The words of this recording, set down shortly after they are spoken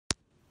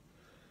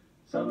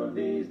Some of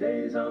these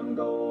days I'm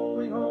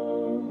going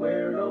home,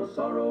 where no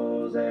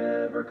sorrows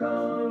ever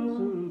come. Will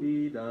soon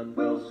be done.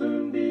 Will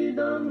soon be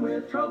done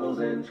with troubles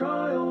and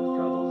trials.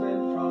 Troubles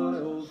and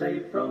trials.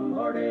 Safe from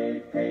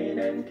heartache, pain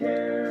and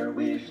care,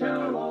 we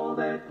shall all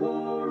that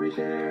glory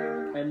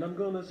share. And I'm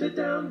gonna sit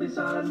down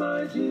beside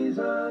my Jesus.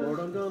 Lord,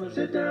 I'm gonna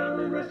sit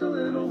down and rest a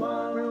little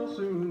while. We'll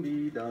soon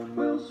be done.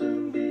 We'll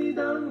soon be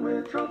done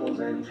with troubles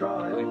and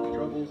trials.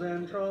 Troubles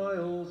and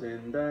trials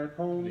in that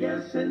home.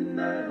 Yes, in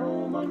that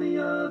home on the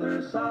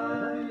other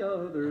side. The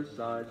other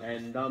side.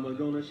 And I'm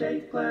gonna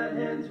shake glad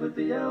hands with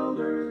the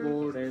elders,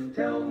 Lord, and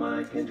tell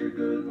my kindred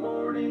good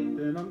morning.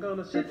 Then I'm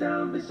gonna sit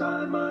down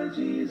beside my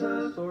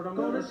Jesus. Lord, I'm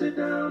gonna sit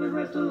down and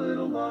rest a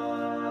little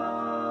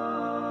while.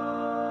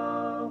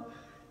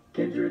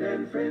 Kindred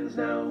and friends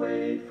now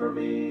wait for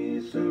me,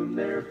 soon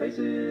their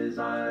faces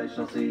I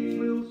shall see.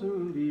 We'll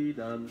soon be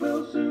done.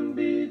 We'll soon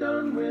be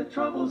done with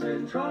troubles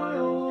and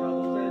trials.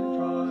 Troubles and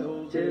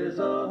trials. 'Tis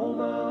a home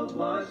of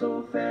life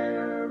so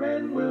fair,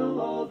 and we'll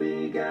all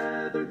be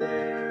gathered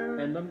there.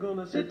 And I'm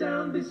gonna sit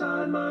down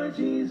beside my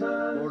Jesus.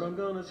 Lord, I'm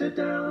gonna sit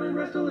down and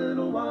rest a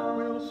little while.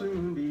 We'll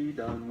soon be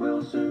done.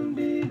 We'll soon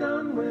be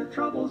done with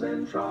troubles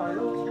and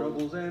trials.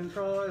 Troubles and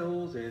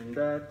trials in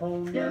that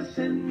home. Yes,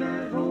 in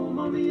that home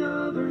on the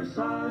other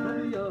side.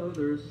 On the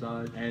other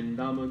side. And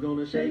I'm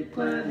gonna shake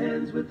glad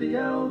hands with the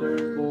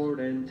elders, Lord,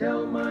 and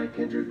tell my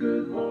kindred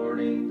good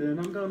morning. Then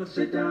I'm gonna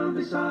sit down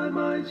beside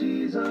my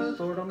Jesus.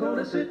 Lord, I'm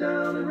gonna sit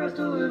down and rest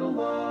a little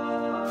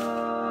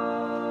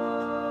while.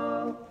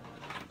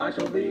 I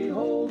shall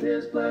behold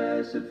his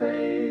blessed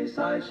face,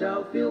 I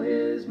shall feel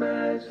his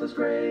matchless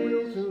grace.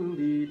 We'll soon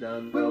be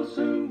done. We'll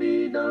soon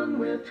be done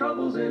with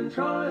troubles and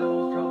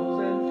trials.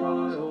 Troubles and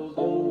trials.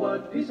 Oh,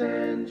 what peace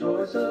and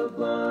joy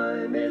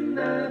sublime in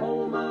that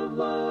home of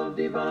love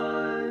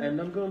divine. And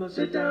I'm gonna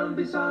sit down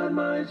beside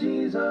my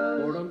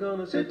Jesus. Lord, I'm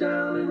gonna sit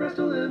down and rest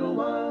a little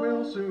while.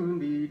 We'll soon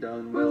be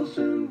done. We'll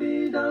soon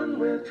be done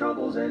with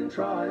troubles and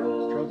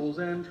trials. Troubles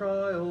and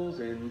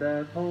trials in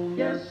that home.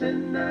 Yes,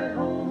 in that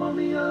home on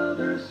the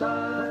other side.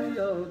 On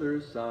the other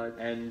side.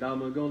 And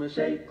I'm gonna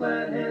shake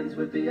glad hands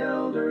with the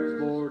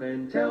elders, Lord,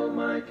 and tell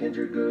my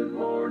kindred good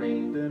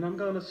morning. Then I'm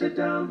gonna sit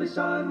down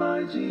beside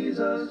my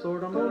Jesus.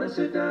 Lord, I'm gonna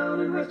sit down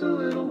and rest a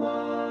little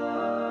while.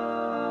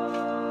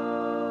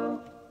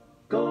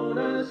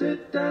 Gonna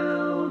sit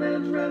down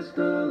and rest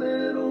a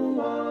little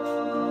while.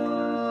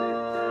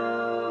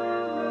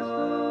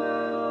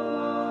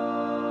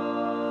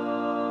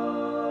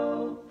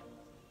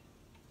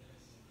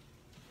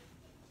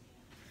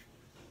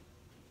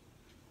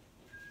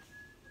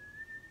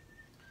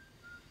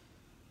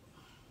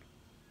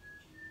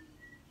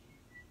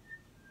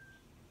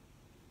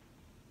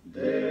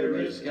 There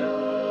is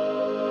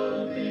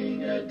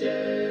coming a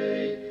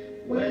day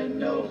when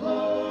no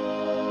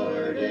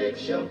heartache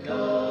shall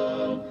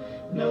come,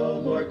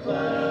 no more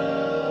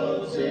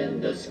clouds in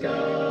the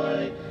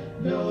sky,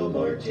 no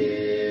more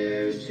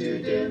tears to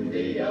dim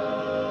the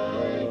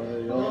eye.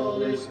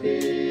 All is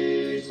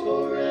peace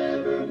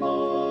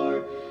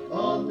forevermore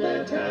on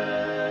that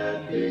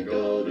happy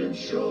golden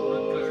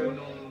shore.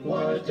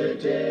 What a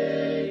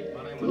day,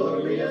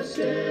 glorious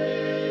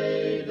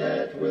day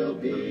that will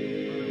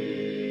be.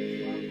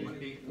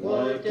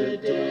 What a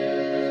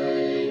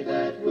day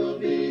that will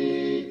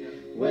be,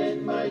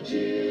 when my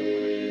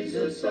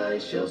Jesus I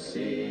shall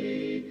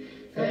see,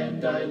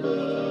 and I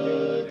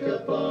look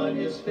upon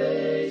his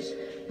face,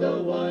 the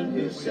one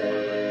who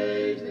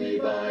saved me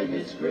by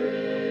his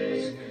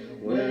grace.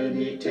 When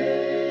he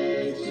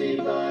takes me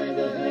by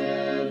the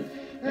hand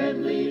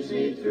and leads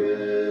me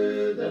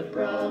through the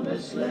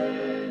promised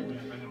land.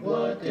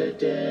 What a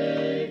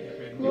day,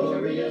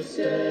 glorious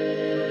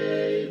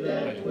day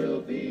that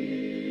will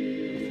be.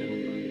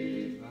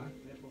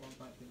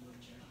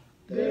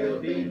 There'll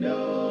be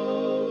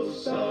no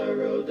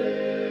sorrow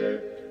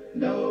there,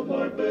 no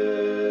more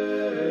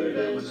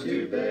burdens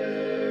to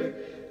bear,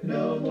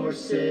 no more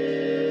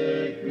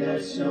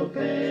sickness, no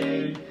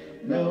pain,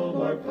 no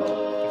more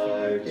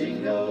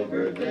parting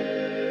over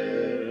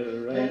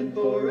there. And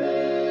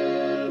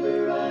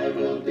forever I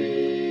will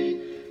be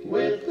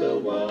with the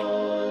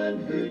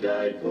one who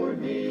died for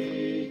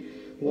me.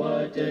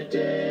 What a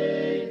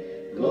day,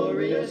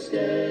 glorious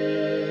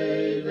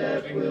day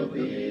that will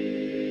be.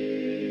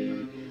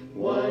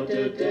 What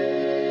a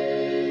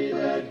day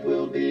that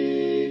will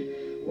be,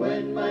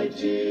 when my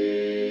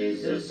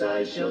Jesus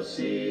I shall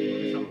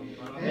see,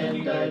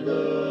 and I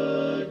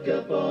look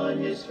upon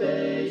his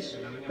face,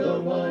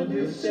 the one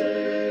who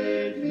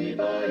saved me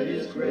by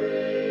his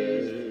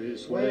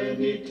grace. When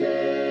he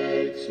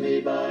takes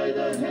me by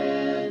the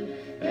hand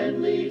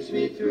and leads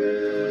me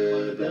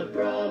through the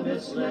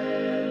promised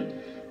land.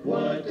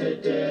 What a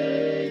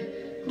day,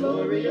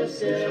 glorious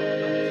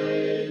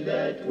day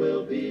that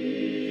will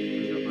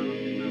be.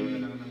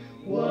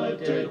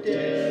 What a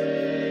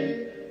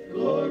day,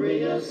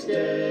 glorious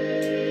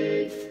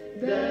day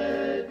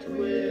that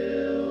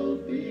will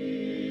be.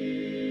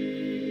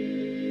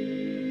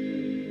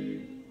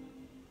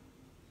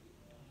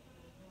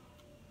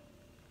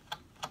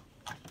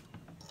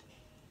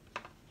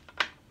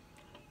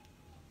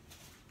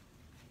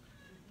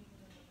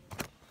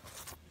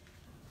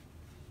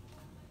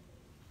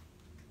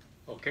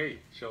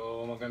 Okay,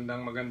 so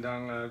magandang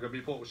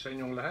gabi po sa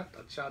inyong lahat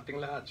at sa ating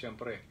lahat.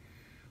 Siyempre,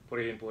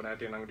 purihin po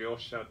natin ang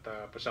Diyos at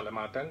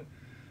pasalamatan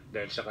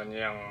dahil sa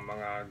kanyang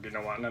mga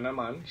ginawa na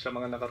naman sa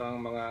mga nakaraang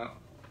mga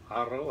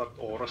araw at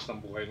oras ng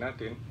buhay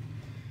natin.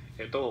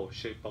 Ito,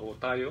 safe pa po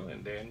tayo,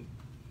 and then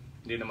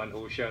hindi naman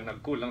po siya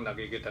nagkulang.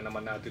 Nakikita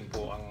naman natin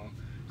po ang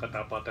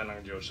katapatan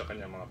ng Diyos sa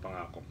kanyang mga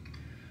pangako.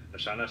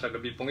 Sana sa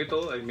gabi pong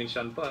ito ay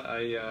minsan pa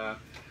ay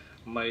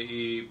may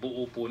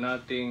ibuo po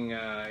nating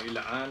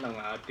ilaan ang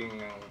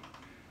ating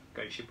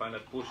kaisipan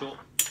at puso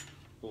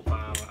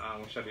upang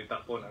ang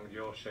salita po ng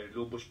Diyos ay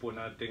lubos po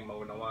nating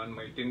maunawaan,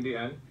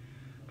 maintindihan,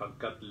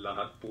 pagkat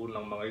lahat po ng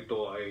mga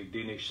ito ay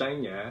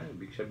dinesign niya.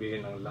 Ibig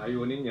sabihin ang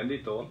layunin niya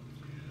dito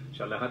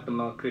sa lahat ng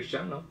mga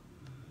Kristiyano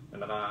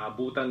na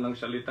nakaabutan ng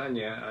salita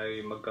niya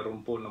ay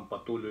magkaroon po ng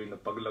patuloy na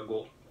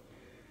paglago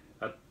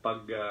at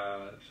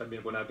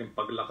sabihin po natin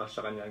paglakas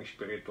sa kanyang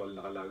spiritual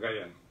na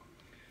kalagayan.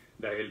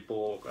 Dahil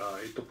po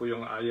ito po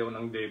yung ayaw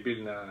ng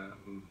devil na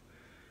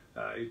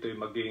ito'y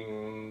maging,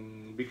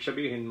 big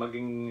sabihin,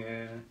 maging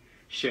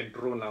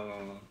sentro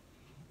ng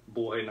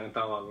buhay ng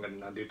tao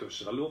nandito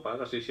sa lupa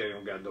kasi siya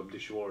yung God of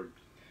this world.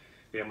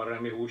 Kaya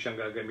marami po siyang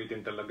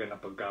gagamitin talaga na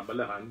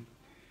pagkabalahan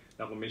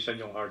na kung minsan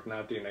yung heart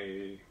natin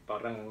ay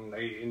parang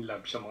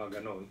nai-inlove sa mga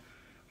ganon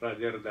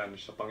rather than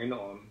sa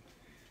Panginoon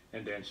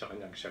and then sa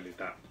kanyang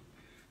salita.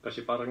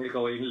 Kasi parang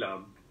ikaw ay in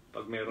love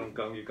pag meron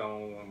kang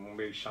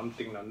may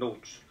something na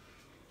notes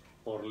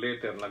or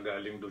letter na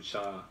galing doon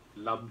sa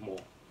love mo,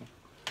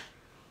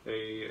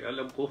 eh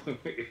alam ko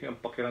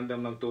ang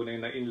pakiramdam ng tunay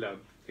na in love,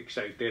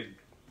 excited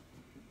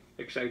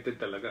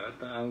talaga,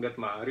 at hanggat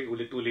maaari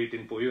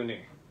ulit-ulitin po yun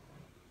eh.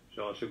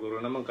 So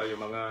siguro naman kayo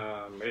mga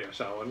may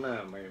asawa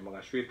na, may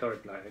mga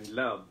sweetheart na in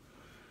love,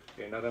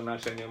 eh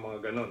naranasan yung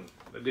mga ganon.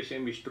 But the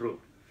same is true.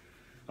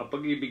 Ang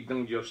pag-ibig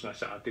ng Diyos na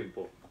sa atin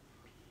po,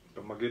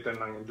 pamagitan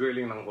ng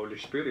dwelling ng Holy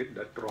Spirit,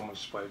 that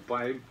Romans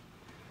 5:5.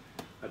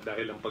 At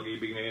dahil ang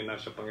pag-ibig na yan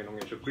nasa Panginoong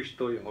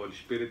Jesucristo, yung Holy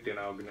Spirit,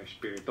 tinawag ng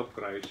Spirit of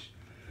Christ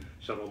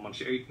sa Romans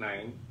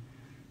 8:9.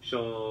 So,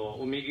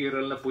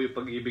 umiiral na po yung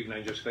pag-ibig ng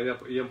Diyos. Kaya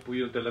yan po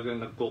yung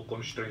talagang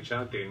nagko-constrain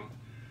sa atin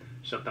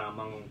sa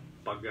tamang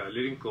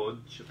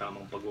paglilingkod, sa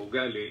tamang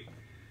pag-ugali.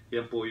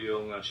 Yan po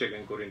yung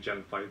 2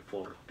 Corinthians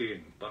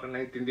 5:14. Para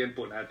naintindihan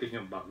po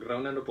natin yung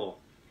background, ano po.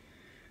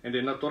 And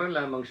then, natural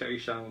lamang sa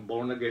isang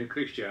born-again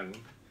Christian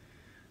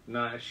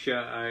na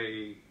siya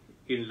ay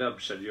in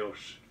love sa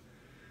Diyos.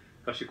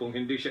 Kasi kung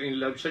hindi siya in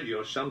love sa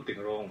Diyos,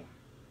 something wrong.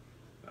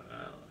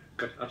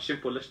 As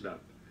simple as that.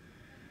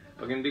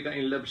 Pag hindi ka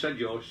in love sa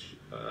Diyos,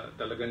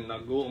 talagang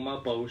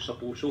nag-uumapaw sa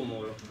puso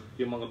mo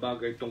yung mga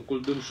bagay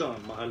tungkol dun sa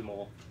mahal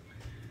mo,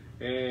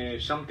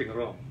 eh, something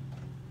wrong.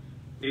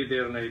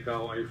 Either na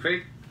ikaw ay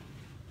fake,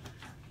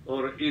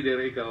 or either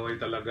ikaw ay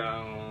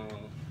talagang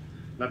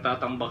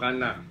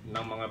natatambakan na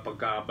ng mga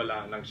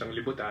pagkaabala ng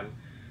sanglibutan,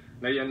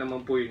 na yan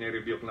naman po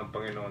i-rebuke ng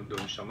Panginoon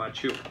dun sa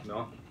Matthew,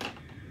 no?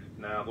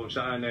 Na kung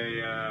saan ay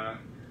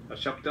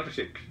chapter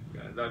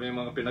 6, dami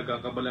yung mga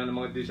pinagkakabala ng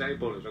mga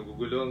disciples, ang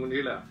guguluhan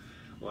nila,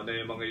 o na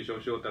yung mga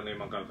isusutan na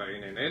yung mga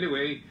kakainin.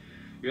 Anyway,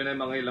 yun ay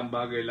mga ilang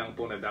bagay lang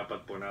po na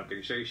dapat po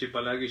natin sa isip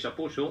palagi sa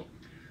puso,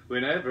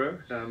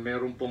 whenever na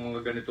meron po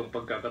mga ganitong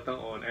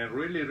pagkakataon, and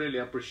really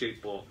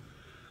appreciate po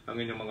ang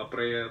inyong mga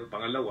prayer.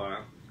 Pangalawa,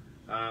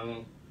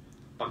 ang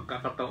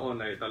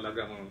pagkakataon ay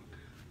talagang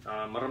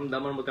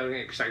maramdaman mo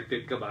talagang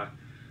excited ka ba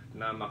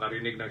na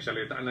makarinig ng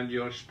salita ng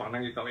Diyos, parang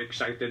ikaw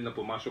excited na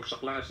pumasok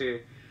sa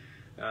klase,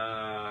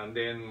 and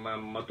then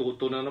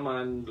matuto na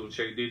naman, doon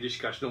siya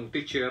i-discuss ng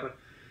teacher.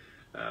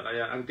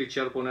 Kaya ang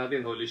teacher po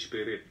natin, Holy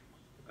Spirit.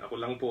 Ako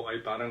lang po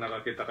ay parang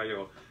nakakita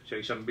kayo sa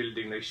isang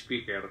building na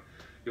speaker,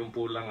 yung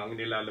po lang ang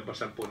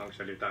nilalabasan po ng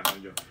salita ng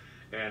Diyos.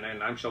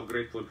 And I'm so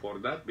grateful for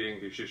that,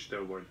 being His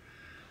sister word.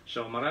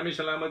 So maraming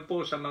salamat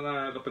po sa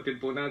mga kapatid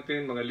po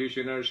natin, mga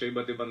listeners sa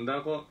iba't ibang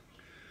dako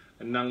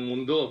ng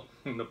mundo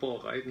na po,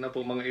 kahit na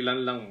po mga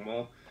ilan lang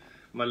mo,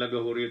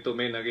 malaga ho rito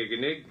may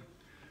nakikinig.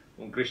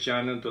 Kung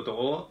Kristiyanong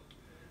totoo,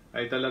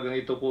 ay talagang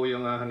ito po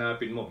yung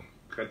hahanapin mo.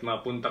 Kahit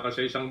mapunta ka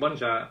sa isang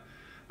bansa,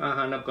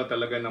 hahanap ka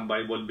talaga ng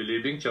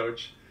Bible-believing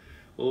church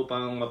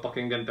upang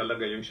mapakinggan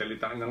talaga yung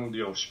salita ng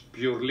Diyos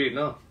purely,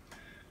 no?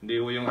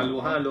 Hindi ho yung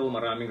halo-halo,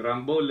 maraming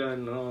rambulan,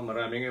 no?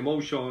 Maraming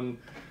emotion,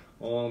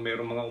 o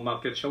mayroong mga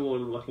umakyat sa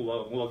wall,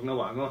 huwag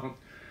nawa, no?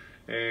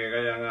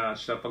 Kaya nga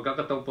sa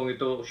pagkakataon pong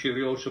ito,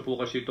 seryoso po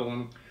kasi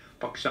itong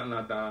paksa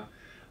na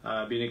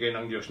binigay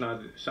ng Diyos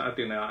na sa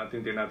atin na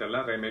ating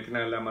tinatalakay. May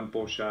kinalaman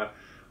po sa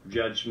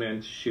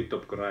judgment seat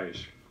of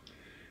Christ.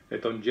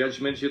 Itong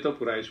judgment seat of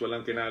Christ,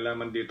 walang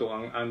kinalaman dito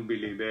ang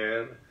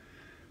unbeliever,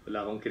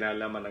 wala akong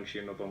kinalaman ng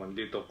sino pa man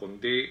dito,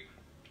 kundi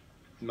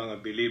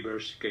mga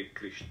believers kay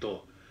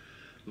Kristo,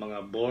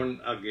 mga born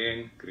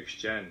again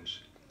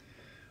Christians.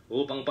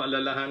 Upang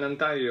paalalahanan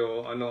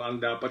tayo ano ang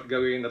dapat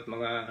gawin at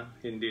mga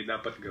hindi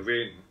dapat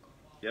gawin.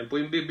 Yan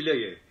po yung Biblia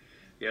eh.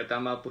 Kaya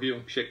tama po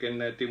yung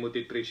 2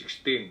 Timothy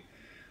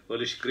 3:16. All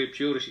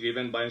Scripture is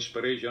given by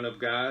inspiration of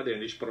God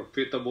and is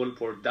profitable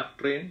for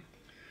doctrine,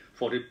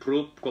 for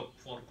reproof,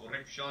 for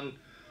correction,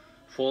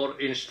 for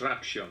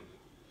instruction.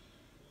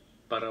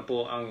 para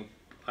po ang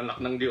anak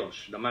ng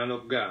Diyos, the man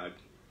of God,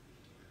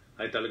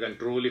 ay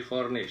talagang truly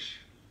furnished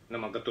na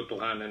mga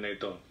katotohanan na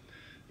ito.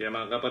 Kaya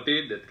mga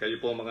kapatid, at kayo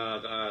po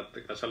mga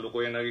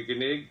kasalukuyan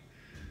nakikinig,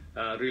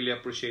 really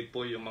appreciate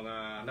po yung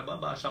mga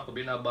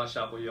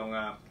binabasa ko yung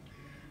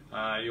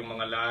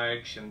mga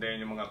likes and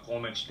then yung mga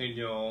comments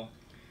ninyo.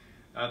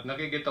 At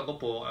nakikita ko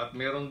po, at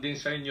meron din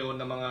sa inyo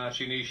na mga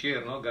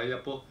sinishare, no?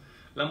 Gaya po,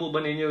 alam mo ba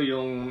ninyo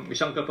yung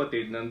isang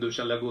kapatid nandun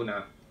sa Laguna,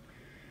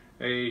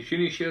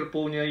 sinishare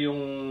po niya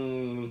yung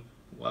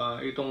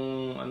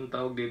itong, anong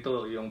tawag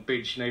dito, yung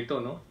page na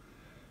ito, no?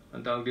 Ang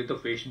tawag dito,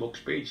 Facebook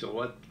page or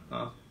what?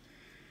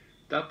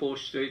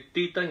 Tapos,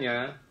 tita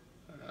niya,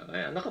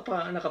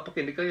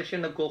 nakapakinig, kaya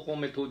siya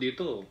nagko-comment ho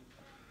dito.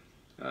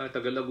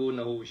 Taga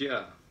Laguna ho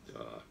siya.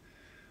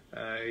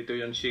 Ito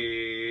yan si,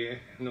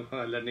 ano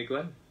pangalan ni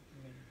Kwan?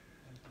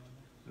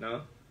 No?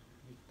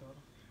 Victor.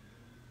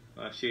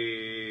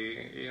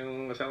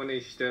 Yung asawa ni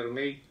Sister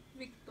May.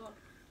 Victor.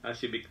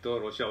 Si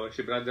Victor, o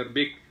si Brother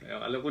Vic.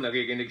 Alam ko,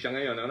 nakikinig siya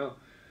ngayon, ano?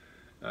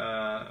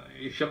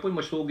 Siya po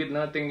masugid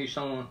nating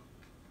isang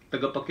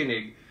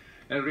tagapakinig.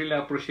 And really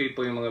appreciate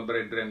po yung mga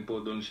brethren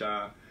po dun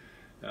sa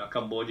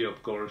Cambodia,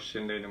 of course,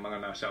 and then yung mga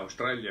nasa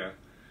Australia.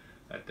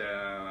 At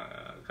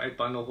kahit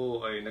paano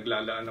ko ay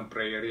naglalaan ng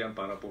prayer yan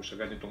para po sa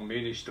ganitong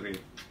ministry.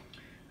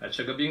 At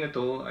sa gabing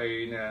ito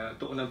ay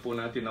natuunan po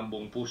natin ng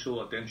buong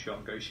puso,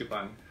 atensyon,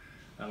 kaisipan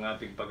ang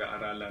ating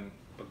pag-aaralan,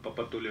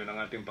 pagpapatuloy ng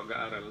ating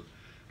pag-aaral.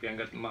 Kaya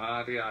hanggat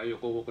maaari,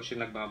 ayoko kasi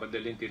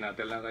nagmamadaling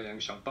tinatala kayang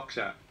isang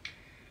paksa.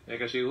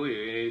 Kasi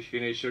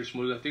sinesearch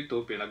mo lahat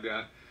ito,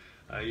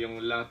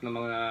 yung lahat ng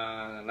mga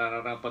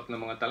nararapat na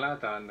mga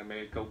talata na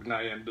may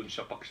kaugnayan dun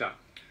sa paksa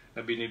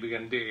na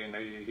binibigyan din,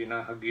 ay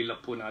hinahagilap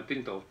po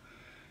natin to.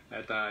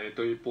 At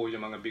ito po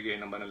yung mga bigay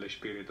ng Banal na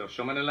Espiritu.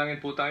 So manalangin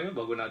po tayo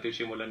bago natin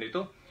simulan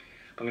ito.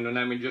 Panginoon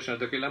namin Diyos na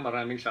dakila,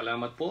 maraming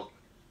salamat po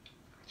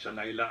sa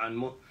nailaan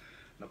mo.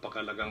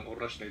 Napakalagang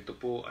oras na ito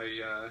po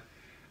ay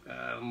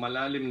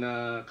malalim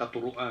na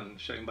katuruan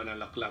sa banal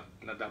na aklat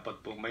na dapat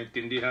pong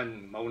maintindihan,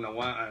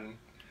 maunawaan,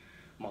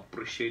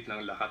 ma-appreciate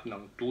ng lahat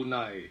ng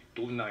tunay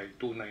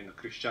na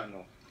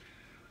Kristiyano.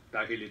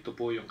 Dahil ito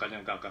po yung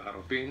kanyang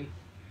kakaharapin.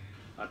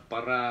 At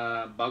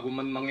para bago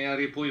man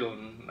mangyari po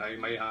yun, ay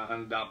may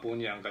hahanda po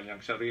niya ang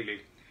kanyang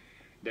sarili.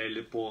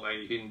 Dahil po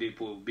ay hindi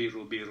po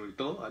biro-biro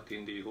ito at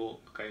hindi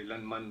po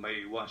kailanman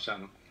may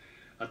iwasan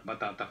at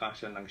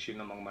matatakasan ng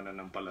sinumang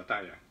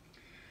mananampalataya.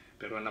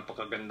 Pero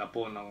napakaganda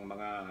po ng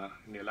mga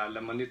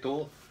nilalaman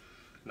nito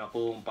na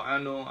kung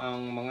paano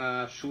ang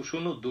mga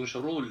susunod dun sa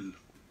rule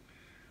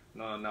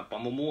na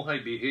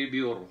pamumuhay,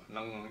 behavior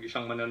ng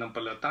isang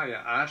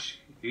mananampalataya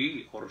as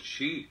he or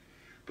she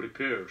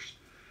prepares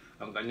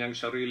ang kanyang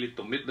sarili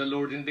to meet the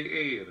Lord in the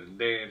air and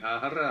then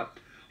haharap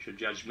sa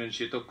judgment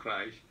seat of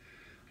Christ,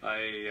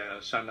 ay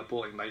sana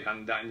po ay may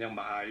handa niyang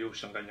maayos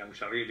ang kanyang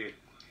sarili.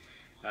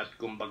 At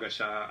kumbaga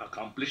sa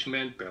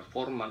accomplishment,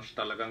 performance,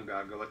 talagang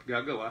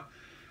gagawa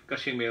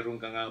kasi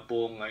meron ka nga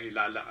pong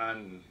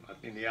ilalaan at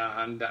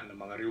inihahanda ng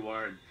mga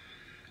reward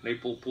na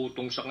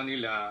ipuputong sa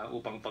kanila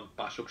upang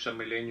pagpasok sa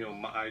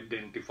millennium,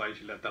 ma-identify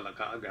sila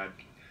talaga agad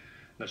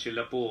na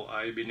sila po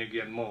ay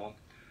binigyan mo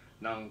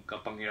ng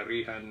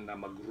kapangyarihan na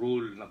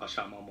mag-rule na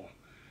kasama mo.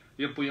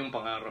 Yan po yung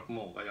pangarap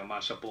mo. Kaya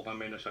masa po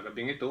kami na sa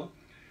gabing ito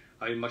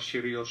ay mas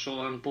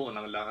seryosohan po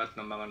ng lahat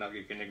ng mga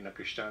nakikinig na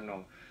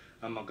Kristiyano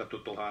ang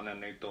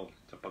magkatotohanan na ito.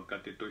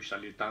 Sapagkat ito'y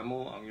salita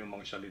mo, ang iyong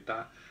mga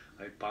salita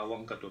ay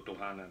pawang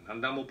katotohanan.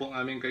 Handa mo po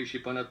ang aming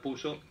kaisipan at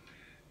puso.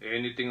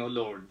 Anything, O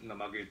Lord, na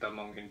makita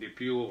mong hindi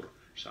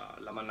pure sa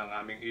laman ng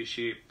aming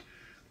isip,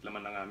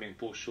 laman ng aming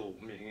puso,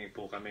 humihingi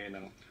po kami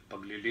ng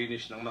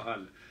paglilinis ng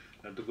mahal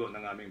na dugo ng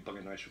aming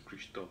Panginoon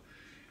Jesucristo.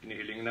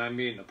 Inihiling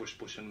namin na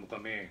puspusan mo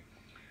kami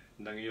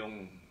ng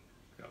iyong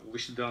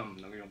wisdom,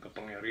 ng iyong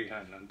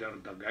kapangyarihan under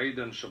the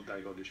guidance of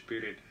thy Holy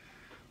Spirit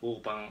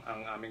upang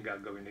ang aming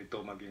gagawin ito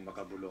maging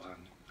makabuluhan.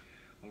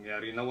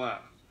 Mangyari nawa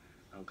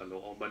ang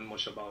kalooban mo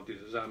sa bawat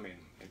isa sa amin.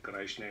 In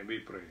Christ's name we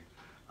pray.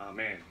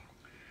 Amen.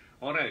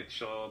 Alright,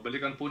 so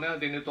balikan po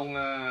natin itong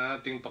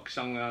ating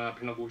paksang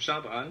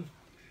pinag-uusapan.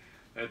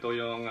 Ito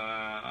yung,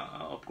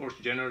 of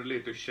course,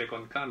 generally ito yung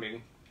second coming.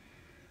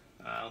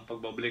 Ang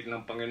pagbabalik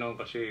ng Panginoon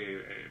kasi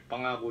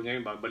pangako niya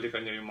yung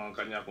babalikan niya yung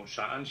mga kanya kung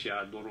saan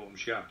siya, duroon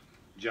siya.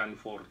 John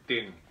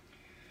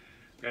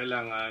 14. Kaya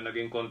lang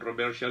naging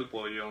controversial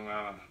po yung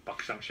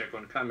paksang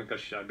second coming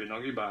kasi sabi ng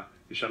iba,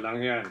 isa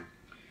lang yan.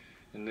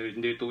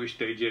 Hindi 2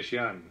 stages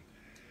yan.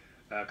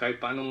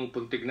 Kahit paanong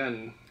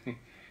puntignan,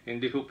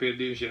 hindi ko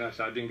pwede yung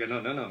sinasabing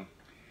gano'n, ano?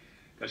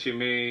 Kasi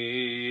may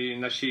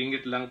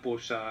nasingit lang po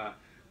sa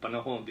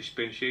panahon,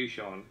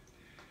 dispensation,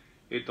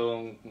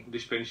 itong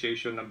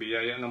dispensation na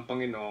biyaya ng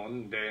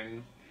Panginoon, then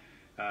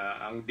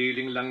ang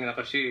dealing lang na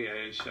kasi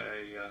ay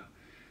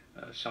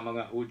sa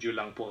mga Hudyo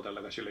lang po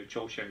talaga sila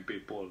chosen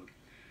people.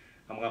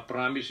 Ang mga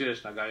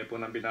promises na gaya po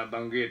ng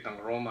binabanggit ng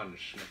Romans,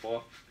 na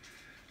po,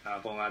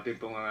 kung atin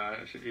pong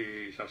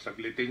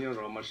isasaglitin yung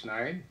Romans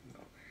 9,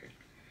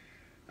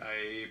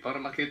 ay para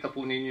makita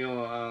po ninyo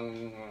ang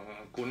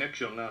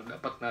connection na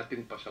dapat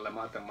natin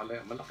pasalamatan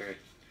malaki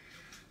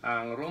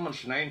Ang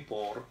Romans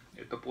 9:4,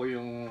 ito po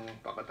yung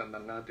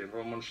pakatandaan natin,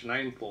 Romans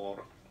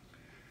 9:4,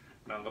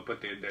 mga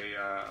kapatid, ay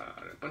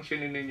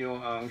pansinin ninyo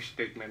ang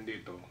statement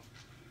dito.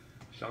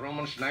 Sa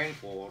Romans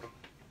 9:4,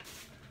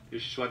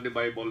 this is what the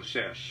Bible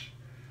says.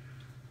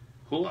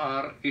 Who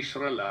are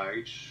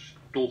Israelites,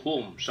 to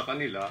whom, sa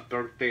kanila,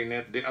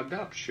 pertaineth the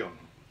adoption,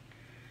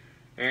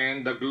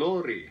 and the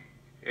glory,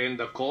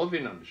 and the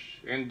covenants,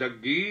 and the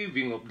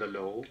giving of the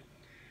law,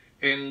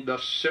 and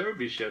the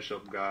services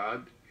of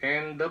God,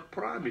 and the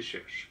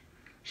promises.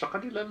 Sa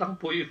kanila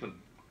lang po yun.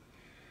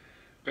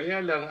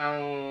 Kaya lang,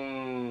 ang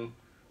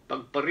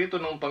pagparito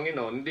ng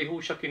Panginoon, hindi ho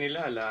siya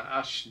kinilala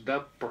as the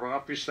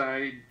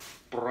prophesied,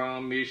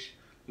 promised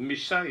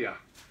Messiah,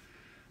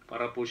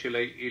 para po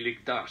sila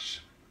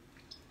iligtas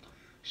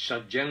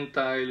sa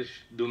Gentiles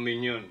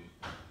dominion.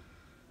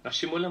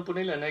 Nasimulan po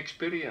nila na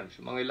experience.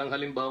 Mga ilang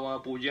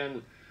halimbawa po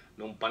dyan,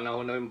 nung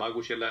panahon na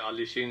bago sila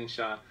alisin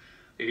sa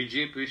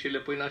Egypt,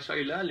 sila po nasa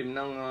ilalim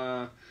ng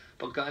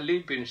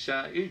pagkaalipin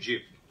sa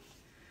Egypt.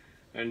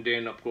 And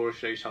then, of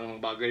course, sa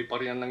isang bagay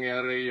pa rin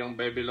nangyari yung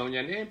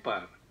Babylonian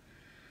Empire.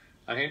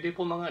 Hindi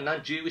po mga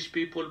non-Jewish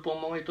people po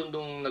mga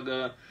itong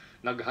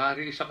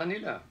naghari sa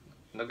kanila,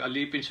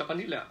 nag-alipin sa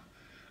kanila.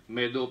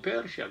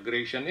 Medo-Persia,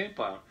 Grecian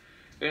Empire.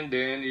 And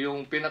then,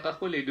 yung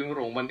pinakakuli, yung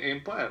Roman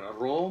Empire.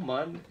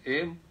 Roman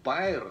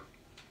Empire.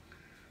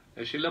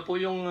 Sila po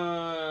yung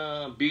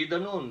bida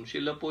nun.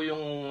 Sila po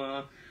yung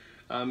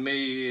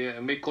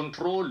may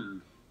control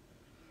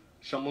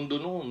sa mundo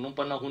noon, nung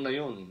panahon na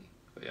yun.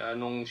 Kaya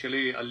nung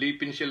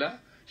alipin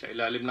sila sa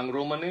ilalim ng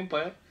Roman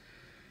Empire,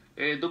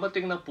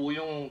 dumating na po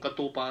yung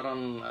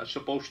katuparan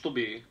supposed to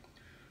be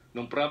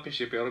nung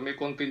prophecy, pero may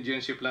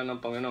contingency plan ng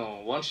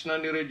Panginoon. Once na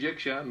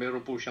ni-reject siya,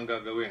 meron po siyang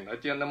gagawin.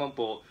 At yan naman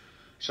po,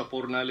 sa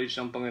foreknowledge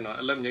ng Panginoon,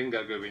 alam niya yung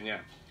gagawin niya.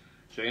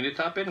 So, and it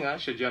happened nga,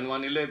 sa John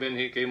 1:11,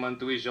 He came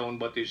unto His own,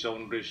 but His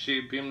own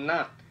received Him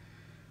not.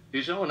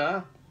 His own,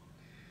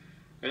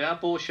 Kaya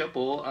po siya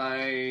po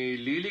ay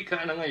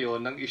lilikha na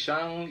ngayon ng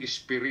isang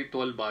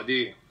spiritual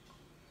body.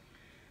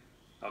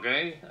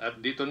 Okay? At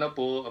dito na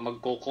po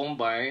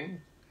magko-combine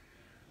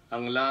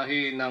ang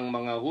lahi ng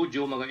mga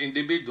Hudyo, mga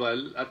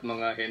individual at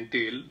mga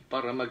Hentil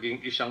para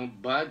maging isang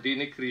body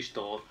ni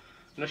Kristo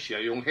na siya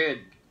yung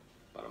head.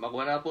 Para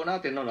makuha na po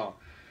natin, no?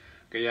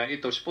 Kaya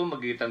ito po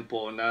magitan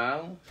po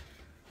ng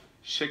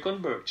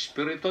second birth,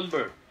 spiritual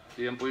birth.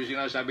 Yan po yung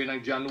sinasabi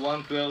ng John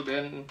 1:12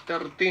 and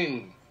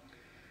 13.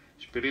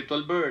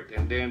 Spiritual birth.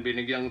 And then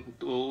binigyan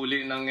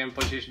uli ng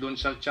emphasis doon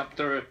sa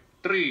chapter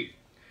 3.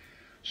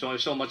 So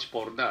much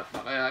for that.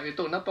 Kaya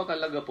ito,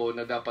 napakalaga po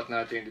na dapat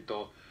natin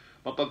ito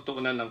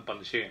mapagtuunan ng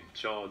pansin.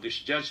 So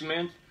this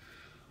judgment,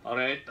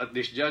 alright, at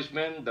this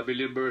judgment, the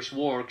believer's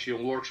works,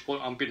 yung works po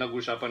ang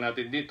pinag-usapan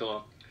natin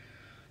dito,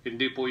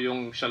 hindi po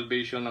yung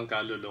salvation ng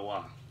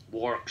kaluluwa.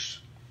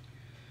 Works.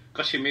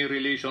 Kasi may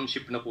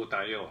relationship na po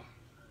tayo.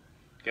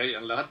 Okay?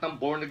 Ang lahat ng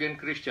born-again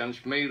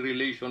Christians may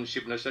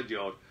relationship na sa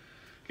Diyos.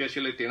 Kaya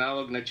sila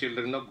tinawag na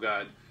children of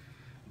God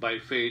by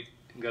faith,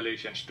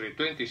 Galatians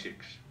 3:26.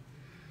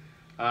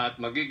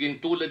 At magiging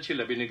tulad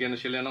sila, binigyan na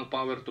sila ng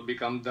power to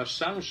become the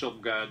sons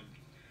of God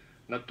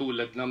na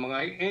tulad ng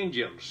mga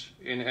angels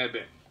in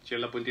heaven.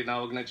 Sila po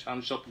tinawag na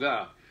sons of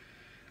God.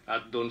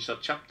 At doon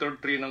sa chapter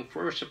 3 ng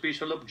first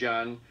epistle of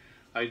John,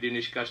 ay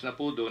diniscuss na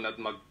po doon at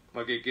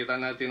magkikita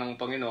natin ang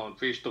Panginoon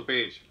face to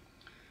face.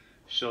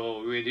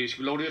 So, with His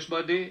glorious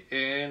body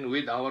and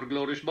with our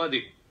glorious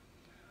body.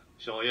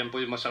 So, yan po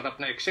yung masarap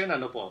na eksena,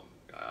 no po?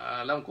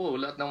 Alam ko,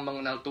 lahat ng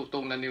mga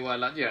natutong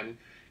naniwala diyan,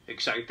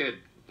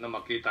 excited na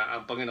makita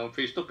ang Panginoon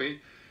face to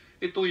face.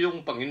 Ito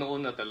yung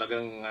Panginoon na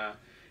talagang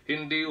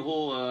hindi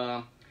ho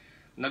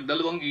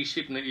nagdalawang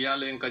isip na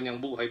iyala yung kanyang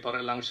buhay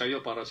para lang sa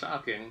iyo, para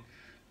sa akin,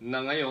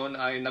 na ngayon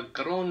ay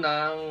nagkaroon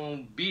ng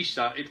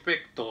bisa,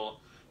 epekto,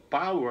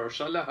 power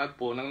sa lahat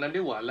po ng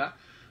naniwala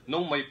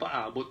nung may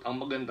paabot ang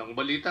magandang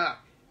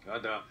balita.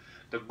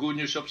 The good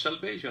news of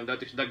salvation,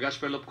 that is the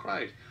gospel of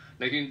Christ,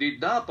 na hindi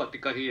dapat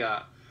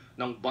ikahiya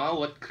ng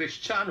bawat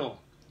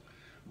Kristiyano,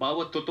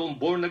 bawat totoong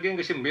born again,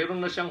 kasi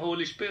meron na siyang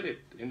Holy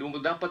Spirit. Hindi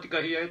mo dapat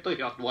ikahiya ito,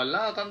 at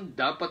wala kang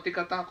dapat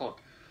ikatakot.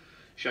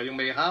 Siya yung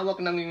may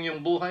hawak ng inyong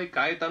buhay,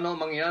 kahit ano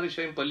mangyari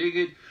sa iyong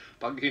paligid.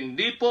 Pag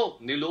hindi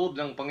po niloob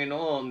ng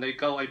Panginoon na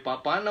ikaw ay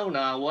papanaw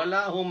na,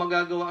 wala ho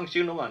magagawa ang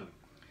sinuman.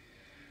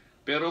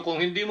 Pero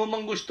kung hindi mo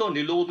mang gusto,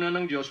 niloob na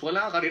ng Diyos,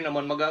 wala ka rin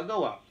naman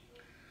magagawa.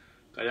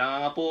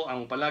 Kaya nga po,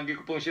 ang palagi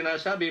ko pong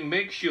sinasabi,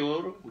 make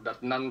sure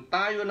that nang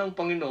tayo ng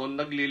Panginoon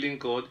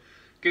naglilingkod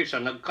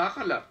kaysa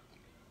nagkakalat.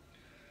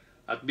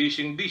 At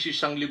bising-bisi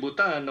sang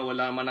libutan na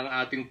wala man ang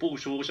ating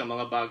puso sa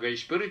mga bagay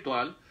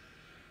spiritual,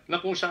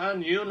 na kung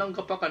saan yun ang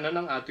kapakanan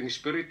ng ating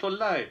spiritual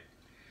life.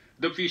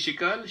 The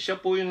physical, siya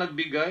po yung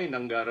nagbigay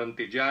ng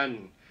guarantee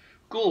dyan.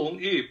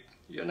 Kung if,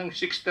 yan ang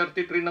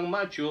 6:33 ng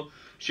Matthew,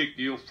 seek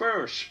you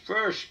first,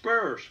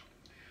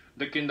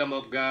 the kingdom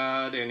of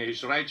God and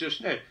His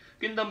righteousness.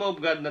 Kingdom of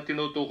God na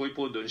tinutukoy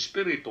po doon,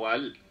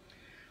 spiritual.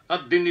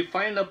 At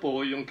dinefine na po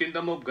yung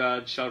kingdom of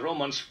God sa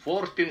Romans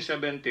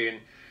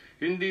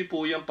 14:17, hindi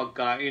po yung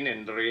pagkain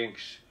and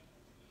drinks.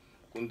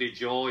 kundi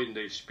joy in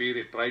the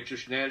Spirit,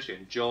 righteousness,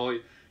 and joy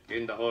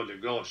in the Holy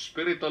Ghost.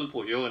 Spiritual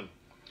po yun.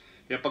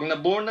 Kaya pag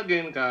na-born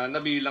again ka,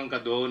 nabilang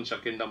ka doon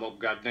sa kingdom of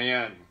God na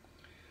yan.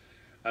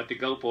 At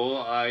ikaw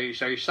po ay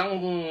sa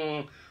isang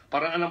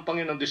paraan ng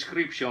Panginoon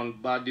description,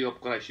 body of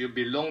Christ. You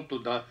belong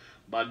to the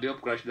body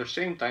of Christ, the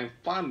same time,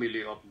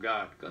 family of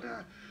God.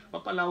 Kaya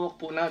mapalawak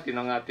po natin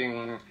ang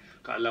ating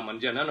kaalaman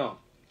dyan.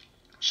 Ano?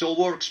 So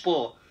works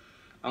po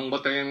ang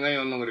batayan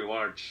ngayon ng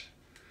rewards.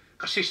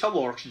 Kasi sa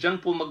works, dyan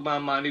po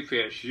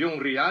magmamanifest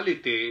yung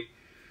reality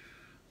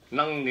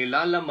ng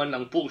nilalaman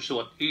ng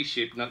puso at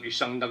isip ng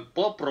isang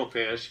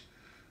nagpo-profess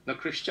na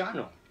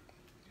Kristiyano.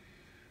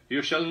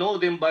 You shall know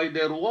them by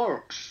their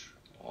works,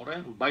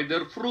 okay? By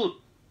their fruit.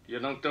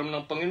 Yan ang term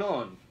ng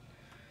Panginoon.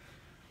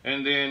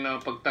 And then,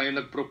 pag tayo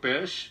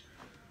nag-profess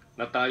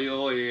na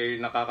tayo ay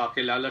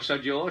nakakakilala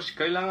sa Diyos,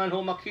 kailangan ho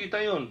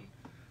makita yon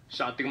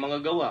sa ating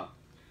mga gawa.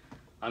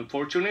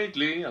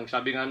 Unfortunately, ang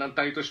sabi nga ng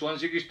Titus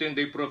 1:16,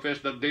 they profess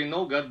that they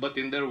know God, but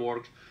in their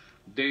works,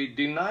 they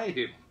deny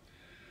Him.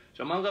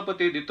 So mga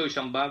kapatid, ito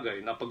isang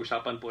bagay na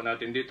pag-usapan po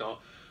natin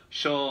dito.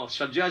 So,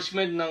 sa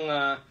judgment ng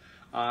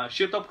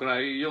Seat of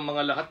Christ, yung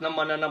mga lahat ng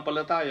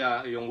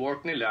mananampalataya, yung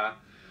work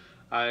nila,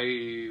 ay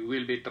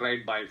will be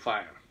tried by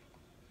fire.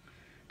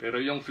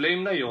 Pero yung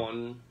flame na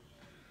yon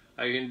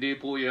ay hindi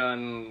po yan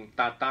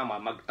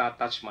tatama,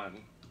 magtatas man,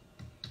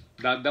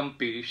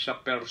 dadampi sa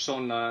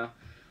person na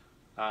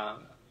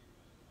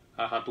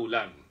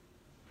hahatulan.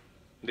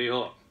 Hindi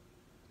ho.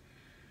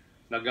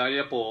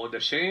 Nagaya po,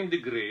 the same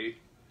degree,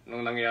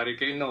 nung nangyari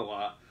kay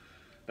Noah,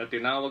 na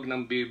tinawag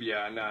ng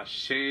Biblia na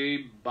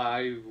saved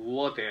by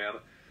water,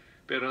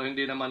 pero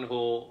hindi naman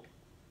ho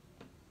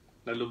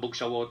nalubog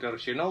sa water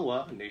si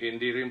Noah,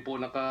 hindi rin po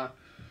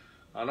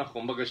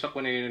kumbaga sa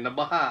kunin,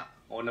 nabaha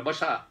o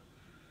nabasa.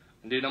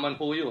 Hindi naman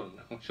po yun.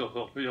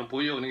 So, yun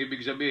po yun, ang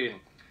ibig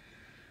sabihin.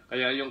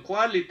 Kaya yung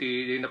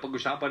quality, na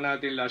pag-usapan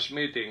natin last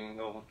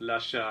meeting, o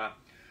last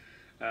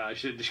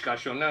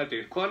discussion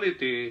natin,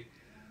 quality,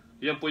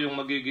 yan po yung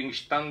magiging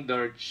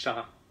standard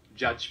sa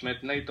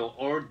judgment na ito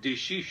or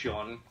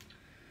decision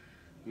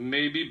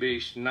may be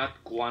based not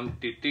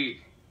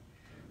quantity.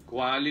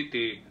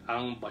 Quality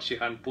ang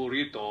basihan po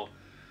rito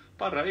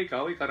para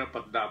ikaw ay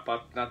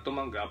karapat-dapat na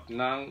tumanggap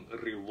ng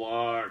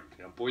reward.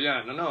 Yan po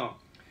yan, ano?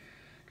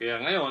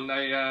 Kaya ngayon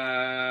ay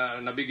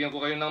nabigyan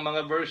ko kayo ng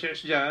mga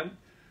verses dyan.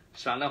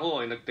 Sana ho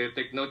ay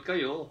nagte-take note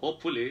kayo,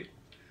 hopefully.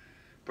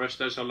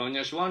 1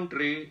 Thessalonians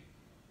 1:3,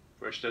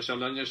 1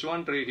 Thessalonians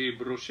 1:3,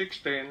 Hebrews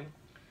 6:10,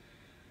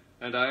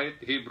 and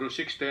Hebrews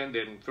 6:10,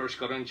 then 1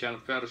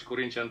 Corinthians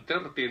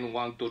 13,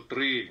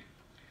 1-3.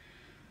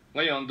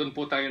 Ngayon, doon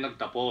po tayo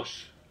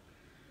nagtapos.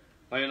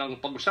 Ngayon, ang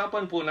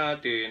pag-usapan po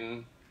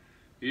natin,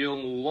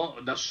 yung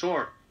the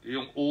sort,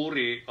 yung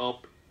uri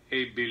of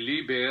a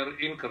believer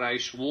in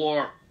Christ's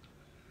work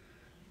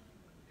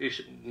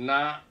is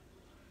na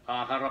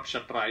harap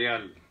sa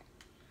trial.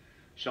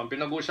 So, ang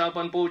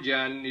pinag-usapan po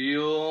dyan,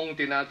 yung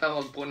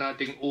tinatawag po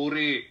nating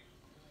uri.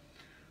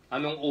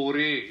 Anong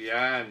uri?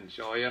 Yan.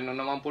 So, ayan na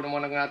naman po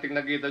naman ang ating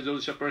nakita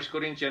doon sa 1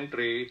 Corinthians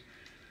 3,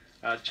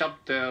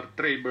 chapter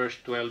 3,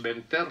 verse 12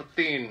 and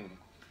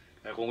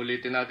 13. Kung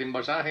ulitin natin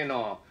basahin,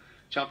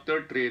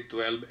 chapter 3,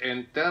 12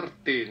 and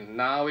 13.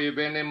 Now, if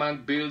any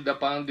man build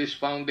upon this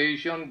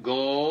foundation,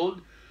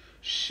 gold,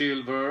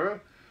 silver,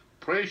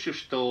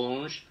 precious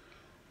stones,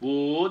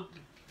 wood,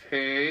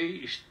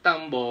 hay,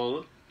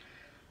 stubble,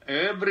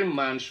 every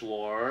man's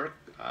work.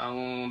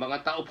 Ang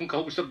mga tao pong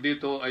kausap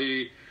dito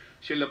ay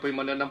sila po'y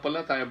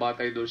mananampalataya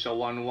batay doon sa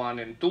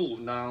 1:1 and 2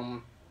 ng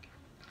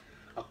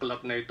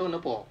aklat na ito,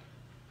 po.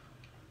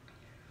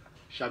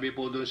 Sabi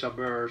po doon sa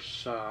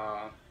verse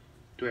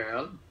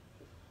 12,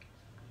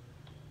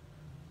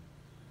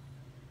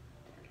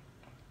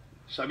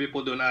 sabi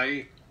po doon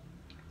ay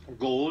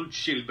gold,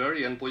 silver,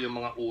 yan po yung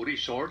mga uri,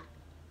 sort,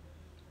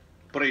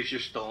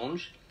 precious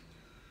stones,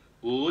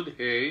 wood,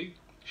 hay,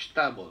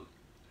 stubble.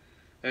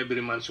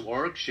 Every man's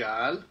work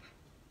shall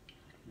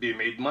be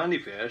made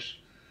manifest,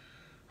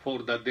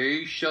 for the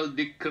day shall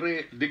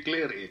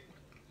declare it,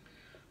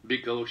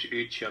 because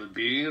it shall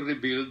be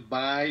revealed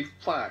by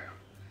fire.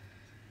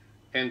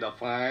 And the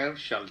fire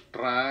shall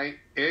try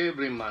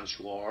every man's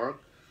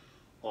work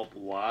of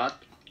what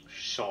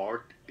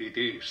sort it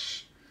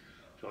is.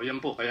 So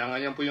yan po, kaya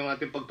nga yan po yung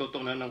ating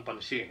pagtutunan ng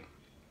pansin.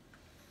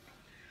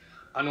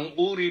 Anong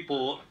uri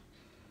po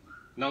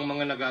ng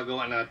mga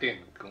nagagawa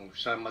natin kung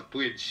sa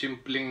matuwid,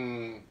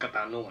 simpleng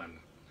katanungan?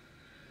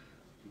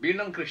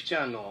 Bilang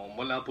Kristiyano,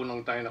 mula po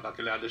nung tayo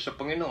nakakilala sa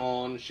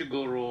Panginoon,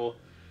 siguro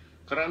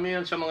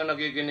karamihan sa mga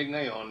nakikinig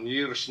ngayon,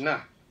 years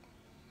na.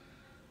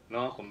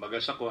 No? Kumbaga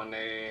sa kuwan,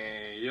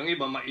 yung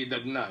iba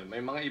maedad na,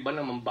 may mga iba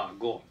naman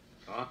bago.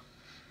 No?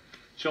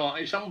 So,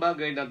 isang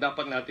bagay na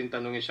dapat natin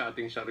tanungin sa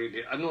ating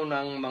sarili, ano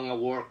ng mga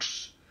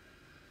works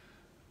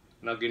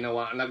na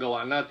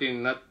nagawa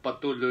natin at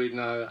patuloy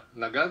na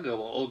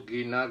nagagawa o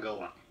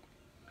ginagawa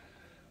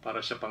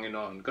para sa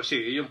Panginoon.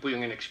 Kasi yun po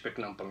yung in-expect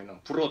ng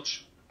Panginoon.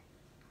 Fruits,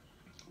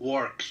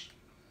 works.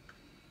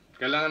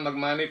 Kailangan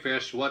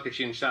mag-manifest what is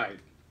inside.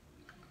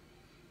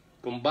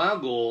 kung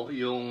bago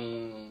yung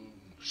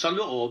sa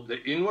loob,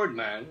 the inward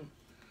man,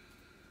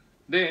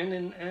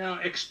 then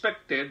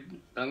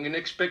ang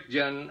in-expect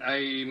dyan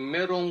ay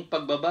merong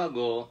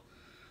pagbabago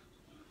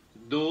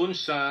doon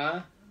sa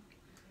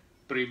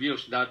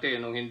previous dati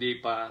nung hindi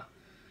pa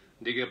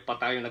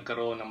tayo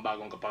nagkaroon ng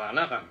bagong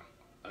kapanganakan.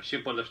 As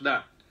simple as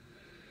that.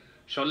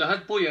 So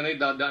lahat po yan ay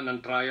dadaan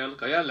ng trial,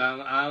 kaya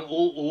lang ang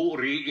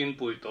uuriin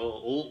po ito,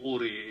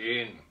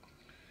 uuriin.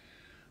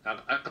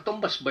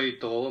 Katumbas ba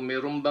ito?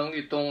 Meron bang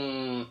itong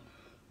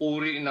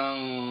uri ng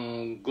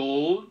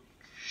gold,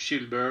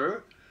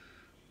 silver,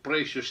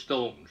 precious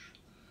stones?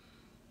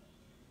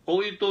 O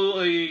ito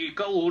ay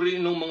kauri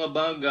ng mga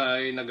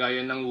bagay na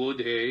gaya ng wood,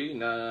 hay,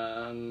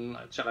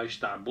 at saka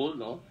stubble,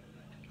 no?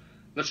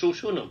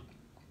 Nasusunog.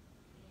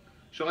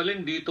 So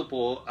alin dito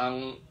po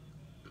ang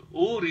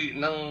uri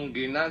ng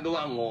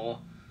ginagawa mo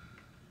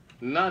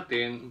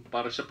natin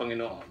para sa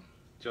Panginoon?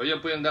 So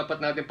yan po yung dapat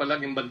natin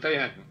palaging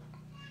bantayan.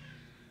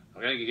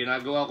 Okay,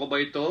 ginagawa ko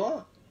ba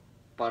ito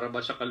para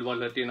ba sa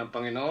kalwalhati ng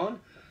Panginoon?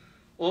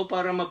 O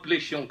para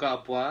ma-please yung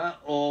kapwa?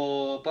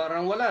 O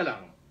parang wala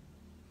lang?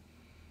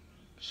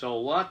 So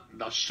what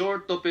the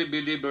sort of a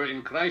believer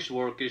in Christ's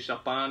work is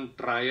upon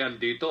trial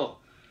dito.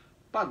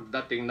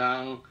 Pagdating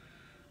ng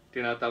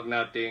tinatawag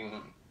nating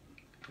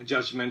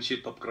judgment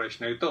seat of Christ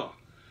na ito.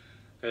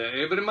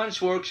 Every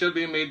man's work shall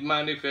be made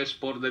manifest,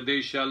 for the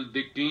day shall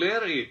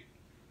declare it.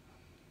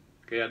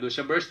 Kaya doon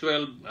sa verse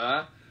 12,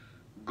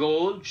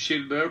 gold,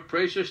 silver,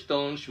 precious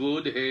stones,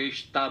 wood, hay,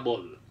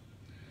 stubble.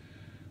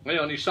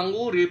 Ngayon, isang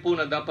uri po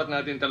na dapat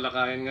natin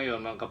talakayin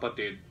ngayon, mga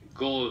kapatid,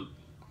 gold.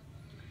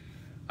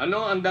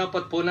 Ano ang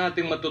dapat po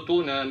nating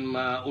matutunan,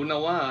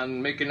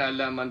 maunawaan, may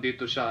kinalaman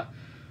dito sa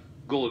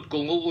gold?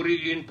 Kung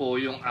uuriin po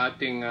yung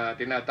ating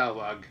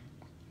tinatawag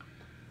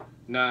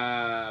na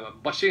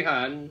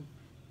basihan,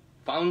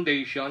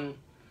 foundation,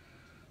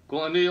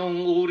 kung ano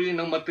yung uri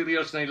ng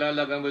materials na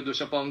ilalagay mo doon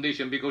sa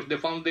foundation, because the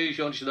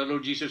foundation is the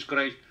Lord Jesus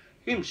Christ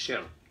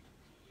Himself.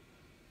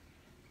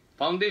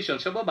 Foundation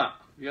sa baba,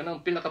 yan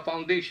ang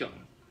pinaka-foundation.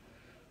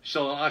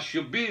 So as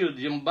you build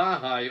yung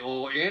bahay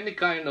o any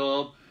kind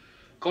of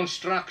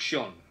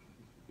construction,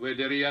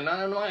 whether yan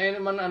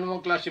anumang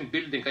klaseng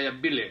building, kaya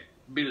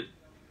build.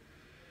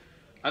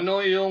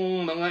 Ano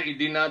yung mga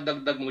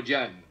idinadagdag mo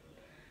dyan?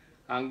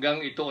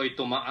 Hanggang ito ay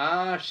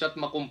tumaas at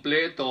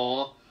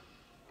makumpleto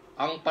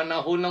ang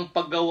panahon ng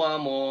paggawa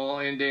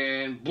mo, and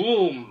then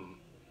boom!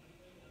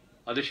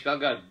 Alis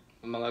kagad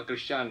ang mga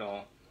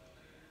Kristiyano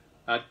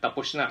at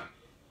tapos na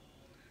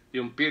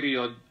yung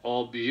period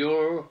of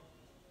your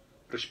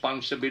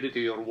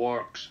responsibility, your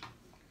works.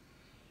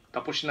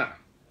 Tapos na.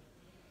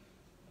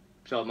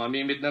 So,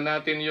 mamimit na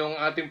natin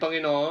yung ating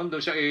Panginoon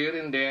doon sa air,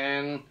 and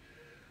then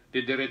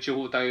didiretso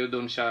ho tayo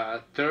doon sa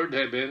third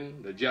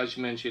heaven, the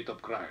judgment seat of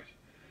Christ.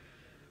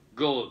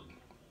 Gold.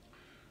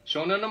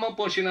 So, ano naman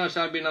po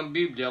sinasabi ng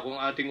Biblia kung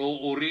ating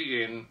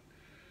uuriin,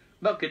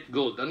 bakit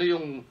gold? Ano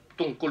yung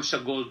tungkol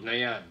sa gold na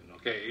yan?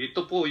 Okay,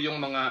 ito po yung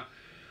mga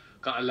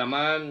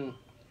kaalaman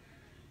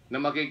na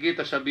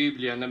makikita sa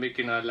Biblia na may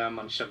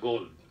kinalaman sa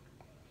gold.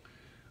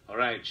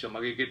 Alright, so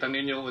makikita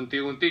ninyo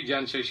unti-unti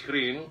dyan sa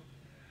screen.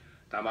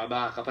 Tama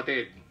ba,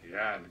 kapatid?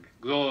 Yan,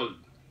 gold.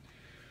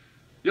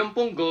 Yung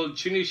pong gold,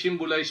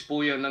 sinisimbolize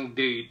po yan ng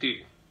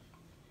deity.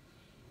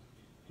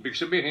 Ibig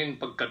sabihin,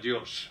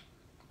 pagka-Diyos.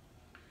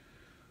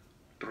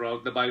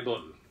 Throughout the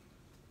Bible.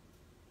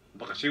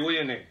 Baka siwa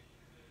yan eh.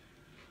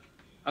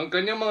 Ang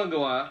kanyang mga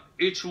gawa,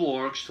 its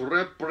works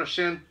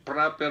represent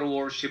proper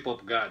worship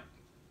of God.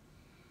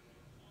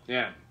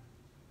 Yan.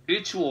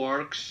 Its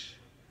works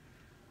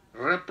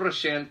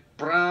represent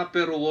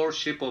proper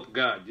worship of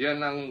God.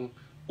 Yan ang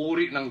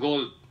uri ng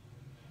gold.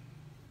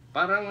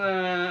 Parang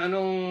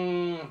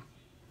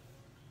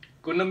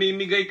kung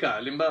namimigay ka,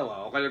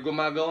 halimbawa, o kaya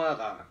gumagawa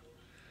ka,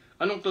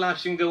 anong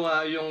klaseng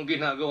gawa yung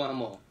ginagawa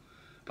mo?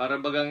 Para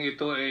bagang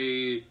ito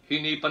ay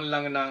hinipan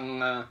lang ng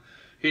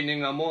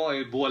hininga mo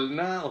ay buwal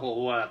na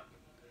o what?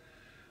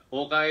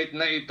 O kahit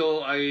na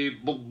ito ay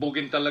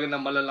bugbugin talaga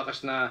ng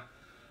malalakas na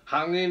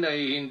hangin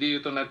ay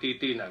hindi ito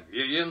natitinag.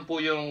 Yan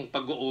po yung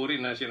pag-uuri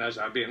na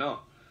sinasabi,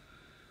 no?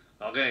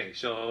 Okay,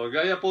 so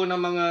gaya po ng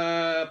mga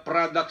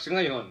products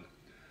ngayon.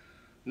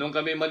 Nung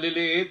kami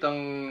maliliit, ang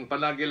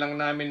palagi lang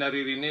namin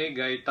naririnig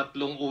ay 3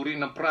 uri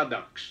ng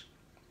products.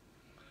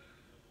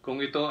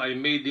 Kung ito ay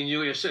made in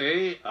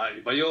USA,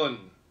 iba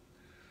yun.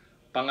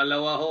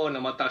 Pangalawa ho, na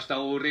mataas na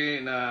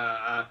uri na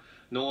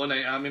noon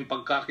ay aming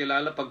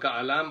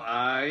pagkaalam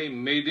ay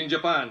made in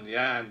Japan.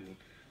 Yan.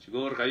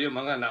 Siguro kayo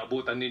mga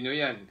naabutan ninyo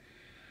yan.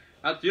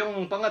 At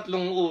yung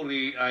pangatlong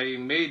uri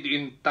ay made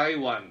in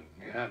Taiwan.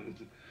 Yan.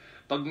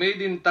 Pag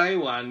made in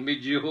Taiwan,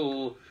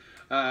 medyo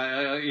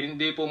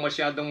hindi po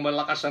masyadong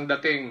malakas ang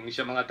dating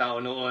sa mga tao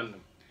noon.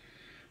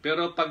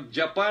 Pero pag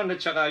Japan at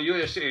saka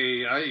USA,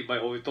 ay iba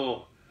ho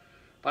ito.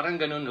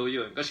 Parang ganun ho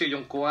yun. Kasi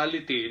yung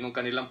quality ng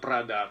kanilang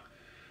product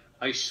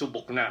ay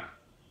subok na.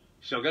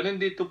 So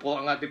ganun dito po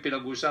ang ating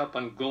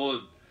pinag-usapan,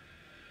 gold.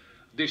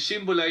 They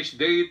symbolize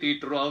deity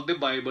throughout the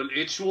Bible.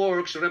 Its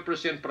works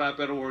represent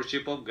proper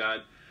worship of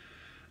God.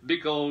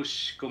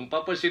 Because kung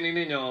papansinin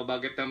ninyo,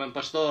 bakit naman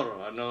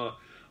pastor?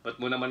 Ba't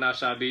mo naman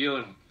nasabi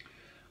yun?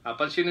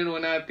 Pansinin mo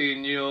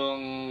natin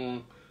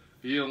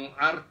yung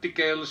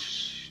articles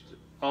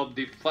of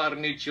the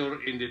furniture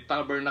in the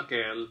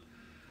tabernacle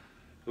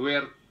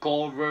were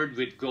covered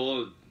with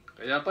gold.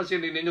 Kaya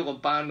pansinin ninyo kung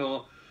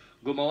paano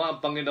gumawa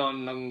ang Panginoon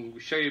nang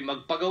siya'y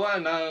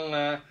magpagawa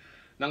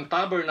ng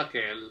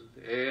tabernacle,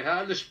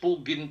 halos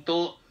po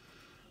ginto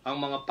ang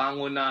mga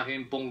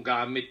pangunahin pong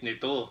gamit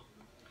nito.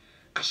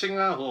 Kasi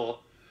nga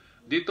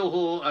dito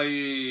ay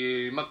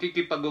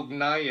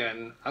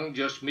makikipag-ugnayan ang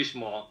Diyos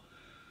mismo,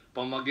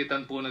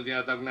 pamagitan po ng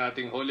tinatag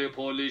nating Holy of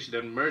Holies,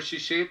 then Mercy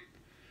Seat,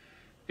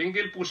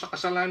 hinggil po sa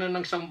kasalanan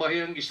ng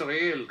sambahyang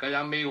Israel.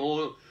 Kaya may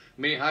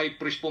high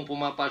priest pong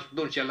pumapasok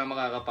doon, siya lang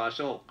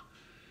makakapasok.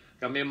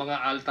 Kami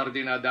mga altar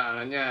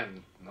dinadaanan yan.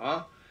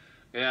 No?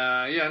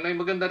 Kaya yan, ay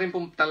maganda rin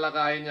pong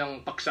talakayin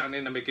yung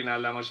paksanin na may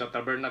kinalaman sa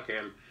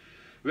tabernacle.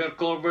 We are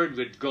covered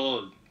with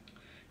gold.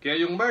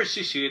 Kaya yung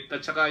mercy seat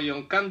at saka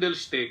yung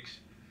candlesticks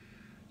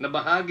na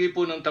bahagi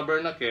po ng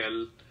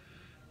tabernacle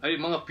ay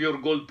mga pure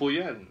gold po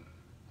yan.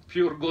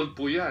 Pure gold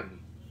po yan.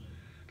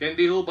 Kaya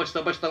hindi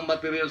basta-bastang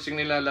materials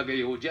yung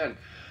nilalagay dyan.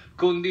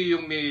 Kundi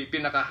yung may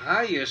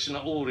pinaka-highest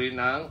na uri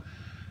ng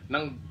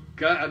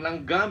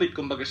gamit,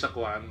 kumbaga sa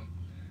kwan,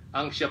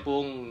 ang siya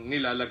pong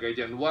nilalagay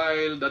dyan.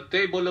 While the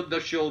table of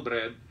the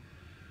showbread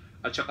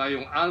at saka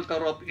yung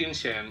altar of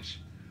incense,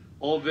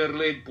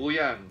 overlaid po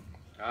yan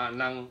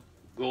ng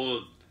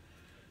gold.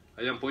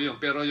 Ayan po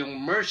yun. Pero yung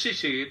mercy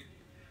seat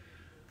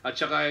at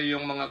saka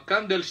yung mga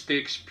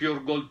candlesticks, pure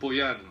gold po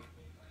yan.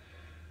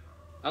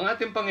 Ang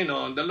ating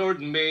Panginoon, the Lord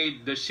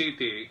made the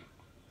city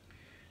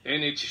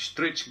and its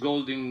streets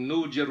gold in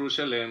New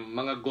Jerusalem,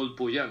 mga gold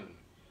po yan.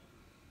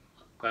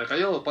 Kaya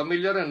kayo,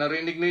 pamilyar rin,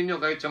 narinig ninyo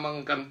kahit sa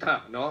mga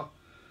kanta, no?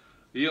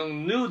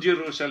 Yung New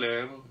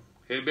Jerusalem,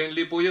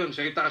 heavenly po yun,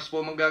 sa itaas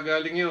po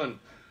manggagaling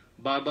yun.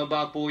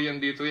 Bababa po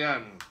yan dito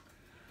yan.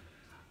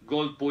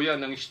 Gold po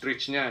yan ang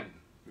streets niyan.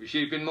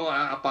 Isipin mo,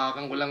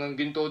 aapakan ko lang ang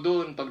ginto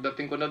doon,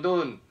 pagdating ko na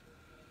doon.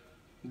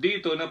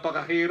 Dito,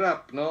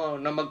 napakahirap, no?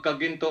 Na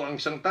magkaginto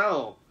ang isang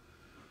tao.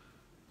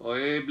 O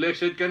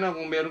blessed ka na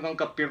kung meron kang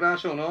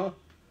kapiraso, no?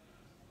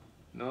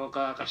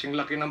 Kasing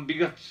laki ng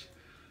bigas.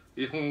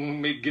 Yung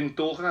may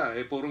ginto ka,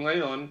 puro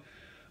ngayon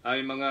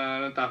ay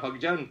mga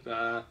natawag dyan,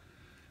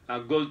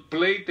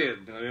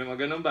 gold-plated.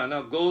 Mga ganun ba?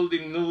 No? Gold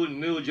in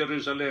New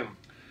Jerusalem.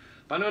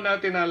 Paano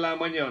natin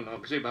nalaman yun?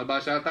 Kasi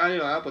babasa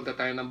tayo, punta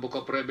tayo ng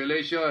Book of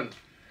Revelation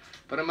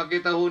para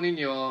makita ho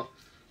ninyo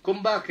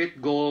kung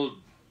bakit gold.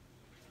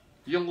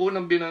 Yung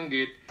unang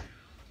binanggit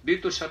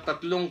dito sa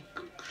tatlong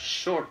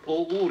sort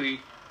o uri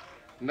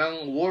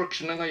ng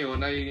works na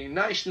ngayon ay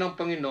nais ng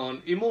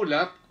Panginoon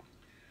imulat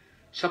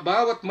sa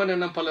bawat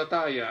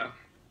mananampalataya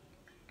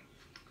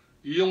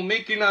yung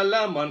may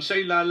kinalaman sa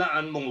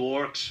ilalaan mong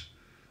works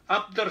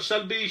after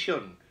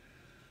salvation.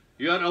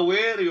 You are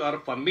aware, you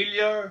are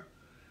familiar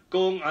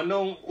kung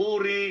anong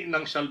uri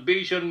ng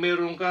salvation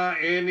meron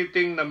ka,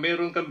 anything na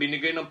meron kang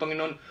binigay ng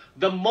Panginoon,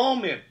 the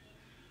moment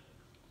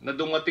na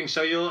dumating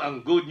sa iyo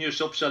ang good news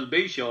of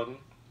salvation,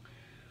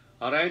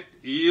 alright,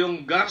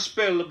 yung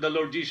gospel of the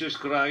Lord Jesus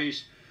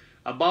Christ,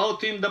 about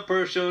Him the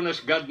person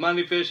as God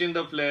manifest in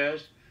the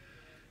flesh,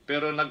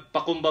 pero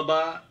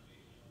nagpakumbaba,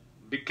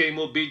 became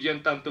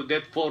obedient unto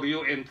death for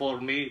you and for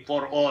me,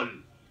 for all.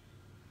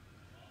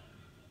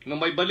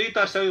 Nung may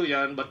balita sa iyo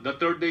yan, but the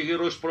third day he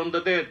rose from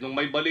the dead, nung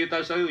may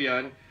balita sa iyo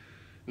yan,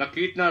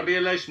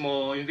 realize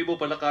mo, hindi mo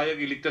pala kayang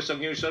iligtas ang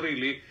iyong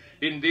sarili,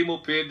 hindi mo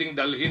pwedeng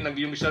dalhin ang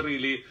iyong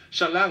sarili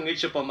sa langit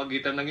sa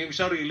pamagitan ng iyong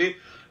sarili,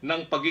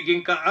 ng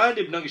pagiging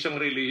kaanib ng isang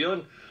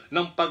reliyon,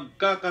 ng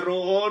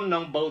pagkakaroon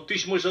ng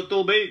bautismo sa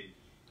tubig.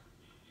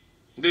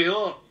 Hindi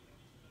ho.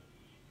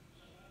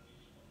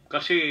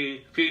 Kasi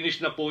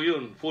finish na po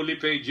yun, fully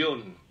paid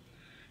yun.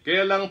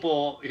 Kaya lang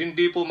po,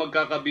 hindi po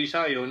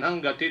magkakabisa yun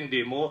hanggat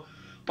hindi mo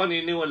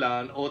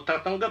paniniwalaan o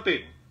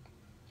tatanggapin.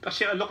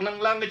 Kasi alok ng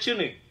langit yun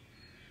eh.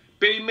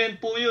 Payment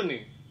po yun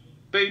eh.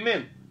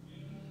 Payment.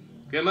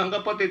 Kaya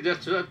mga kapatid,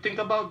 just think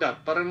about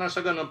that. Para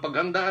nasa ganun,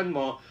 paghandaan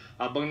mo,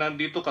 habang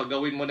nandito ka,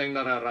 gawin mo na yung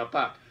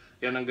nararapat.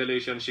 Yan ang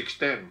Galatians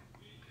 6:10.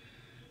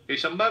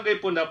 Isang bagay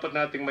po dapat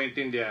nating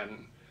maintindihan,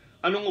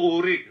 anong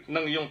uri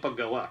ng iyong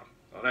paggawa.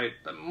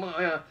 Alright?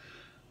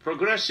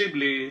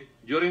 Progressively,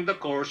 during the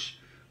course,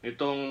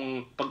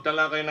 nitong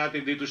pagtalakay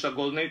natin dito sa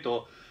goal na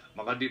ito,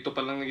 maka dito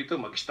pa lang ito,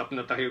 mag-stop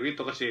na tayo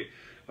rito kasi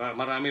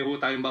marami ho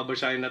tayong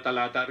babasahin na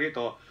talata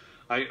rito.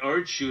 I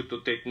urge you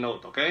to take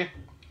note, okay?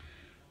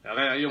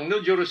 Kaya yung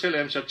New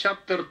Jerusalem sa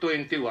chapter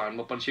 21,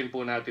 mapansin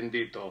po natin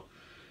dito,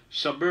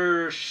 sa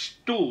verse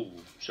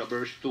 2,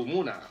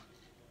 muna.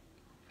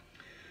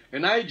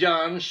 And I,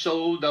 John,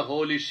 saw the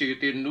holy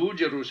city, New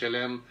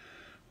Jerusalem,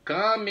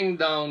 coming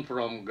down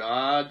from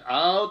God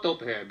out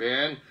of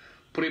heaven,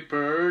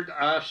 prepared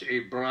as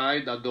a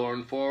bride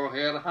adorned for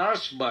her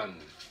husband.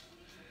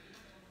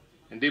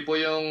 Hindi po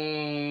yung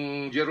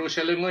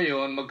Jerusalem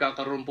ngayon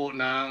magkakaroon po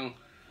na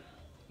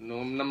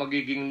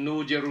magiging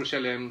New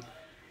Jerusalem.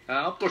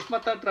 Of course,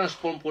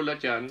 matatransform po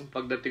lahat yan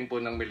pagdating po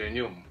ng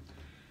millennium.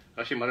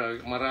 Kasi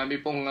marami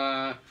pong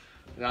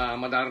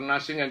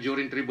madaranasan yan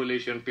during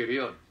tribulation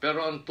period.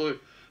 Pero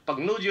pag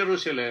New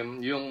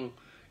Jerusalem, yung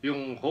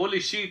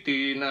Holy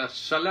City na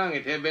sa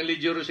langit, Heavenly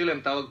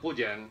Jerusalem, tawag po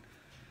dyan,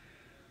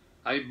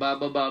 ay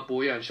bababa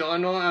po yan. So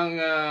ano ang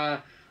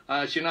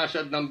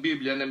sinasad ng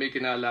Biblia na may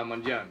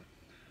kinalaman dyan?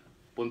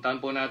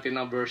 Puntahan po natin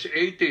ang verse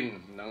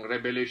 18 ng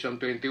Revelation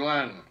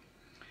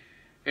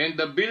 21. And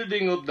the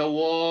building of the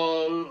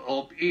wall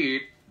of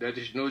it, that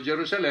is New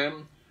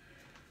Jerusalem,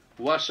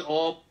 was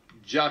of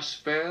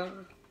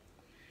jasper,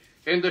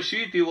 and the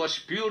city was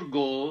pure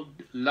gold,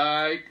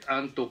 like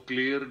unto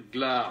clear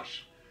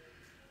glass.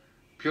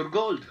 Pure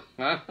gold,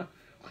 ha?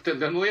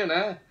 Tandaan mo yan,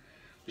 ha?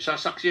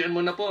 Sasaksihan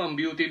mo na po ang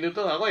beauty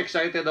nito. Ako,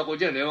 excited ako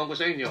dyan. Ewan ko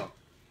sa inyo.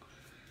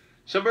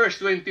 Sa verse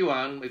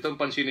 21, itong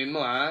pansinin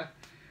mo, ha?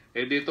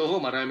 Dito ho,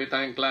 marami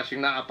tayong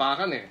klaseng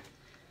naapakan,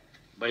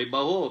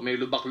 Iba ho, may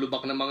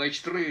lubak-lubak na mga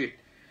street.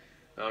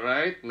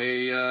 Alright?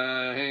 May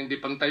hindi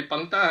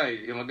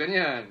pantay-pantay. Yung mga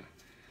ganyan.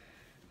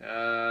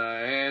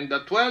 And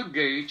the 12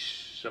 gates,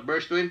 sa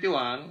verse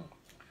 21,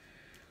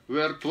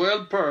 were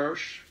 12 pearls,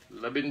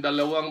 12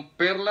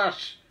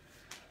 perlas.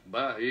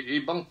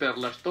 Ibang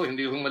perlas to,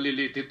 hindi yung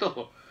maliliit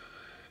ito.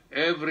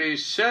 Every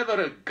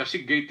several,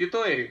 kasi gate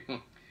ito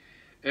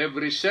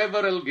Every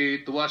several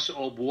gate was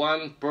of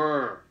 1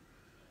 pearl.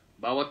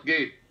 Bawat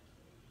gate,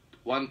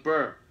 1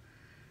 pearl.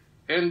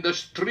 And the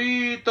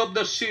street of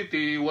the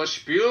city was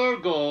pure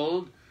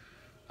gold,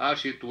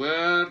 as it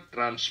were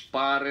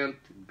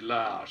transparent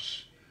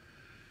glass.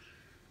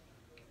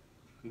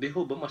 Hindi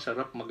ho ba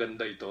masarap,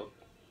 maganda ito?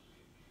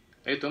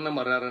 Ito na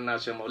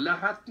mararanasan mo.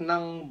 Lahat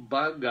ng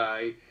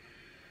bagay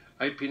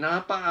ay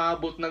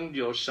pinapaabot ng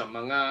Diyos sa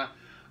mga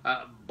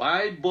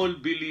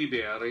Bible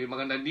believer, yung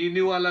mga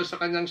naniniwala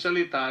sa kanyang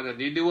salita,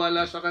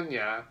 naniniwala sa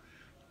kanya.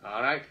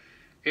 Alright?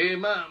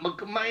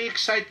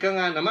 Ma-excite ka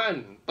nga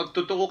naman. Pag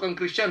totoo kang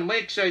Christian,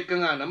 ma-excite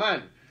ka nga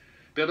naman.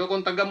 Pero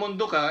kung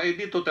taga-mundo ka,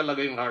 dito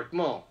talaga yung heart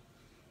mo.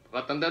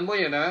 Katandaan mo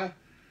yan, ha?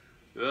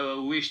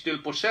 We still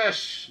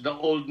possess the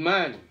old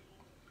man.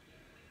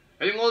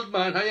 Yung old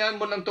man, hayaan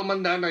mo nang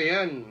tumanda na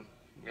yan.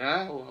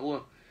 Ha?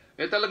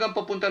 Talagang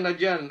papunta na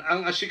dyan.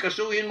 Ang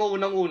asikasuhin mo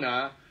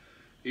unang-una,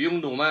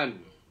 yung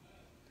numan.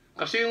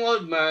 Kasi yung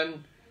old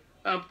man,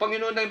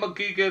 Panginoon ay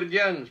magkikir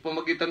dyan sa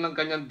pamagitan ng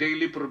kanyang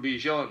daily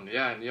provision.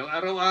 Yan, yung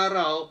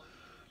araw-araw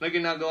na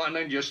ginagawa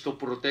ng Diyos to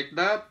protect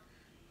that,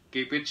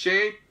 keep it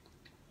safe.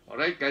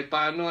 Alright, kahit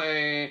paano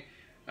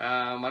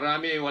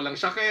marami walang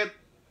sakit.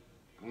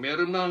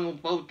 Meron nang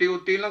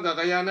pauti-uti lang,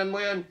 kakayanan mo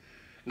yan.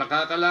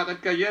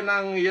 Nakakalakad ka, yan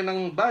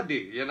ang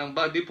body. Yan ang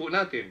body po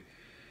natin.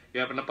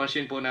 Kaya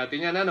napansin po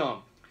natin yan,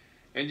 ano?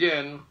 And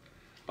then,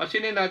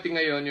 pansinin natin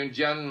ngayon yung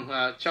John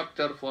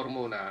chapter 4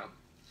 muna.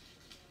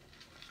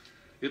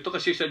 Ito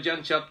kasi sa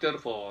John chapter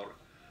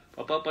 4,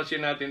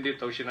 papapansin natin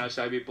dito,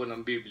 sinasabi po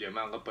ng Biblia,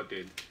 mga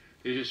kapatid.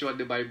 This is what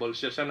the Bible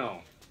says, ano?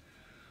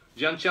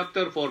 John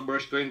chapter 4,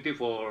 verse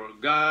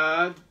 24,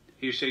 God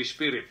is a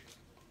spirit.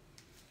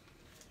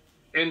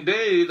 And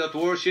they that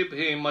worship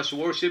Him must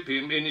worship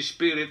Him in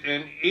spirit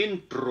and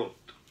in truth.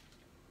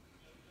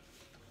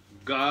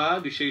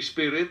 God is a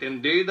spirit,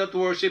 and they that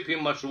worship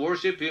Him must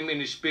worship Him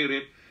in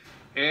spirit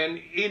and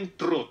in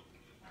truth.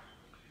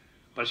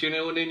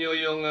 Pansinin ninyo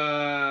yung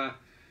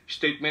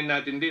statement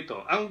natin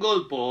dito. Ang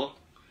gold po,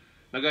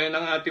 na gaya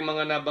ng ating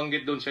mga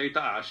nabanggit doon sa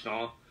itaas,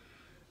 no,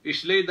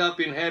 is laid up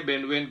in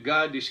heaven when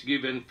God is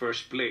given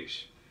first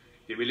place.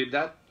 You believe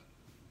that?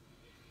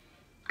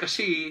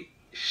 Kasi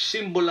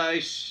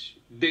symbolize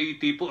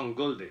deity po ang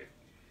gold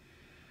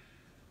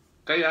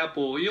Kaya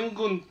po, yung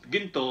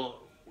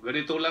ginto,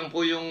 ganito lang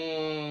po yung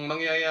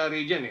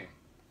mangyayari dyan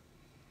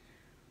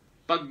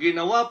Pag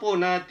ginawa po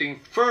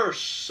natin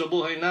first sa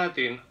buhay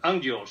natin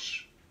ang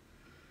Diyos,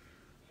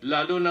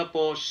 lalo na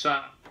po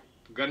sa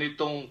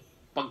ganitong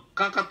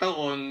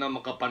pagkakataon na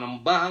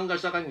makapanambahan ka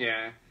sa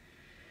Kanya,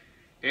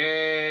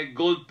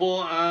 gold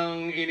po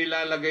ang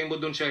inilalagay mo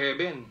dun sa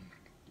heaven.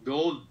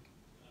 Gold.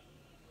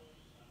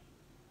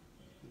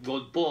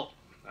 Gold po.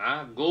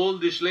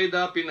 Gold is laid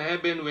up in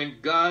heaven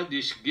when God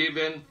is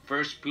given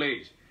first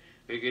place.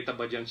 Kikita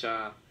ba dyan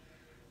sa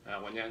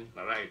kanyan?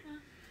 Alright.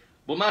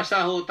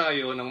 Bumasa ho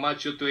tayo ng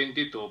Matthew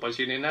 22.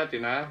 Pansinin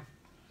natin,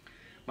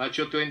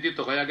 Matthew 22.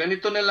 Kaya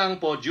ganito na lang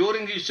po,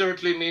 during His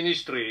earthly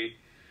ministry,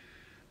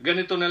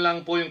 ganito na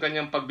lang po yung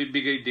kanyang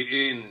pagbibigay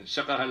diin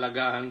sa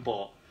kahalagahan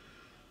po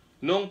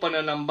nung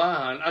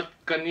pananambahan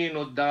at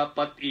kanino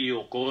dapat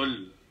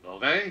iukol.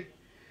 Okay?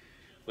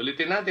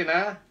 Ulitin natin,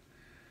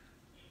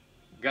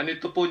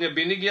 Ganito po niya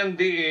binigyang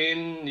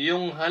diin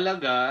yung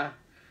halaga,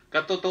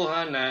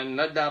 katotohanan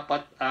na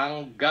dapat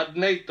ang God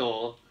na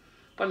ito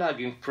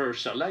palaging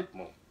first sa life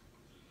mo.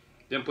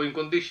 Yan po yung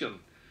condition.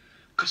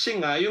 Kasi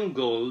nga yung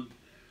gold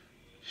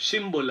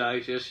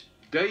symbolizes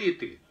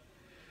deity.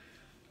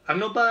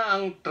 Ano ba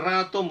ang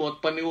trato mo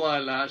at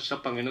paniwala sa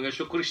Panginoong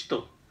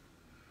Jesucristo?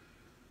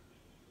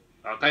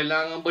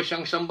 Kailangan ba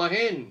siyang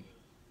sambahin?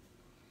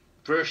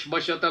 First ba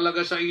siya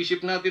talaga sa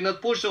isip natin at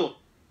puso?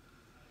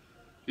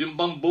 Yung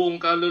bang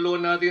buong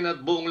kaluluwa natin at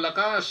buong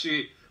lakas,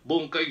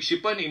 buong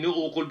kaisipan,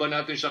 inuukol ba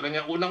natin sa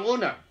Kanya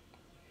unang-una?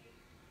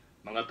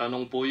 Mga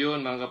tanong po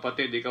yun, mga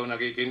kapatid, ikaw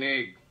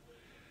nakikinig.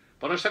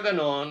 Para sa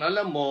ganon,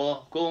 alam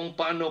mo kung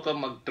paano ka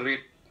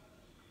mag-treat.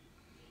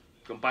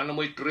 Kung paano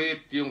mo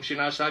i-treat yung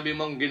sinasabi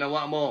mong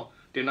ginawa mo,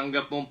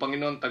 tinanggap mong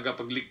Panginoon,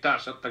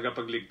 tagapagligtas at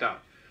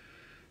tagapagligtas.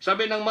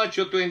 Sabi ng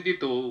Matthew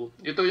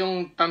 22, ito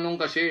yung tanong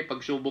kasi,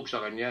 pagsubok sa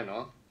Kanya,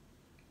 no?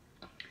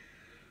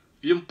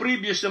 Yung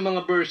previous na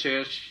mga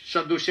verses,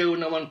 Saduseo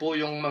naman po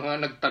yung mga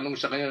nagtanong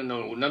sa Kanya,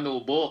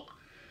 nanubok.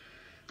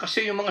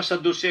 Kasi yung mga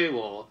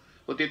Saduseo,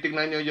 kung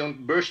titignan nyo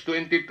yung verse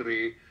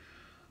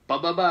 23,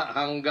 pababa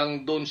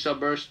hanggang doon sa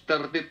verse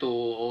 32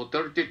 o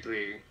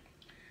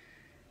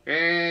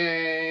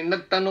 33,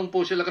 nagtanong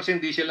po sila kasi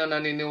hindi sila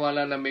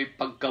naniniwala na may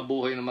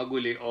pagkabuhay na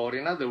maguli, or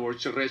in other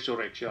words,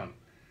 resurrection.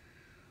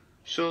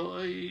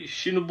 So,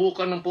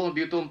 sinubukan ng po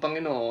dito ang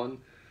Panginoon.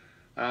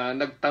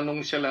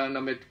 Nagtanong sila na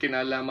may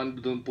kinalaman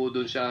doon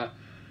sa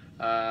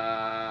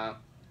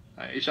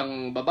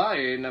isang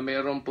babae na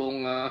mayroon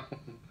pong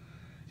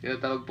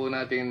tinatawag po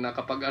natin na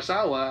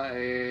kapag-asawa,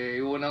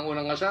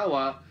 unang-unang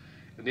asawa,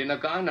 hindi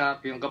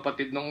nagkaanak, yung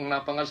kapatid nung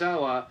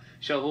napangasawa,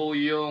 siya ho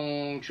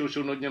yung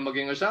susunod niya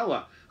maging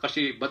asawa.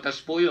 Kasi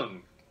batas po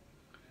yun.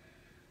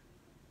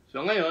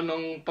 So ngayon,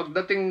 nung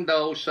pagdating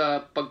daw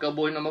sa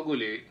pagkabuhay na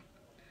maguli,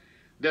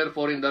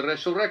 therefore in the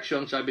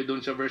resurrection, sabi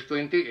dun sa verse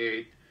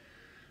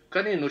 28,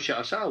 kanino siya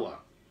asawa?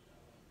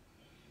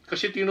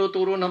 Kasi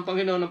tinuturo ng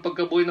Panginoon ng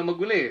pagkabuhay na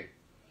maguli.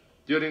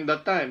 During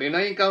that time,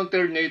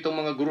 na-encounter niya itong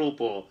mga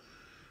grupo,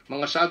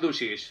 mga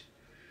Sadducees,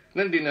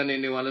 na hindi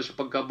naniniwala sa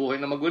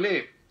pagkabuhay na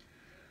maguli.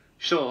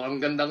 So, ang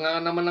ganda nga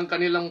naman ng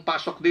kanilang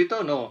pasok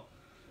dito, no?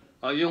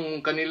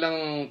 Yung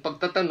kanilang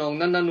pagtatanong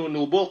na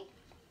nanunubok.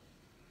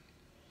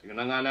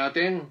 Tingnan nga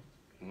natin,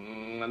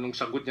 anong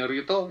sagot niya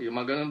rito, yung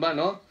mga ganun ba,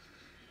 no?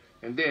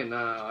 And then,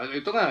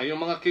 ito nga,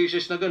 yung mga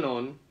cases na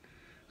ganun,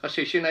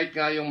 kasi sinite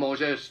nga yung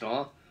Moses,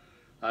 no?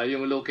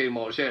 Yung law kay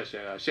Moses,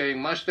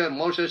 saying, Master,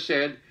 Moses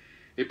said,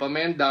 if a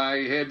man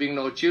die having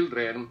no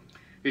children,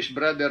 his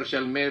brother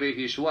shall marry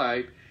his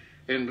wife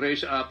and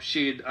raise up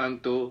seed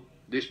unto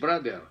this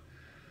brother.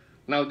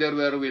 Now there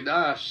were with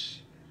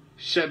us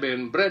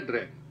 7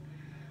 brethren.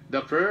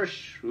 The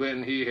first,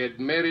 when he had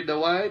married the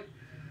wife,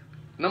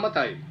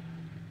 namatay.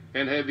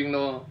 And having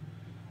no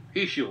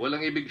issue,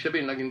 walang ibig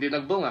sabihin, hindi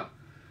nagbunga,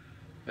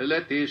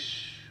 let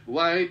his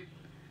wife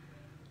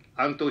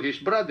unto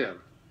his brother.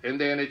 And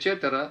then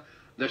etc.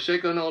 The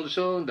second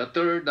also, the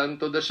third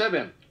unto the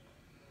seventh.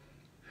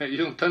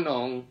 Yung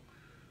tanong,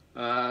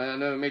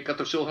 may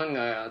katusuhan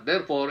nga,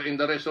 therefore, in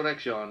the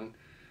resurrection,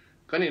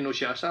 kanino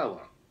siya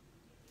asawa?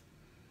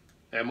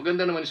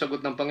 Maganda naman yung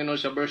sagot ng Panginoon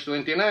sa verse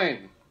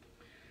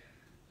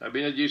 29. Sabi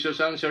niya, Jesus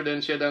answered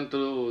and said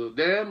unto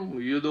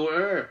them, you do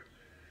err.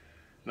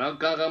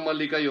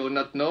 Nagkakamali kayo,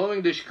 not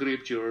knowing the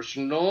scriptures,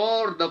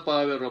 nor the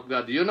power of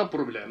God. Yun ang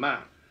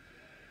problema.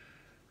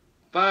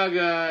 Pag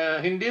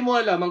hindi mo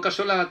alam ang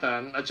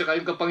kasulatan, at saka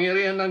yung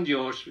kapangyarihan ng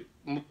Diyos,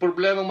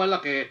 problemang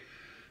malaki,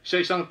 sa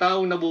isang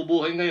taong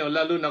nabubuhay ngayon,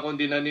 lalo na kung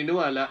di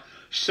naniniwala,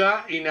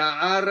 sa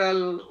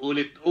inaaral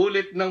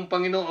ulit-ulit ng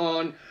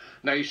Panginoon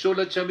na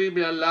isulat sa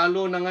Biblia,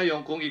 lalo na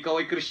ngayon kung ikaw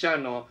ay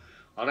Kristiyano,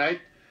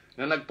 alright,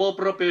 na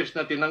nagpo-profess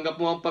na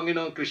tinanggap mo ang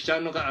Panginoon,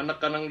 Kristiyano ka,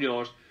 anak ka ng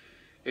Diyos,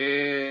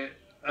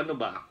 ano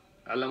ba?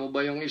 Alam mo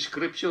ba yung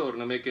scripture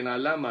na may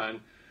kinalaman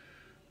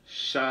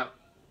sa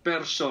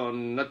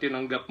person na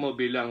tinanggap mo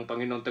bilang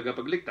Panginoon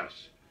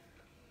tagapagligtas?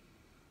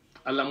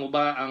 Alam mo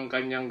ba ang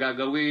kanyang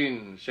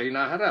gagawin sa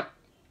hinaharap?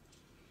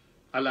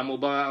 Alam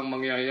mo ba ang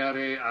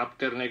mangyayari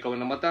after na ikaw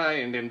namatay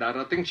and then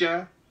darating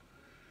siya?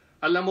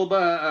 Alam mo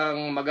ba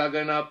ang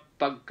magaganap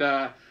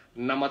pagka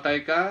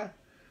namatay ka?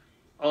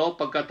 O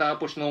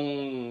pagkatapos nung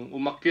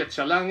umakyat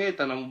sa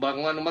langit, anong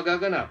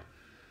magaganap?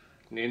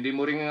 Hindi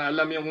mo rin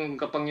alam yung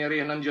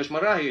kapangyarihan ng Diyos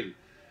marahil.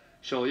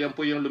 So, yan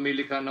po yung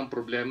lumilikha ng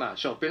problema.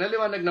 So,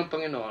 pinaliwanag ng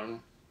Panginoon,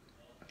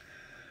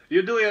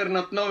 you do err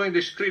not knowing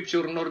the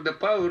scripture nor the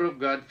power of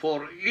God,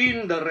 for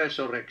in the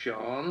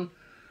resurrection,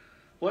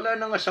 wala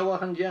nang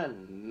asawahan dyan.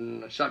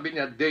 Sabi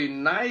niya, they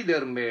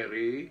neither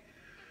marry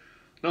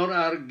nor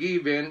are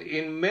given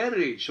in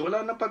marriage.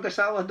 Wala na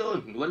pag-asawa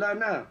doon. Wala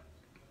na.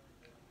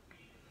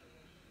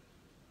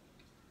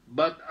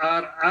 But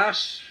are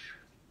as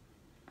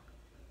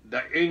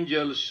the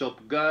angels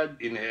of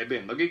God in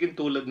heaven. Magiging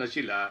tulad na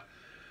sila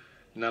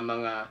na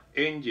mga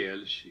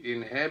angels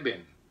in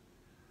heaven.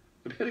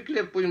 Very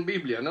clear po yung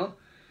Biblia, no?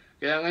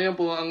 Kaya ngayon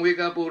po, ang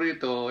wika po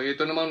rito,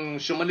 ito naman,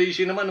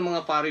 sumalisi naman ng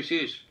mga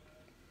Pharisees.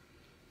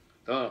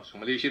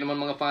 Sumalisi naman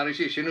mga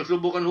Pharisees.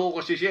 Sinusubukan ho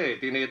kasi siya,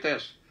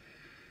 tinetest.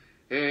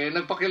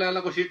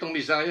 Nagpakilala ko siya itong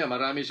Misaya,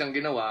 marami siyang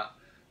ginawa,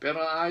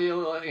 pero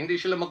hindi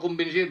sila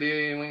magkumbinsi,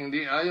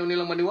 ayaw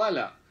nilang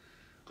maniwala.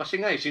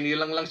 Kasi nga,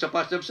 sinilang lang sa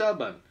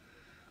pasabsaban.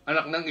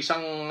 Anak ng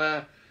isang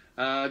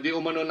di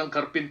umano ng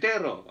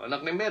karpintero.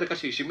 Anak ni Mary,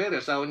 kasi si Mary,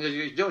 asawa niya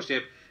si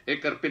Joseph,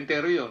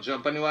 karpintero yon. So,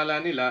 ang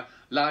paniwala nila,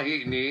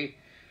 lahi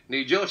ni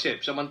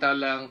Joseph,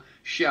 samantalang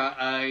siya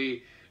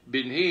ay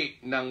binhi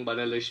ng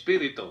Banal na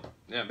Espiritu.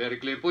 Yeah, very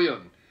clear po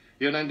yun.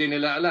 Yun ang hindi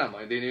nila alam.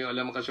 Hindi nila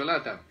alam ang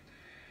kasulatan.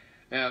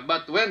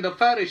 But when the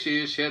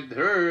Pharisees had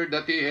heard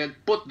that he had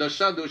put the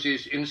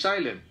Sadducees in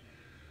silence,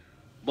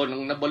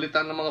 nung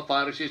nabalitaan ng mga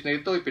Pharisees na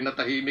ito,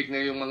 pinatahimik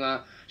na yung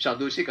mga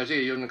Sadducee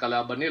kasi yun ang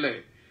kalaban nila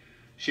eh.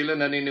 Sila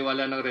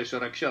naniniwala ng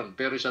resurrection,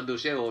 pero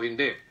Sadducee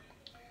hindi.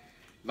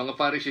 Mga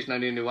Pharisees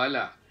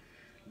naniniwala.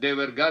 They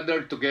were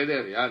gathered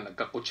together, yan,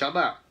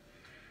 nagkakutsaba.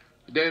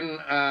 Then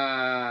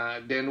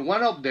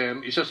one of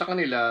them, isa sa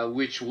kanila,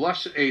 which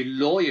was a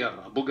lawyer,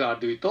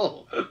 abogado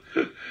ito.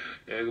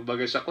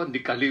 Baga sa di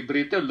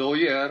kalibre ito,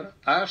 lawyer,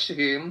 asked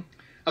him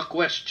a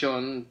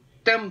question,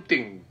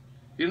 tempting,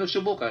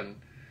 sinusubukan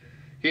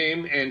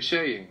him and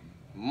saying,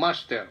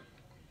 Master,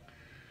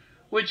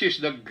 which is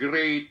the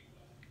great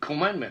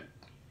commandment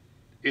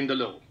in the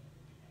law?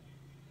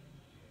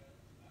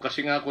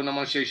 Kasi nga ako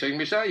naman siya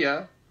yung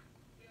Messiah,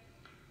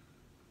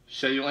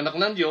 siya yung anak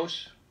ng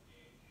Diyos,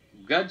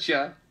 God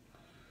siya,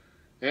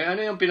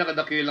 ano yung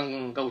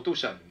pinakadakilang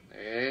kautusan?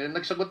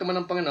 Nagsagot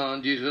naman ng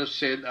Panginoon, Jesus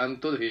said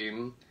unto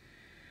him,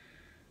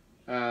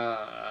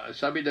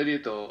 sabi na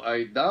dito,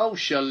 thou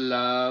shall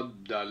love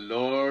the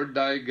Lord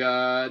thy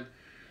God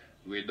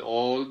with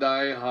all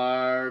thy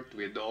heart,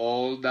 with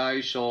all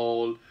thy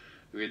soul,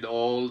 with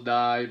all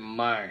thy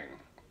mind.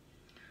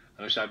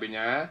 Ano sabi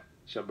niya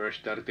sa verse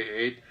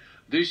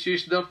 38? This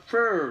is the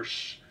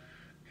first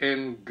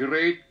and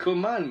great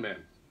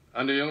commandment.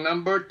 Ano yung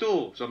number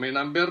 2? So may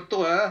number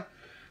 2 ha.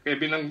 Kaya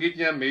binanggit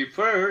niya may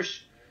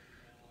first,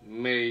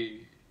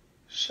 may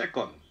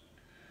second.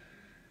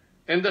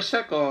 And the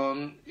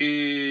second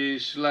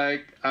is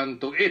like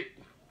unto it.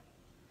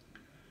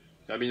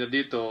 Sabi niya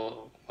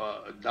dito,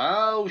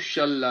 thou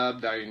shall love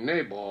thy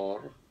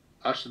neighbor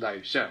as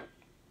thyself.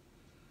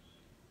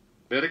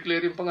 Very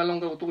clear yung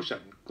pangalang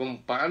kautusan.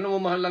 Kung paano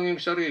mo mahal lang yung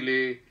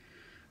sarili,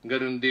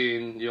 ganun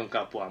din yung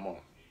kapwa mo.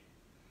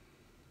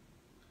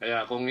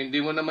 Kaya kung hindi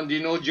mo naman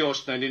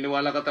dino-Diyos, na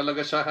niniwala ka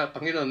talaga sa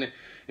Panginoon,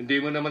 hindi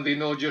mo naman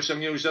dino-Diyos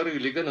ang iyong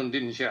sarili, ganun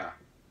din siya.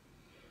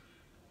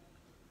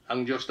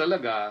 Ang Diyos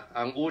talaga,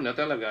 ang una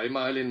talaga, ay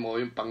mahalin mo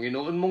yung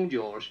Panginoon mong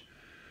Diyos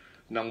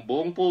ng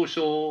buong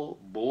puso,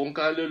 buong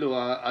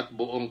kaluluwa, at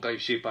buong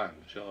kaisipan.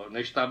 So,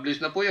 na-establish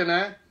na po yan,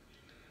 ha?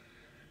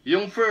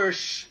 Yung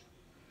first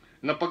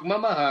na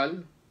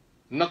pagmamahal,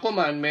 na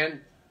commandment,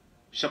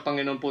 sa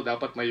Panginoon po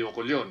dapat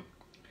mayukol yun.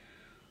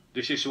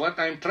 This is what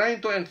I'm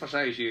trying to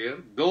emphasize here.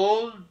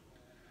 Gold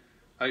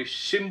ay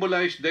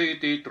symbolize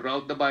deity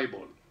throughout the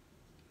Bible.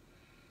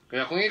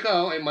 Kaya kung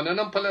ikaw ay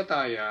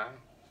mananampalataya,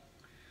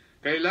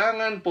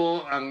 kailangan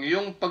po ang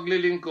iyong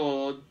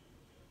paglilingkod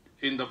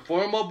in the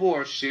form of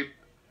worship,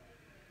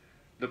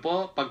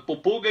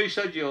 pagpupugay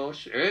sa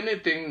Diyos,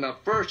 anything na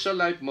first sa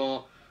life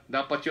mo,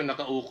 dapat yun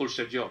nakaukol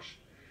sa Diyos.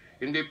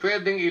 Hindi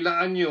pwedeng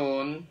ilaan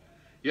yun,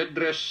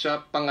 i-address sa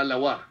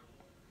pangalawa,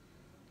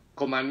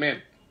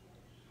 commandment.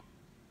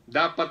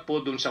 Dapat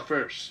po dun sa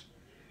first.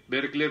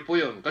 Very clear po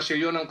yun, kasi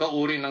yun ang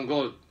kauri ng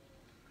gold.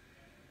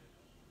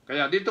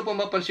 Kaya dito po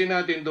mapansin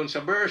natin dun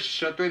sa verse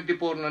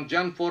 24 ng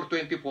John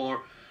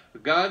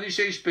 4:24, God is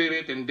a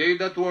spirit, and they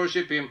that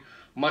worship Him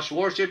must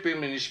worship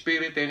Him in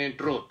spirit and in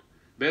truth.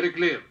 Very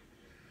clear.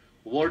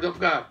 Word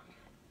of God.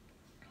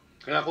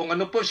 Kaya kung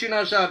ano po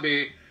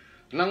sinasabi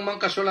ng mga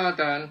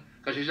kasulatan,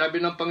 kasi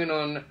sabi ng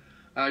Panginoon,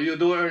 you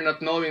do are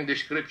not knowing the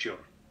scripture.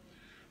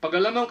 Pag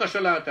alam mo ang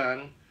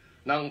kasulatan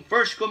ng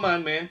first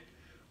commandment,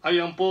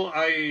 ayan po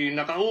ay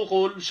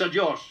nakaukol sa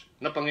Diyos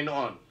na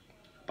Panginoon.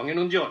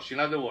 Panginoon Diyos, in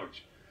other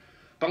words.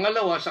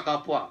 Pangalawa, sa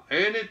kapwa.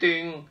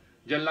 Anything,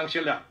 dyan lang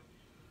sila.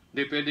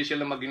 Hindi pwede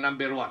sila maging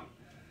number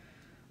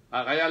 1.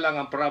 Kaya lang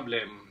ang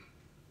problem,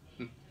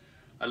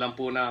 alam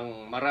po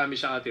ng marami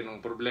sa atin ang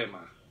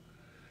problema.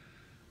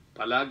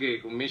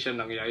 Palagi, kung minsan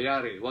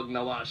nangyayari, wag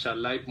nawa sa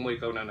life mo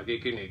ikaw na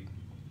nakikinig.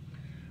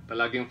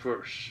 Palaging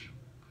first,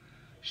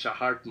 sa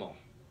heart mo.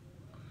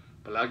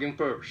 Palaging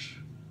first,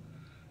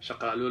 sa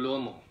kaluluwa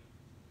mo.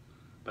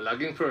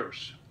 Palaging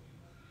first,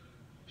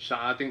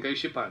 sa ating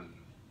kaisipan.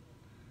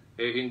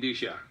 Hindi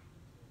siya.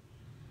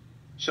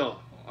 So,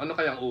 ano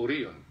kayang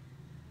uri yun?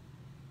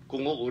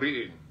 Kung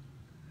uuriin.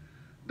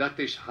 That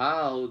is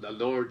how the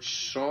Lord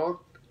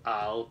sort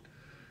out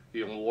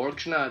yung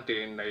works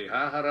natin na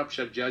ihaharap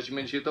sa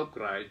judgment seat of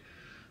Christ.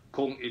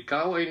 Kung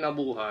ikaw ay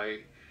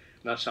nabuhay,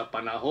 na sa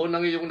panahon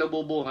ng iyong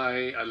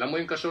nabubuhay, alam mo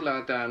yung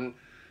kasulatan,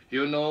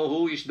 you know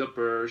who is the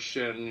first,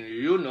 and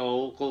you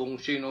know kung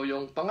sino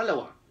yung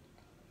pangalawa.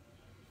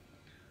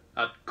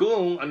 At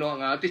kung ano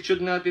ang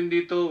attitude natin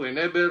dito,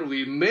 whenever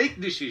we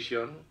make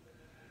decision,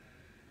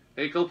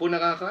 ikaw po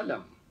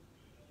nakakaalam.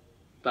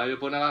 Tayo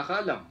po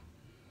nakakaalam.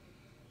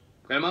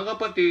 Kaya mga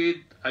kapatid,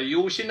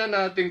 ayusin na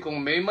natin kung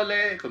may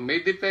mali, kung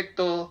may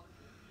defekto.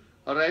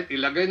 Alright,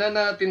 ilagay na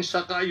natin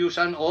sa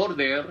kaayusan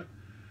order.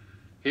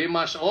 He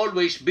must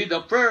always be the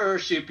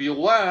first if you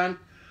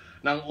want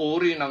ng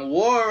uri ng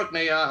work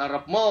na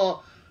ihaharap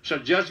mo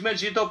sa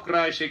judgment seat of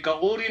Christ, ay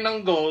kauri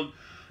ng gold,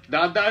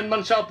 dadaan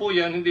man sa po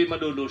yan, hindi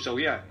malulusaw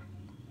yan.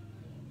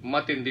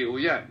 Matindi po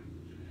yan.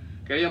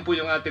 Kaya yan po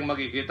yung ating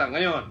makikita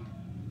ngayon.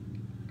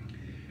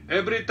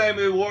 Every time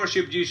we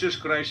worship Jesus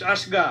Christ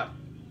as God,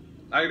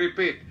 I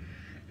repeat,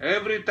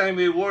 every time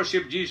we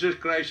worship Jesus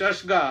Christ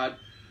as God,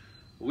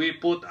 we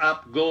put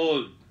up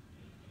gold.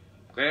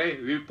 Okay?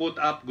 We put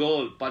up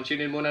gold.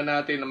 Pansinin muna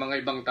natin ang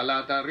mga ibang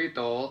talata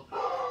rito.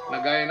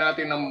 Nagaya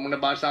natin ng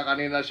nabasa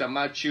kanina sa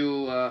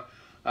Matthew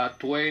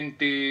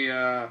 20,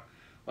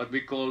 what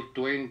we call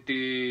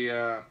 22,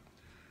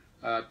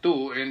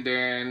 and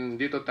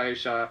then dito tayo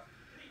sa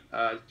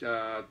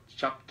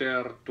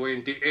chapter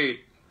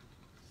 28.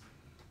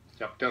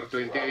 Chapter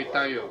 28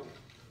 tayo.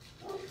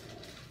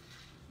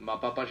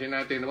 Mapapansin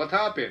natin, what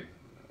happened?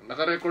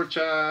 Nakarecord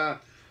sa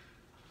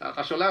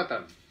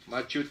kasulatan,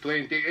 Matthew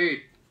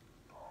 28.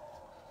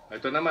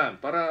 Ito naman,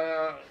 para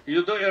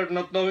you do are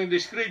not knowing the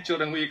scripture,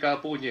 ang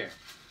wika po niya.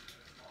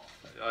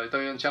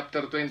 Ito yung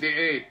chapter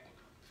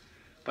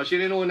 28.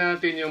 Pasinin mo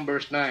natin yung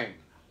verse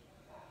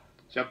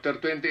 9.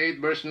 Chapter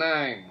 28, verse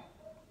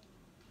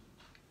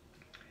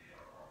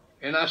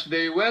 9. And as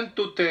they went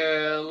to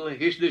tell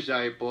his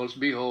disciples,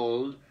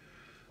 behold,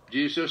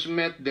 Jesus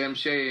met them,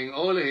 saying,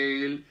 All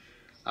hail.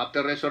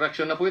 After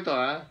resurrection na po ito,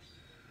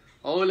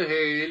 All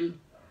hail.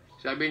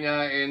 Sabi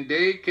niya, and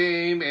they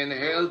came and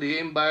held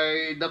him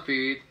by the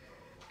feet,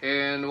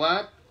 and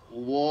what?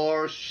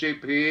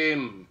 Worship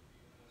him.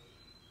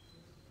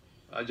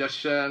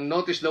 Just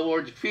notice the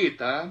word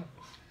feet,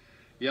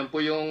 Yan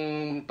po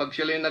yung pag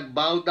sila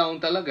nag-bow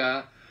down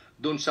talaga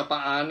dun sa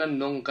paanan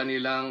nung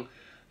kanilang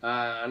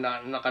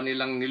na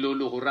kanilang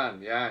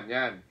niluluhuran.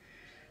 Yan.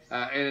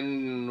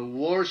 And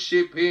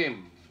worship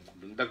him.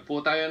 Dundag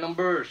po tayo ng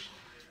verse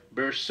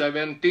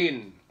 17.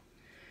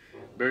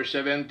 Verse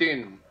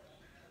 17.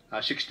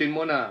 16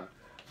 muna.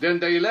 Then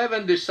the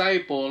 11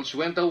 disciples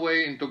went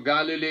away into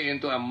Galilee,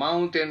 into a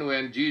mountain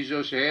when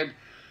Jesus had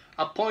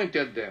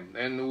appointed them.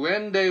 And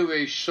when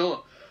they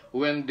saw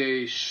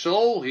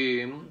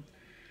him,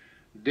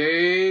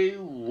 they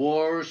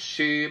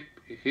worship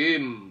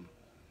him.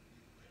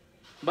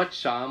 But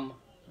some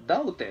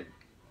doubted.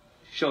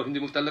 So,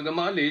 hindi mo talaga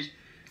maalis,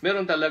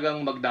 meron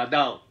talagang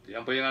magdadoubt.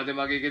 Yan po yung ating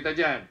makikita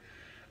dyan.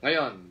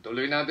 Ngayon,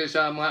 tuloy natin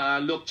sa mga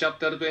Luke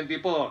chapter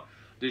 24.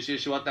 This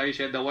is what I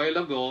said a while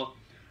ago.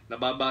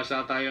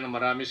 Nababasa tayo ng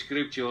marami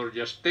scripture.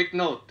 Just take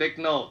note.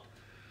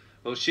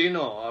 O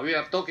sino? We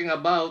are talking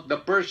about the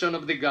person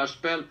of the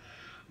gospel,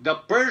 the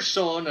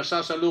person na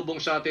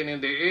sasalubong sa atin in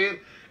the air,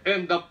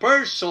 and the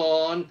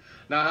person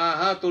na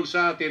hahatol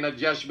sa atin at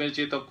judgment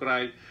seat of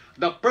Christ,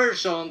 the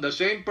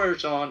same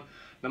person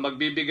na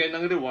magbibigay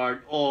ng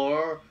reward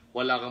or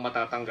wala kang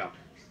matatanggap.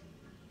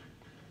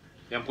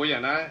 Yan po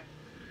yan,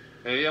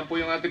 yan po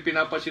yung ating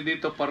pinapasin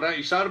dito para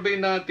isurvey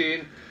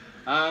natin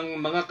ang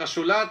mga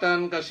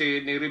kasulatan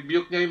kasi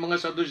ni-rebuke niya yung mga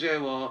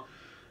Saduseo,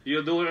 you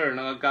doer,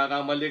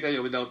 nagkakamali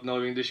kayo without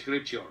knowing the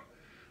scripture.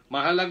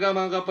 Mahalaga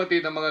mga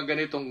kapatid ang mga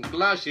ganitong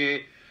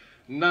klase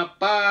na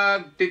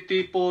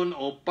pagtitipon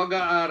o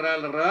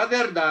pag-aaral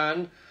rather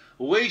than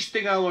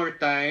wasting our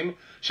time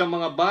sa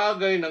mga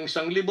bagay ng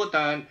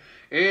sanglibutan,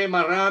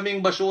 maraming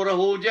basura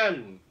ho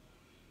dyan.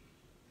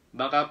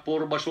 Baka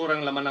puro basura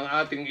ang laman ng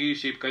ating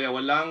isip, kaya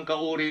walang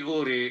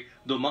kauri-uri,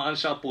 dumaan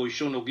sa apoy,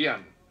 sunog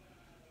yan.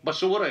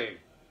 Basura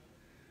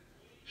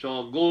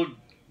So, gold,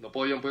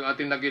 po yung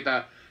ating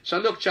nakita.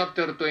 Sa Luke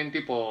chapter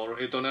 24,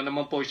 ito na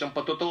naman po isang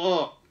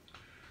patotoo.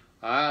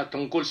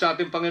 Tungkol sa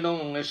ating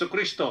Panginoong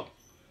Jesucristo.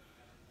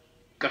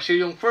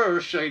 Kasi yung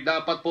first ay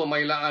dapat po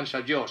mailaan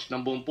sa Diyos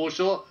ng buong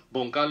puso,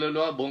 buong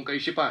kaluluwa, buong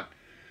kaisipan.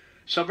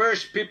 Sa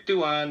verse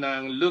 51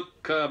 ng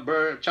Luke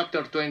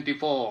chapter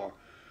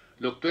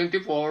 24, Luke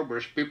 24,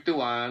 verse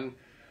 51,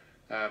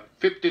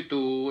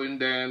 52, and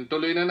then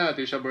tuloy na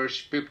natin sa verse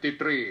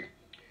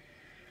 53.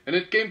 And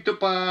it came to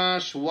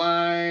pass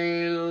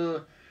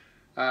while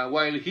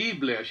he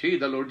blessed,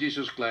 the Lord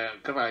Jesus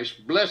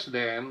Christ, blessed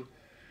them,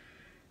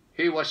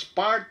 he was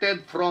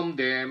parted from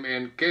them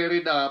and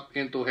carried up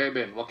into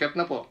heaven. Wakyat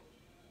na po.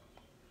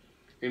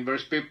 In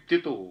verse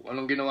 52,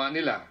 anong ginawa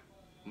nila?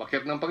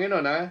 Makyat ng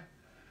Panginoon,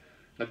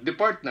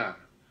 Nag-depart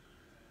na.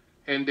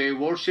 And they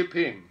worship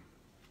him.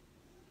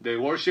 They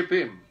worship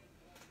him.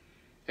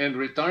 And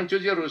returned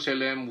to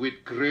Jerusalem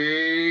with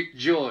great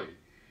joy.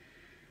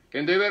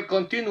 And they were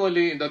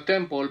continually in the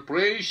temple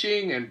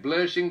praising and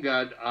blessing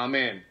God.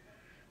 Amen.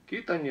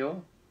 Kita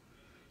nyo?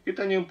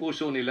 Kita niyo yung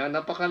puso nila.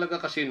 Napakalaga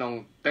kasi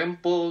ng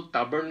temple,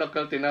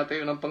 tabernacle,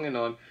 tinatayo ng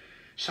Panginoon.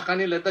 Sa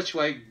kanila, that's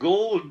why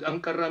gold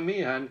ang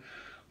karamihan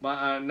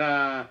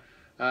na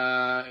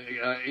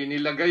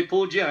inilagay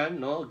po dyan,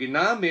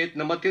 ginamit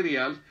na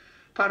material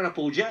para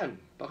po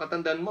dyan.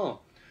 Pakatandaan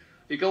mo.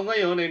 Ikaw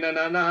ngayon ay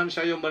nananahan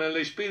sa iyong banal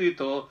na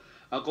espiritu,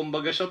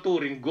 kumbaga sa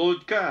turing,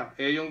 gold ka.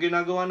 Yung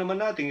ginagawa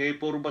naman natin,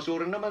 puro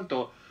basura naman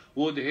to,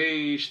 wood,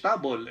 hay,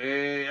 stubble.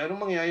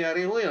 Anong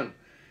mangyayari ho yun?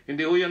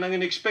 Hindi ho yan ang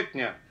in-expect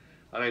niya.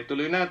 Alright,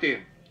 tuloy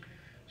natin.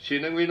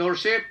 Sinong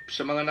winorship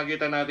sa mga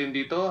nakita natin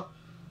dito?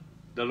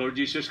 The Lord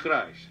Jesus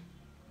Christ.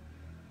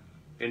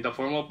 In the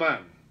form of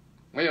man.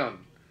 Ngayon,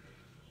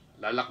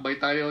 lalakbay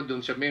tayo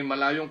dun sa may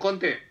malayong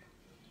konti.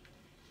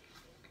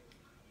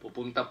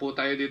 Pupunta po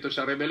tayo dito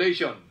sa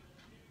Revelation.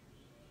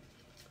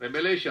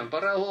 Revelation.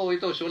 Para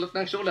ito, sulat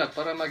ng sulat.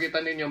 Para makita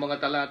ninyo mga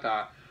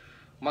talata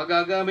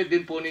magagamit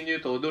din po ninyo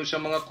ito doon sa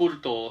mga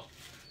kulto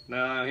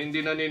na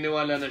hindi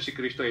naniniwala na si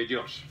Kristo ay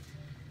Diyos.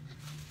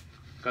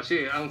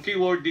 Kasi ang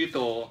keyword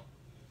dito,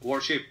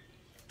 worship.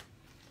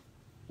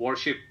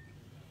 Worship.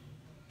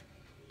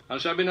 Ang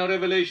sabi ng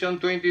Revelation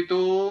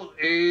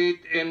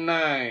 22:8 and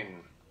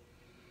 9.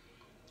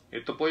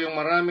 Ito po yung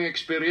maraming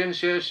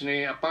experiences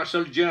ni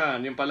Apostle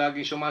John, yung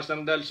palaging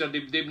sumasandal sa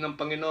dibdib ng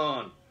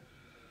Panginoon.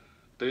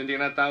 Ito yung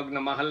tinatawag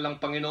na mahal ng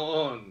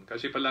Panginoon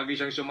kasi palagi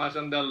siyang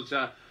sumasandal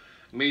sa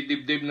may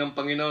dibdib ng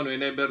Panginoon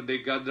whenever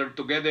they gather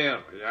together.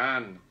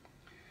 Yan.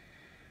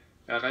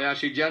 Kaya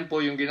si John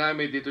po yung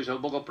ginamit dito sa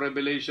Book of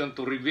Revelation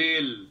to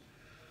reveal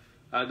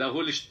the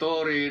whole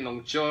story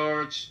ng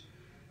church,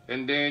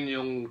 and then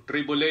yung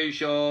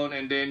tribulation,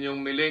 and then yung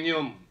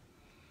millennium.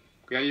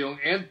 Kaya yung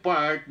end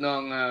part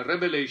ng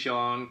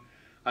Revelation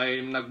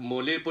ay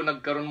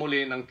nagkaroon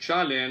muli ng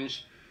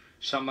challenge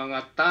sa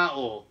mga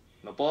tao,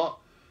 no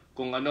po,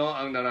 kung ano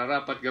ang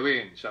nararapat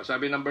gawin.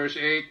 Sabi ng verse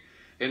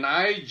 8, "And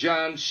I,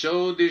 John,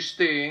 saw these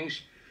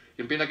things,"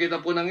 yung pinakita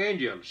po ng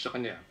angel sa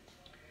kanya.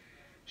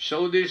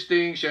 "Saw these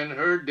things and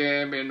heard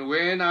them, and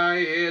when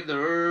I had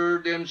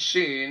heard them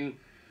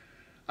seen,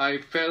 I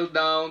fell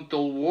down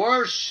to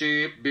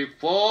worship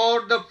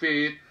before the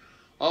feet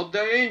of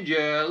the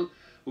angel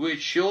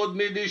which showed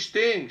me these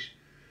things."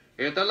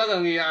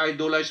 Talagang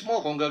i-idolize mo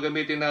kung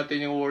gagamitin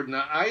natin yung word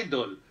na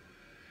idol.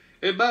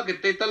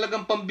 Bakit?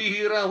 Talagang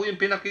pambihira ho yung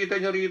pinakita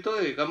niya rito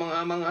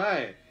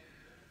kamangha-mangha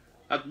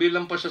At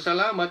bilang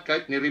pasasalamat,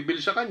 kahit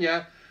nireveal sa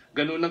kanya,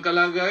 ganun ang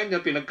kalagayan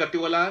niya,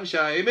 pinagkatiwalaan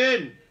siya.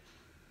 Amen!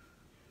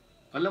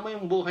 Alam mo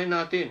yung buhay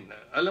natin.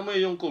 Alam mo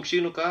yung kung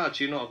sino ka at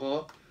sino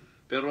ako.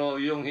 Pero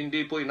yung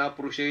hindi po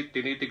ina-appreciate,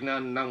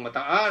 tinitignan ng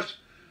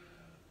mataas,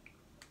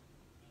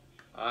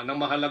 ng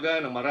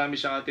mahalaga, ng marami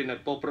sa atin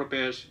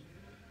nagpo-profess,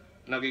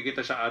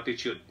 nakikita sa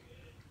attitude.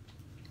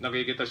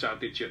 Nakikita sa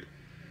attitude.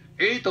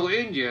 Ito,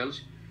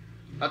 angels,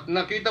 at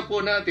nakita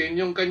po natin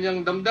yung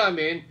kanyang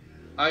damdamin,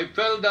 "I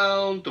fell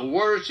down to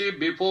worship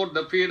before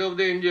the feet of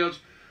the angels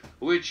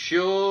which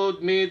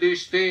showed me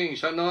these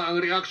things." Ano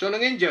ang reaction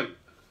ng angel?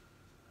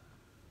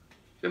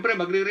 Siyempre,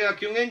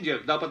 magre-react yung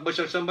angel. Dapat ba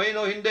siya sambahin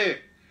o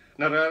hindi?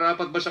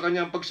 Nararapat ba sa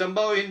kanyang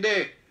pagsamba o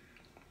hindi?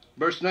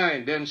 Verse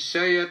 9, "Then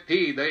saith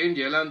he, the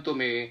angel, unto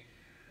me,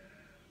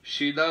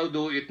 See thou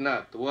do it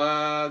not."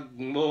 Huwag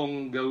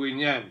mong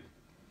gawin yan.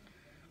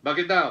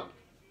 Bakit daw?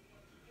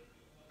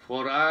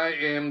 "For I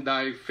am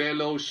thy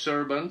fellow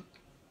servant."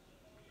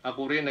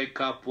 Ako rin ay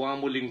kapwa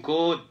mo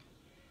lingkod.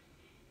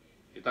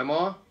 Kita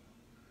mo?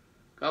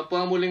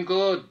 Kapwa mo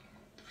lingkod.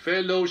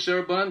 Fellow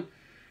servant,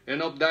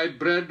 and of thy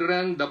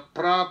brethren, the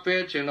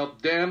prophets, and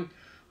of them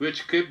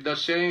which keep the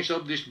sayings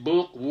of this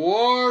book,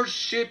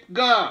 worship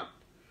God.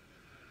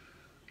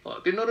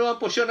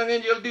 Tinuruan po siya ng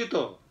angel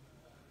dito.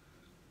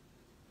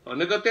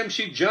 Nag-attempt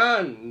si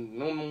John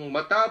nung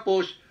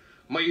matapos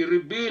may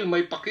reveal,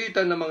 may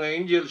pakita ng mga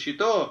angels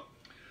ito.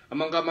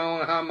 Ang mga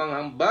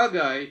kamanghang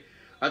bagay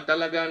at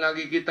talaga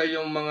nakikita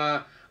yung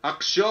mga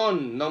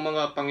aksyon ng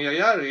mga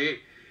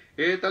pangyayari,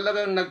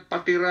 talagang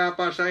nagpatira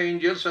pa sa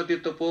angels at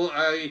ito po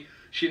ay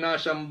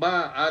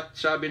sinasamba at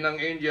sabi ng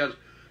angels,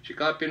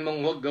 sikapin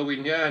mong huwag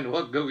gawin yan,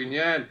 huwag gawin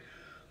yan.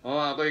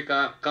 Ako'y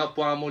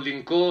kapwa mo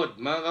lingkod.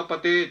 Mga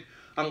kapatid,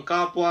 ang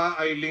kapwa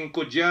ay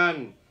lingkod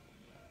yan.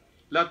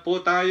 Lahat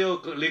po tayo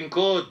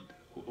lingkod.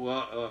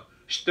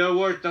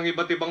 Steward ng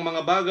iba't ibang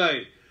mga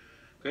bagay.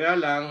 Kaya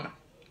lang,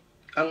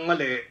 ang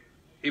mali,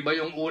 iba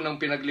yung unang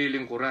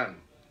pinaglilingkuran.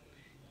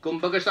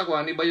 Kumbaga sa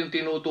kwan, iba yung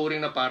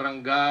tinuturing na parang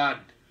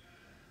God.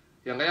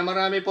 Yan, kaya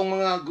marami pong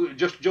mga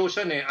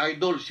Diyos-Diyosan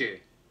idols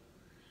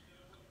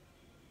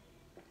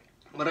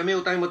Marami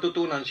po tayong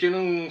matutunan.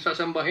 Sinong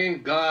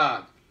sasambahin?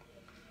 God.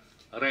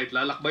 Alright,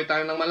 lalakbay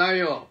tayo ng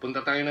malayo.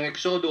 Punta tayo ng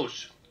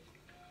Exodus.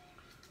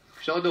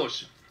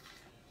 Exodus.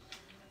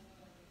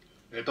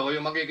 Ito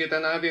yung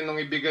makikita natin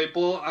nung ibigay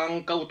po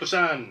ang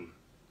kautusan.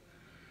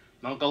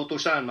 Ng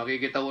kautusan,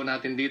 makikita po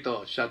natin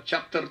dito sa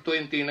chapter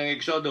 20 ng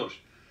Exodus.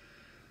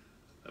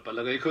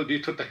 Palagay ko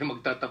dito tayo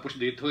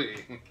magtatapos dito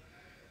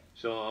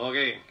So,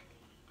 okay.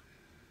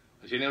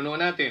 Sinuno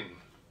natin.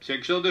 Sa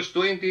Exodus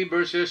 20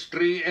 verses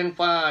 3 and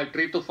 5,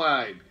 3 to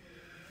 5.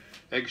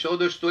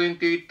 Exodus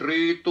 20,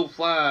 3 to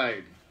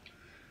 5.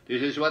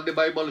 This is what the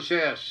Bible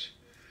says.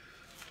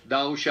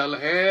 "Thou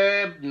shalt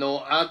have no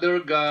other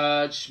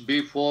gods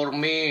before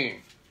me."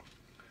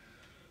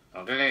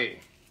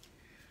 Okay.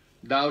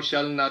 "Thou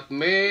shalt not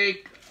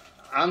make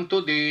unto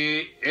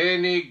thee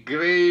any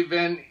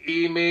graven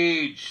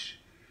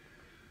image."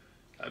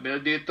 Sabi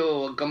na dito,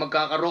 huwag ka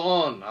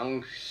magkakaroon.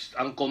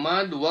 Ang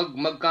command, huwag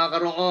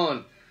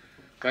magkakaroon.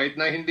 Kahit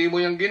na hindi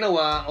mo yung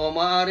ginawa, o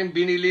maaaring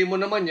binili mo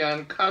naman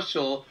yan,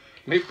 kaso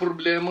may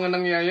problema nga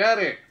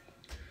nangyayari.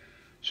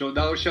 "So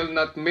thou shalt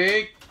not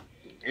make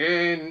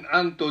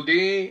unto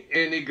thee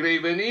any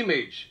graven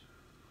image,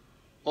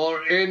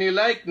 or any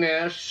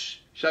likeness,"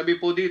 sabi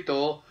po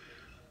dito,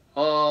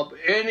 "of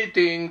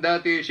anything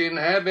that is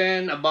in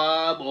heaven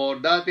above,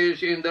 or that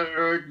is in the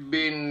earth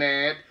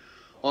beneath,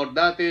 or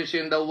that is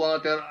in the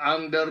water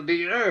under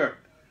the earth."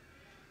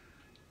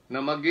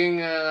 Na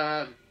maging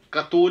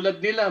katulad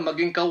nila,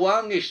 maging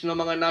kawangis ng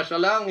mga nasa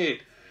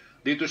langit,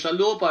 dito sa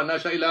lupa,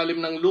 nasa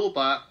ilalim ng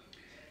lupa,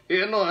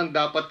 ano ang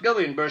dapat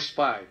gawin? Verse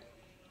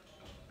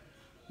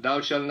 5. Thou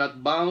shalt not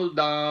bow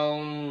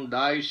down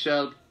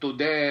thyself to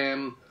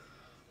them,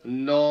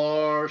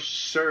 nor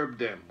serve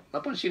them.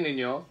 Napansin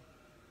ninyo?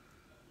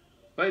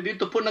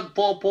 Dito po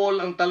nagpopol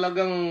ang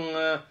talagang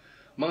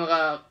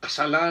mga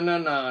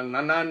kasalanan na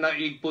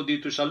nananaig po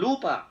dito sa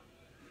lupa,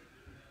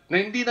 na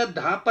hindi na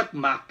dapat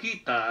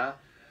makita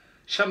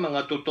sa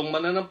mga tutong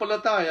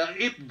mananampalataya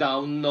if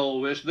thou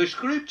knowest the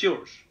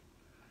Scriptures.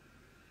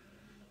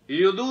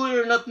 You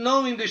do not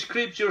knowing the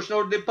Scriptures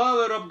nor the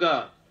power of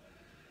God.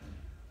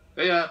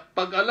 Kaya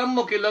pag alam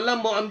mo, kilala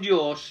mo ang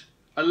Diyos,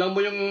 alam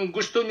mo yung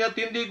gusto niya at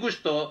hindi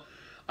gusto,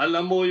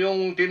 alam mo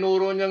yung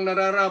tinuro niyang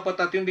nararapat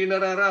at hindi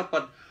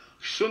nararapat,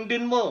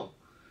 sundin mo.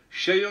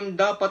 Siya yung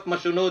dapat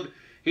masunod,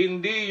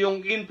 hindi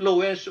yung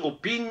influence,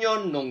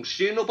 opinion ng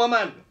sino pa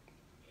man.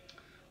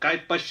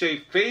 Kahit pa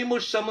siya'y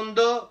famous sa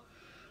mundo,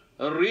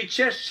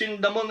 richest in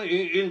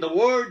the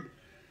world,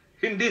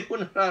 hindi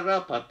mo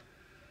nararapat,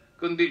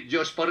 kundi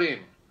Diyos pa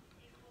rin.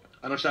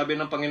 Ano sabi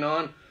ng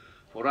Panginoon?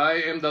 For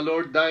I am the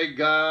Lord thy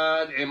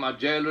God, am a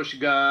jealous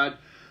God,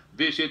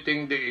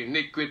 visiting the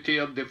iniquity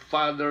of the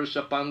fathers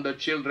upon the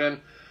children,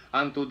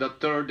 unto the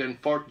third and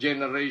fourth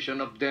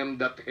generation of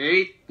them that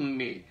hate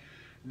me.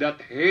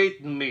 That hate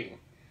me.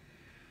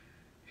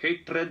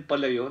 Hatred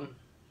pala yun.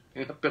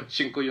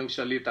 Napansin ko yung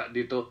salita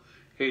dito,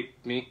 hate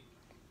me.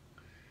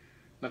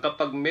 Na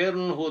kapag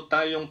meron ho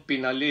tayong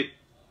pinalit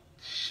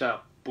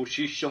sa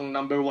posisyong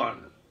number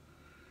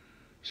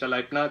 1 sa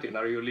life natin,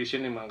 are you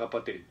listening mga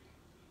kapatid?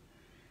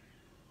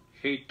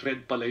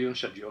 Hatred pala yun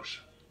sa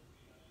Diyos.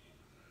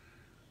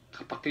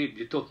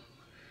 Kapatid, ito,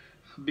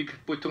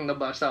 bigat po itong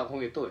nabasa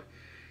akong ito.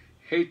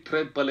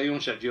 Hatred pala yun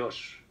sa Diyos.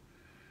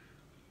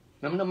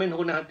 Namnamin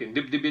ho natin,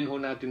 dibdibin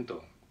ho natin to.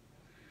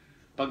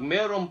 Pag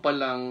meron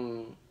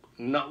palang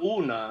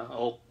nauna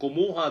o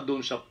kumuha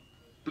doon sa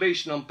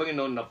place ng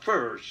Panginoon na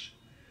first,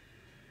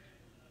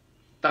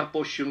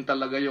 tapos yun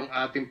talaga yung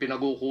ating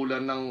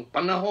pinagukulan ng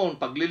panahon,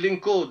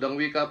 paglilingkod, ang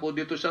wika po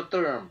dito sa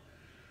term.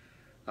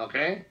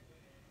 Okay?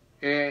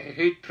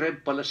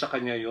 Hatred pala sa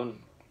kanya yun.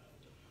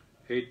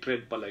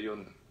 Hatred pala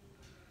yun.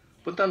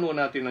 Puntahan mo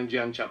natin ang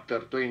John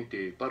chapter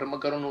 20 para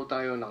magkaroon ho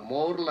tayo ng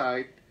more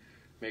light.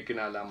 May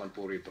kinalaman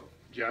po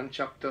rito. John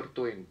chapter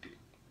 20.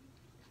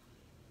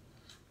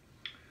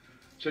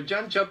 Sa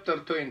John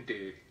chapter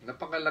 20,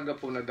 napakalaga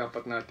po na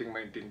dapat nating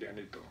maintindihan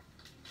ito.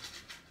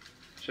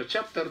 Sa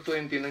chapter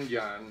 20 ng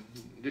John,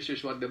 this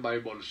is what the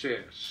Bible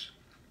says.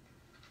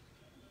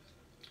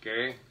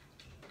 Okay?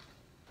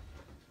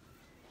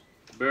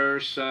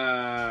 Verse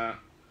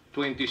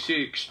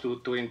 26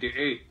 to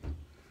 28.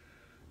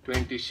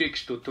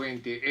 26 to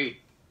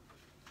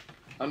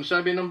 28. Ang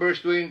sabi ng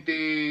verse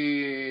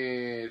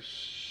 26,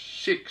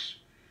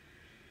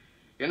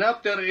 and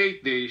after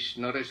 8 days,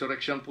 na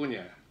resurrection po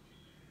niya,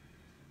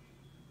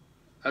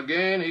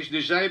 again, his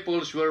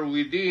disciples were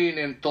within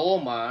and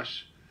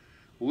Thomas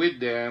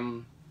with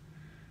them.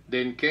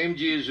 Then came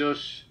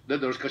Jesus, the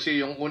doors, kasi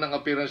yung unang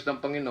appearance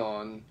ng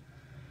Panginoon,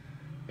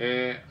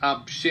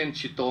 absent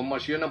si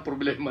Thomas. Yun ang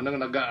problema ng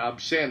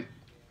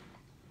nag-absent.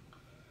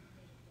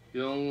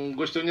 Yung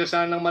gusto niya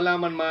sanang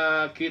malaman,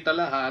 makita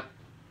lahat,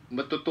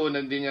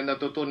 matutunan din niya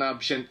natutunan,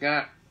 absent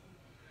nga.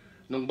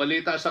 Nung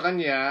balita sa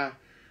kanya,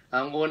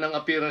 ang unang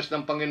appearance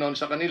ng Panginoon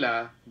sa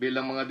kanila,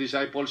 bilang mga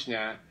disciples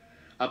niya,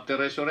 after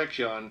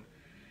resurrection,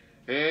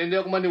 hindi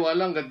ako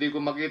maniwala hanggang di ko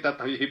makita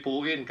at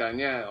hipuin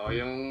kanya. O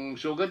yung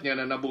sugat niya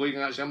na nabuhay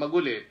nga siya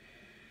maguli,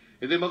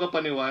 hindi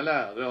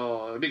makapaniwala.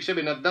 So, ibig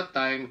sabihin at that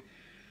time,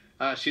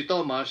 si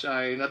Thomas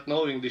ay not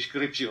knowing the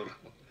Scripture.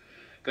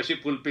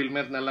 Kasi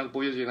fulfillment na lang po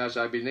yung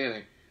sinasabi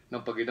niya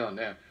ng Panginoon.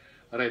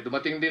 Alright,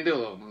 dumating din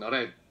doon.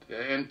 Alright,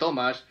 and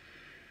Thomas,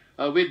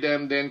 with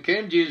them, then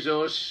came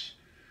Jesus,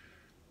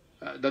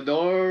 the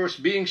doors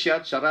being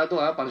shut, sarado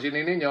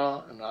pansinin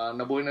ninyo,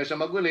 nabuhay na siya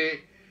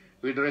maguli,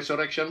 with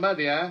resurrection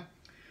body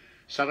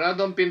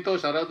sarado ang pinto,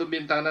 sarado ang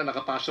bintana,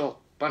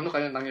 nakapasok. Paano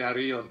kaya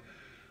nangyari yon?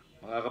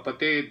 Mga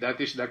kapatid, that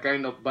is the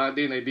kind of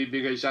body na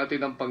ibibigay sa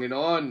atin ng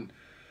Panginoon.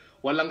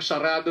 Walang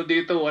sarado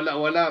dito,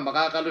 wala,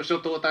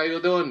 makakalusot tayo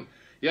doon.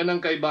 Yan ang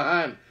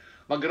kaibahan.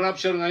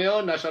 Mag-rapture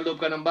ngayon, nasa loob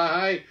ka ng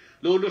bahay,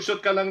 lulusot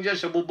ka lang dyan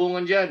sa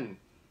bubungan dyan,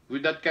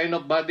 with that kind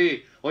of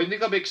body. O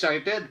hindi ka ba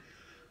excited?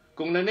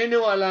 Kung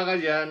naniniwala ka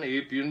dyan,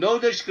 if you know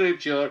the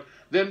Scripture,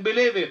 then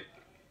believe it.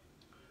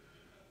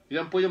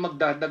 Yan po yung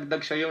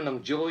magdadagdag sa iyo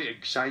ng joy,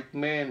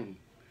 excitement,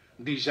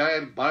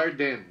 desire,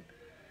 burden,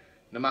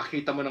 na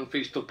makita mo ng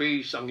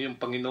face-to-face ang iyong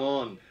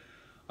Panginoon,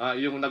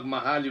 yung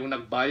nagmahal, yung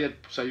nagbayad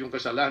sa iyong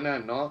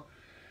kasalanan, no?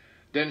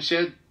 Then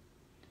said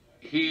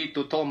he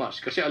to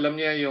Thomas, kasi alam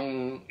niya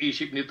yung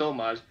isip ni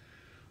Thomas,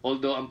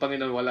 although ang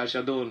Panginoon wala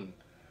siya doon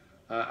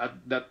at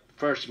that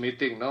first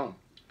meeting, no?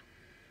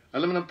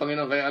 Alam ng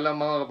Panginoon, kaya alam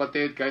mga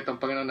kapatid, kahit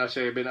ang Panginoon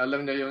nasa heaven,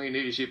 alam niya yung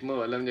iniisip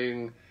mo, alam niya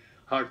yung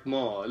heart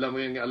mo, alam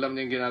niya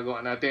yung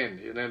ginagawa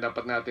natin. Yun ang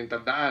dapat natin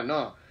tandaan,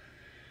 no?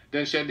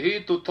 Then said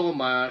he to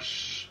Thomas,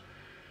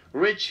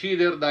 reach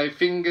hither thy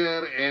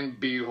finger, and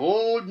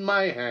behold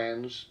my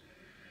hands,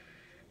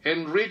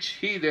 and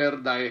reach hither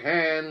thy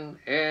hand,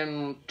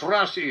 and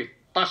thrust it,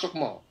 pasok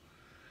mo,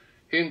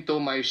 into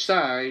my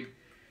side,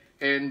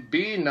 and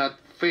be not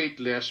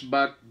faithless,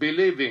 but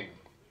believing.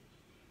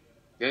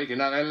 Okay,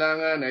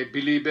 kinakailangan ay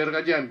believer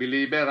ka dyan,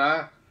 believer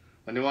ha,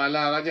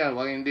 maniwala ka dyan,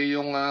 wag hindi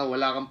yung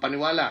wala kang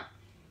paniwala.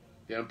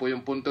 Yan po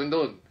yung punto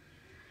doon.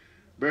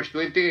 Verse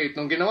 28,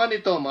 nung ginawa ni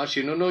Thomas,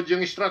 sinunod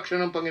yung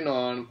instruction ng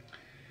Panginoon,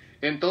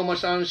 and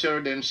Thomas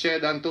answered and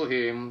said unto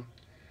him,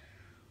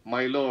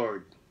 My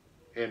Lord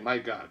and my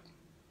God.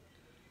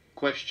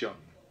 Question,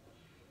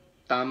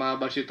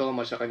 tama ba si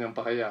Thomas sa kanyang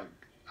pahayag?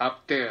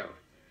 After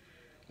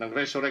ng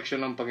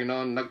resurrection ng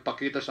Panginoon,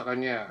 nagpakita sa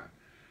kanya.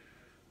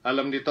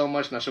 Alam ni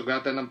Thomas na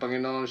sugatan ng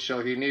Panginoon, so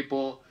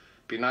hinipo,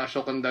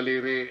 pinasok ang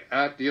daliri,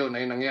 at yun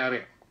ay nangyari.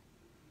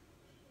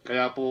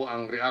 Kaya po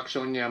ang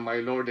reaction niya,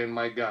 My Lord and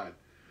my God.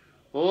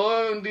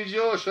 Oh, hindi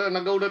Diyos,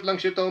 nagaulat lang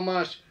si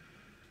Thomas.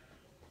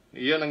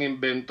 Iyan ang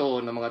imbento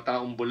ng mga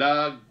taong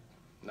bulag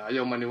na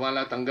ayaw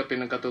maniwala,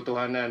 tanggapin ang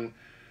katotohanan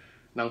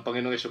ng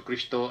Panginoong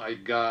Jesucristo ay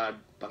God,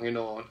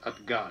 Panginoon at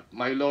God.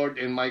 My Lord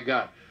and my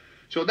God.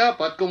 So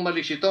dapat, kung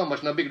mali si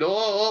Thomas, nabiglo,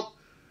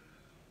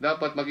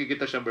 dapat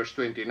makikita sa verse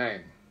 29.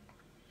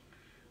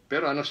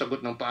 Pero ano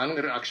sagot ng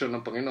paanong reaction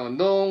ng Panginoon?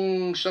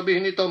 Nung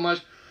sabihin ni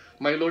Thomas,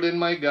 My Lord and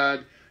my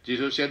God,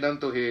 Jesus said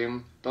unto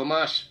him,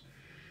 Thomas,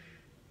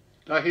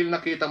 dahil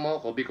nakita mo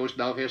ako, because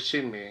thou hast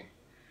seen me,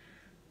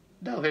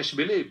 thou hast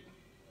believed.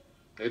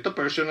 Ito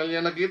personal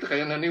niya nakita,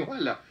 kaya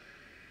naniwala.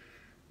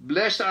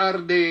 Blessed are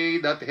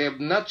they that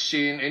have not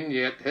seen and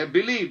yet have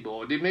believed.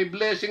 O, di may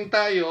blessing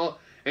tayo,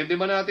 and di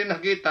man natin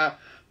nakita,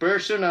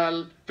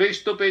 personal,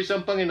 face-to-face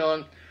ang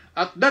Panginoon,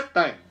 at that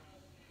time,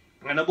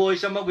 na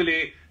nabuhay sa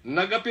maguli,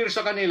 nag-appear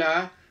sa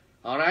kanila,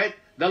 alright,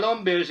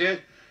 2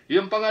 beses,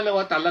 yung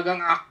pangalawa,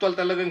 talagang actual,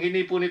 talagang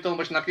hinipo ni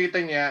Thomas,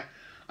 nakita niya,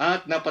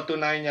 at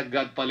napatunayan niya,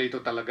 God pala ito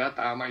talaga.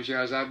 Tama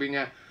siya, sabi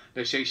niya,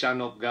 the Son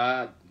of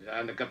God,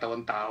 yan,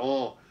 nagkatawang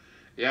tao.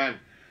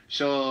 Yan.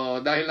 So,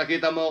 dahil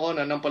nakita mo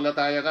ako,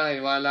 nanampalataya ka,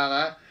 naniwala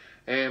ka,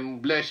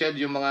 blessed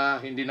yung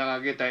mga hindi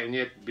nakakita, and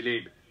yet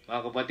believe.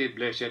 Mga kapatid,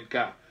 blessed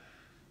ka.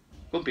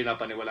 Kung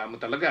pinapaniwalaan mo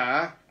talaga,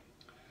 ha?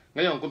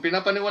 Ngayon, kung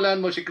pinapaniwalaan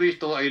mo si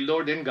Kristo ay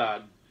Lord and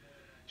God,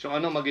 so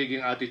ano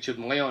magiging attitude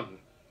mo ngayon?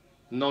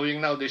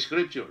 Knowing now the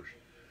scriptures.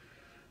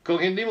 Kung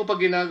hindi mo pa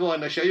ginagawa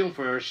na siya yung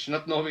first,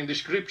 not knowing the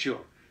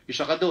scripture,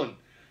 isa ka dun.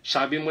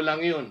 Sabi mo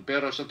lang yun.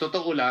 Pero sa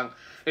totoo lang,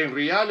 in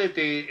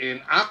reality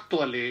and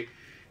actually,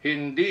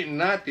 hindi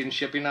natin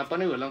siya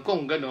pinapaniwalaan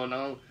kung gano'n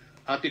ang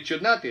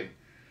attitude natin.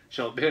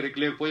 So, very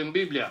clear po yung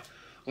Biblia.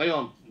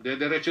 Ngayon,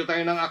 dediretso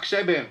tayo ng Acts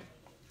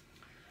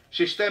 7.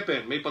 Si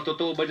Stephen, may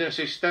patutuo ba dyan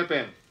si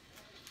Stephen?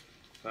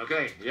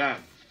 Okay,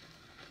 yan.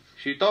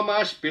 Si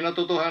Thomas,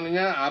 pinatutuhan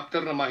niya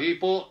after na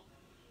mahipo,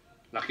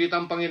 nakita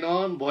ang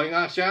Panginoon, buhay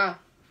nga siya.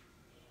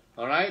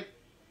 Alright?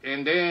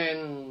 And then,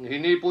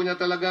 hinipo niya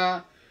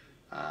talaga,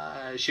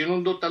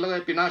 sinundot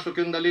talaga,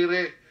 pinasok yung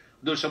daliri,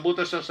 doon sa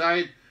butas sa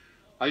side,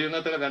 ayun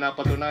na talaga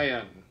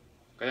napatunayan.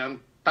 Kaya ang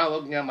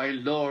tawag niya, My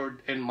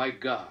Lord and my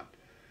God.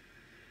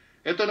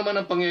 Ito naman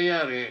ang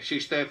pangyayari,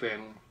 si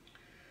Stephen,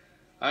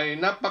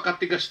 ay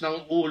napakatigas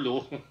ng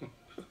ulo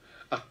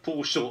at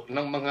puso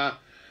ng mga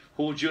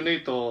Hudyo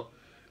nito,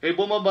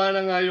 bumaba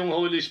na nga yung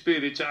Holy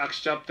Spirit sa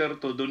Acts chapter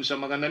 2 dun sa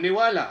mga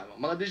naniwala,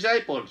 mga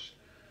disciples.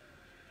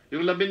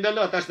 Yung 12,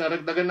 tapos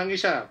naragdagan ng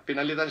isa,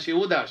 pinalitan si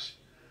Judas.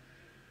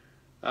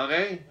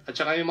 Okay? At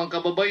saka yung mga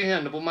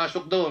kababaihan na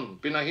pumasok doon,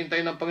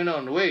 pinahintay ng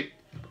Panginoon, wait,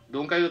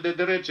 doon kayo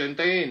dediretso,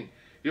 hintayin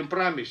yung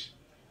promise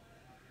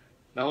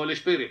na Holy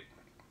Spirit.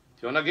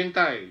 So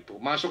naghintay,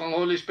 pumasok ang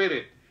Holy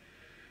Spirit.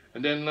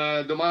 And then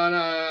dumaan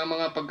na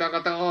mga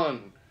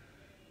pagkakataon.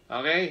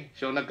 Okay?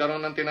 So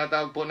nagkaroon ng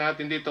tinatawag po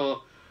natin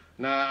dito,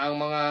 na ang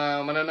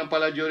mga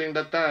mananampala during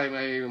that time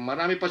ay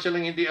marami pa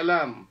silang hindi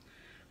alam.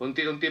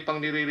 Unti-unti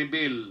pang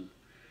nire-reveal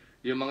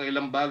yung mga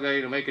ilang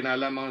bagay na may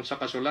kinalaman sa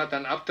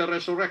kasulatan after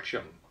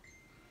resurrection.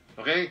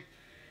 Okay?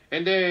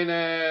 And then,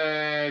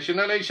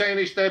 sinalay siya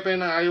ni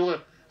Stephen na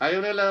ayaw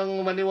nilang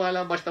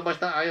maniwala,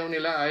 basta-basta ayaw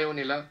nila.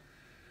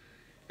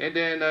 And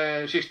then,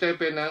 si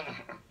Stephen,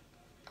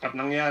 at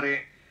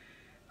nangyari,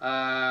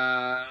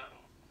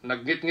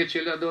 nagngit-ngit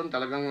sila doon,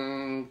 talagang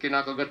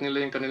kinakagat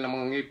nila yung kanilang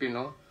mga ngipin,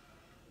 no?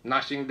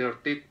 Gnashing their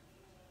teeth.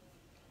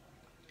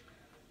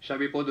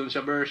 Sabi po dun sa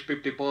verse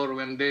 54,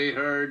 when they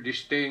heard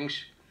these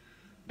things,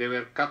 they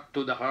were cut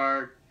to the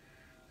heart,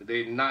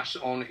 they gnashed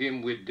on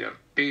him with their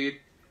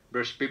teeth.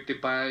 Verse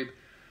 55,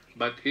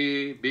 but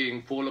he,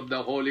 being full of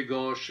the Holy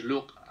Ghost,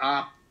 looked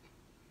up.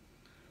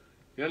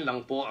 Yan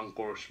lang po ang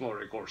course mo,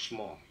 recourse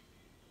mo.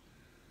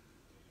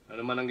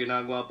 Ano man ang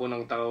ginagawa po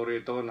ng tao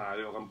rito na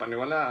ayaw kang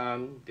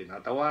paniwalaan,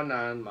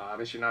 tinatawanan,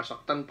 maaaring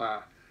sinasaktan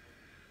pa,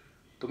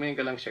 tumingin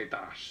ka lang sa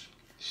itaas.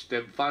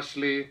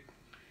 Steadfastly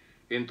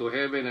into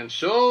heaven and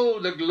show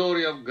the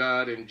glory of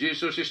God, and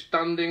Jesus is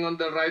standing on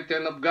the right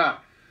hand of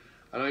God.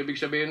 Ano ibig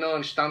sabihin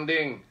noon?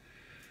 Standing.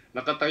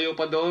 Nakatayo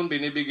pa doon,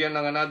 binibigyan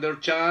ng another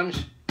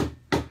chance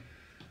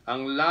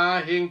ang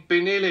lahing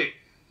pinili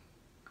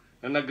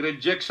na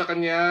nag-reject sa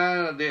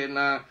kanya,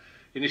 na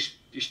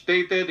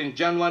stated in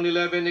John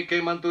 1:11, He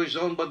came unto His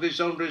own, but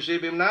His own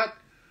received Him not.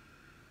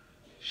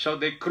 So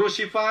they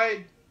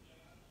crucified.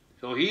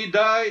 So He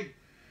died.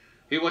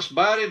 He was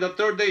buried. The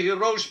third day, He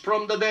rose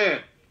from the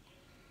dead.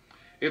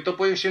 Ito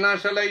po yung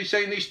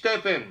sinasalaysay ni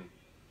Stephen.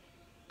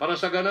 Para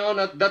sa ganoon,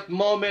 at that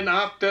moment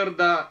after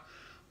the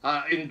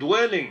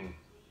indwelling,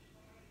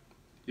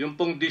 yung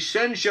pong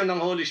descension ng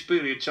Holy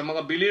Spirit sa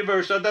mga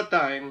believers at that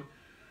time,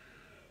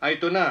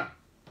 ay ito na.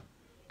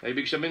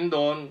 Ibig sabihin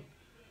doon,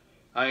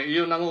 ay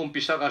yun ang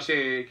umpisa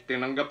kasi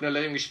tinanggap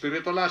nila yung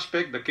spiritual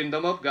aspect, the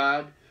kingdom of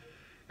God,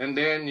 and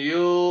then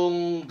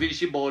yung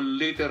visible,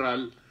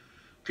 literal,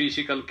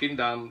 physical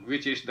kingdom,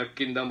 which is the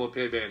kingdom of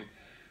heaven.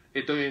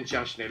 Ito yung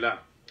chance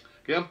nila.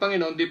 Kaya ang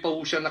Panginoon, di pa ho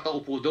siya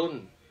nakaupo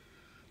doon.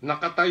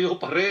 Nakatayo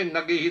pa rin,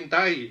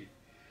 naghihintay.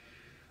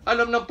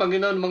 Alam ng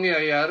Panginoon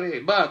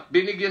mangyayari. But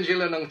binigyan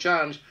sila ng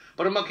chance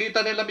para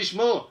makita nila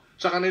mismo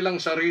sa kanilang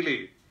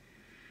sarili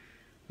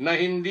na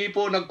hindi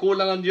po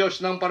nagkulang ang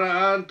Diyos ng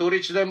paraan to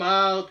reach them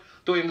out,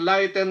 to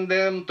enlighten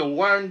them, to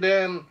warn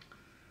them,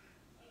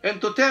 and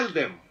to tell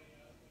them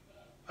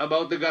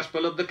about the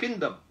gospel of the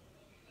kingdom.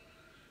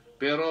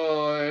 Pero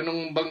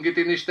nung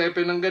banggitin ni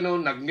Stephen ng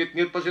gano'n,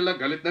 nagngit-ngit pa sila,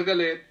 galit na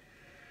galit.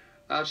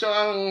 So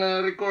ang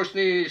recourse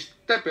ni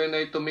Stephen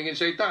ay tumingin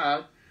sa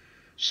itaas,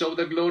 saw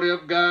the glory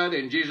of God,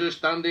 and Jesus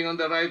standing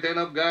on the right hand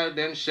of God,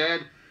 then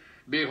said,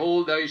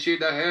 Behold, I see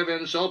the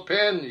heavens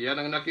open. Yan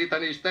ang nakita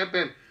ni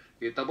Stephen.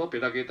 Kita po,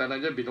 pinakita na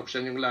dyan,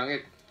 binuksan yung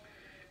langit.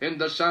 And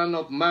the Son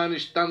of Man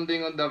is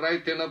standing on the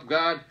right hand of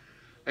God.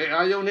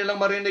 Ayaw nilang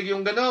marinig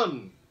yung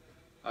ganon.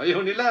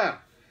 Ayaw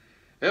nila.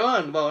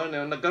 Ewan,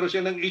 nagkaroon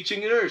siya ng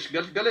itching ears.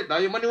 Galit.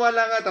 Ayaw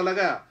maniwala nga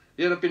talaga.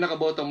 Yan ang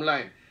pinaka-bottom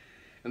line.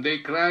 And they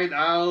cried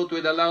out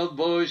with a loud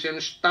voice and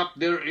stopped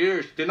their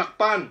ears.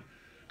 Tinakpan.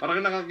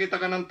 Parang nakakita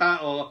ka ng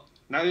tao,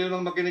 na yun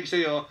ang makinig sa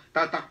iyo,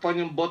 tatakpan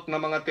yung bot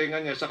na mga tenga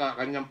niya sa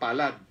kanyang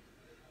palad.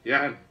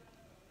 Yan.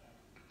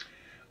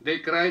 They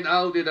cried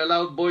out with a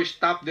loud voice,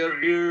 stopped their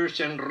ears,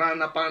 and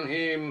ran upon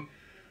him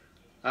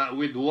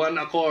with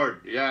one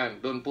accord.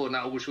 Yan, doon po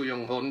nauso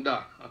yung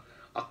Honda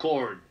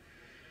accord.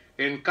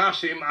 And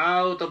cast him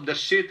out of the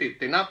city.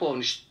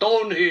 Tinapon,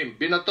 stoned him,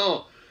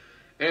 binato.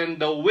 And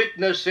the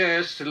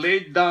witnesses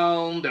laid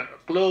down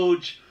their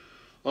clothes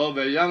of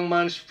a young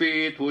man's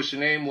feet whose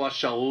name was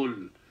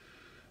Saul.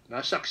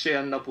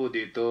 Nasaksihan na po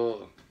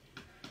dito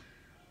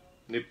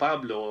ni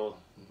Pablo,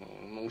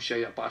 nung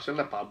siya apostol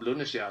na, Pablo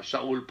na siya,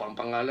 Saul pa ang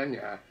pangalan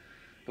niya,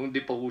 nung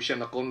di pa po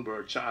siya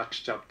na-convert sa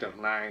Acts chapter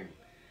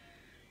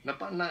 9.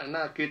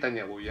 Nakita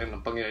niya po yan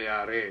ang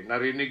pangyayari.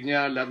 Narinig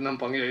niya lahat ng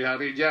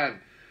pangyayari dyan.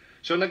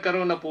 So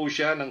nagkaroon na po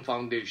siya ng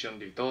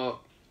foundation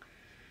dito.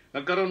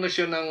 Nagkaroon na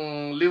siya ng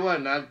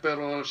liwanag,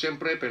 pero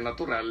siyempre,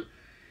 natural,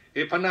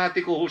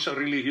 panatiko ho sa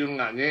relihiyon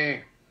nga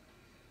niya.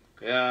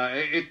 Kaya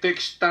it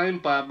takes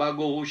time pa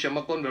bago ho siya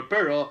ma-convert.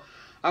 Pero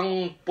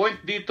ang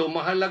point dito,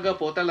 mahalaga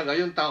po talaga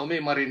yung tao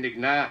may marinig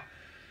na.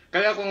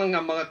 Kaya kung ang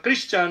mga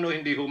Kristiyano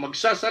hindi ho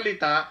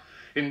magsasalita,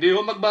 hindi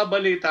ho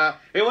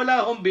magbabalita,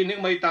 wala hong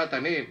bining may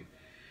tatanim.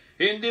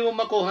 Hindi mo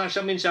makuha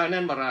sa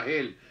minsanan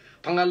marahil.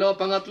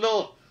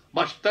 Pangatlo,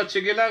 basta't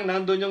sige lang,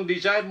 nandun yung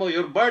desire mo,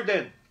 your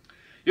burden,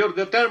 your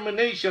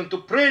determination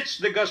to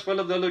preach the gospel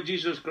of the Lord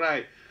Jesus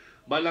Christ.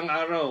 Balang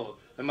araw,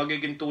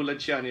 magiging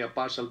tulad siya ni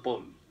Apostle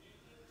Paul.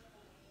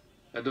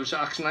 Doon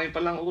sa Acts 9 pa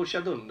lang ho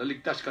siya doon.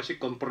 Naligtas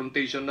kasi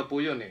confrontation na po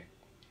yun eh.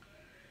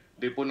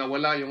 Di po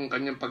nawala yung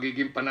kanyang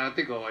pagiging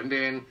panatiko. And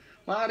then,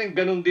 maaaring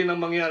ganun din ang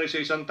mangyari sa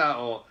isang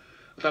tao.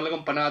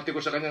 Talagang panatiko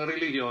sa kanyang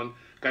religion.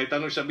 Kahit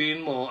anong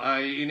sabihin mo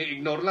ay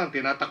ini-ignore lang.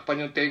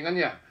 Tinatakpan yung tenga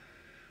niya.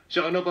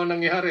 So ano pa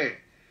nangyari?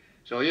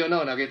 So yun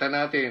o, nakita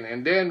natin.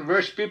 And then,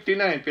 verse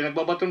 59.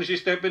 Pinagbabato ni si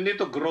Stephen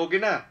dito. Groggy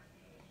na.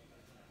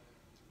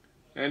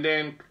 And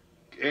then,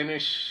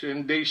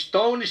 and they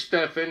stoned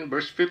Stephen,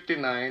 verse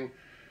 59,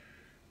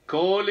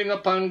 calling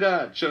upon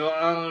God. So,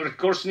 ang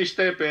recourse ni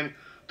Stephen,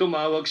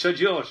 tumawag sa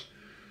Diyos.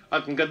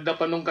 At ang ganda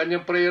pa nung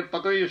kanyang prayer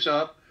pa ko,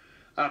 Yusuf,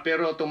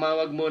 pero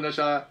tumawag muna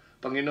sa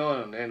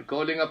Panginoon. And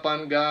calling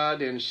upon God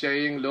and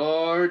saying,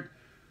 Lord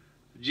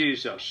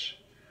Jesus.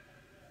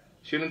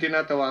 Sinong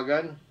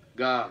tinatawagan?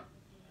 God.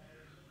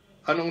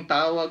 Anong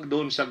tawag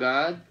doon sa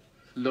God?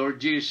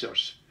 Lord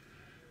Jesus.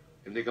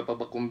 Hindi ka pa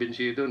ba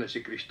kumbinsido na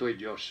si Kristo ay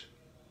Diyos?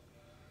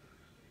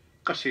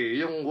 Kasi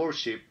yung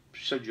worship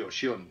sa Diyos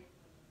yun.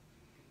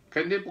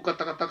 Kaya hindi po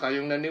katakataka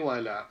yung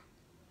naniwala,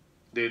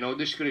 they know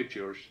the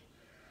scriptures,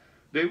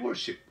 they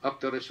worship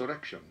after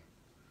resurrection.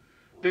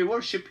 They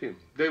worship Him.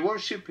 They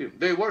worship Him.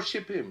 They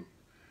worship Him.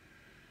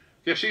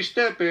 Kaya si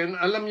Stephen,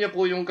 alam niya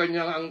po yung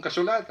kanyang ang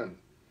kasulatan.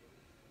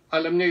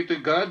 Alam niya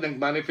ito'y God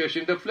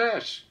nag-manifest in the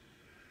flesh.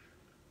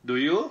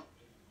 Do you?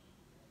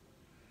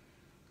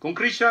 Kung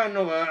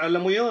Kristiyano ka,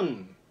 alam mo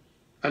yun.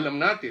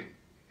 Alam natin.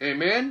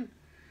 Amen?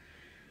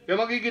 Kaya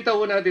makikita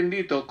po natin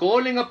dito,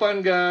 calling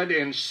upon God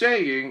and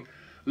saying,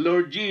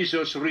 Lord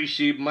Jesus,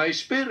 receive my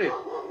spirit.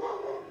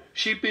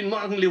 Sipin mo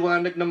ang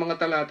liwanag ng mga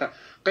talata.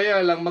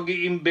 Kaya lang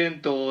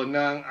mag-iimbento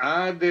ng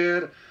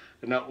other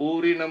na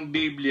uri ng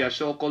Biblia,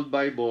 so-called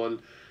Bible,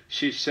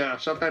 si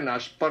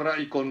Satanas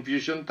para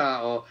i-confuse yung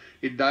tao,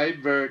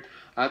 i-divert,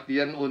 at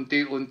yan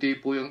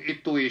unti-unti po yung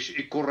i-twist,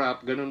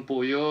 i-corrupt, ganun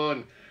po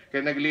yun.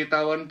 Kaya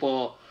naglitawan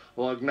po,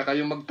 huwag na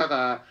kayong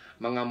magtaka,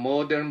 mga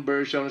modern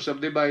versions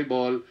of the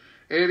Bible,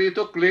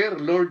 rito clear,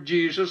 Lord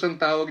Jesus ang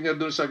tawag niya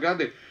dun sa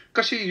God eh.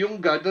 Kasi yung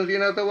God ang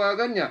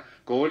tinatawagan niya,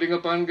 calling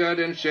upon God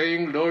and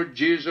saying, Lord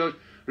Jesus,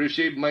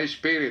 receive my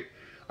spirit.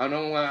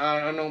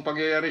 Anong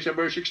pangyayari sa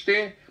verse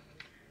 16?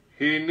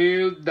 He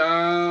kneeled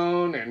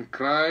down and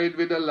cried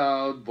with a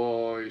loud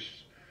voice,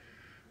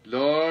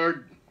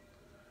 Lord,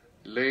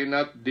 lay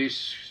not this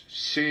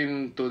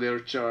sin to their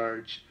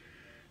charge.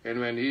 And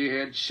when he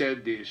had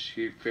said this,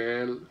 he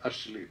fell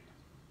asleep.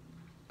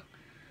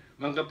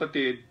 Mga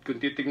kapatid,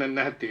 kung titingnan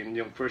natin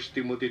yung 1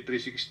 Timothy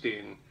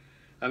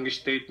 3:16, ang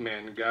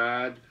statement,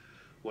 God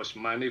was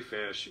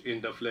manifest in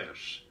the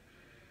flesh.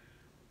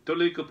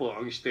 Tuloy ko po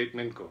ang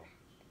statement ko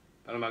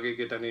para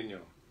makikita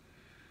ninyo.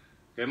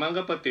 Kaya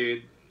mga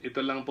kapatid, ito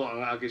lang po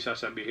ang aking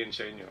sasabihin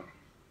sa inyo,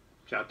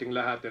 sa ating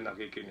lahat na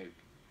nakikinig.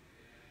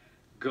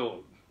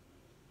 Gold.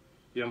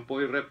 Yan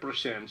po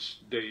represents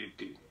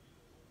deity.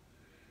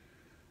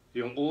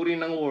 Yung uri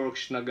ng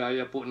works na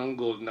gaya po ng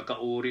gold,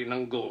 nakauri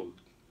ng gold.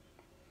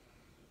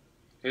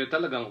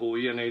 Talagang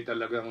yan ay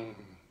talagang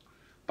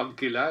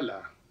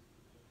pagkilala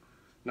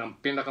ng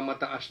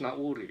pinakamataas na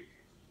uri.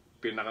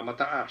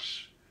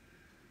 Pinakamataas.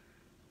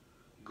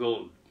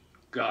 Gold.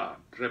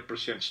 God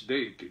represents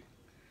deity.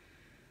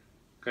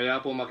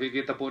 Kaya po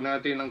makikita po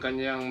natin ang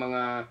kanyang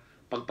mga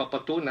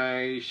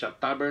pagpapatunay sa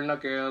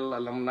tabernacle.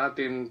 Alam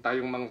natin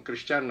tayong mga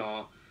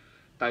Kristiyano,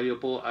 tayo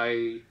po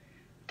ay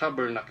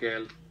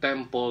tabernacle,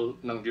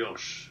 temple ng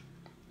Diyos.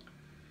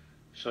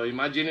 So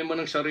imagine mo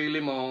ng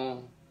sarili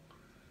mo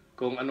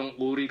kung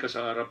anong uri ka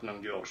sa harap ng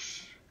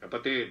Diyos.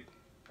 Kapatid,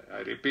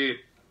 I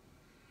repeat,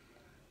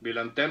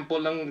 bilang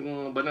temple ng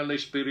Banal na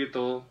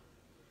Espiritu,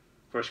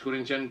 1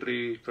 Corinthians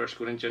 3, 1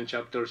 Corinthians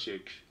chapter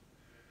 6,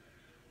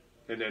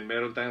 and then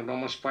meron tayong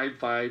Romans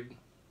 5:5,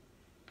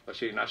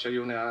 kasi nasa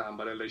iyo na ang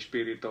Banal na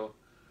Espiritu,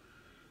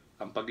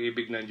 ang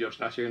pag-ibig ng Diyos,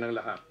 nasa iyo ng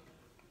lahat.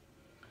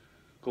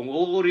 Kung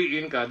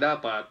uuriin ka,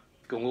 dapat,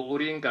 kung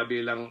uuriin ka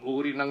bilang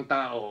uri ng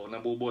tao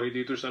na bubuhay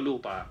dito sa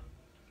lupa,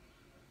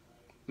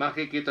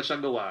 makikita sa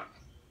gawa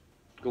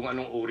kung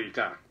anong uri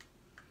ka.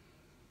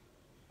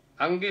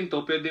 Ang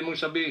ginto, pwede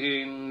mong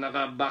sabihin,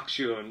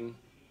 naka-box yun,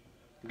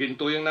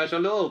 ginto yung nasa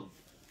loob.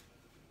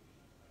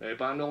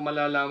 Paano kung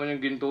malalaman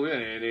yung ginto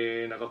yan?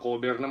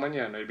 Naka-cover naman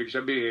yan. Ibig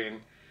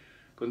sabihin,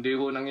 kung di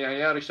ho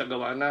nangyayari sa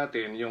gawa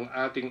natin, yung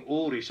ating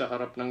uri sa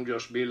harap ng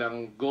Diyos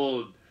bilang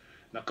gold,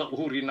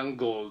 naka-uri ng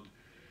gold,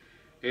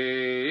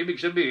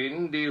 ibig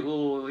sabihin, hindi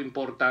ho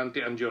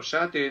importante ang Diyos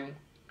sa atin,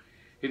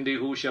 hindi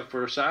ho siya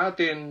first sa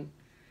atin,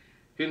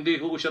 hindi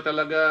ho siya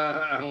talaga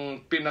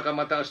ang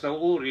pinakamataas na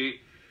uri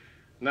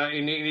na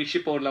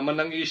iniisip mo, laman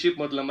ng isip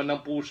mo at laman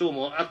ng puso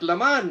mo at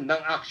laman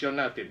ng aksyon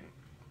natin.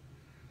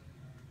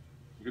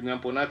 Yun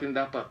nga po natin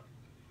dapat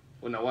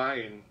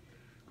unawain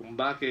kung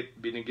bakit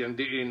binigyan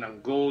din ang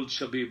gold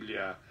sa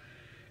Biblia.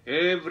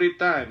 Every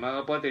time,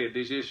 mga kapatid,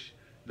 this is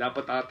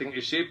dapat ating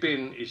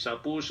isipin, isa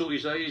puso,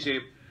 isa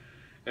isip.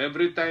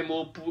 Every time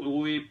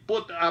we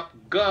put up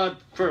God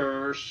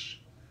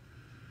first,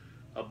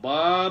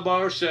 above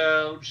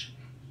ourselves,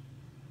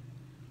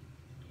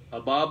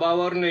 above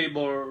our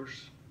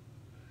neighbors,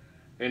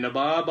 and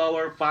above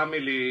our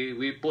family,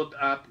 we put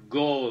up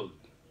gold.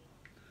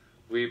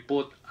 We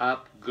put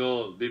up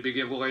gold.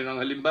 Bibigyan ko kayo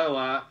ng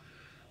halimbawa.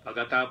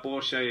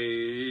 Pagkatapos ay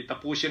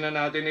tapusin na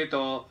natin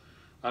ito.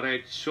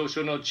 Alright,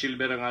 susunod,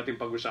 silver ang ating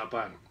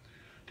pag-usapan.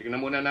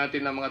 Tingnan muna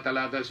natin ang mga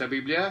talata sa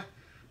Biblia.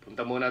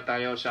 Punta muna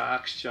tayo sa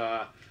Acts,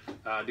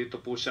 dito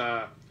po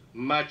sa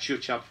Matthew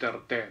chapter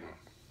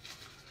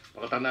 10.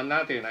 Pagkatandaan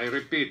natin, I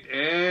repeat,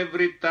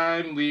 every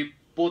time we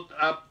put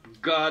up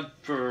God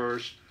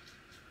first,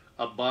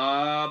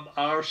 above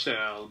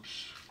ourselves,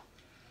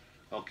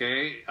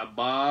 okay,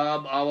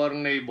 above our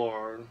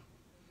neighbor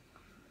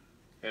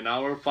and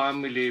our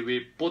family,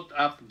 we put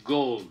up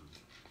gold.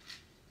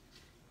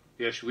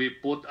 Yes, we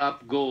put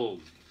up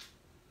gold.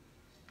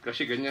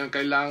 Kasi ganyan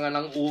kailangan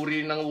ang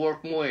uri ng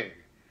work mo eh.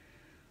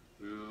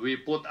 We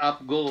put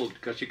up gold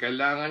kasi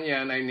kailangan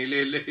yan ay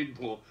nililid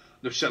mo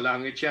doon sa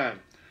langit yan.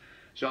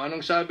 So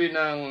anong sabi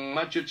ng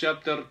Matthew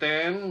chapter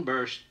 10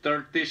 verse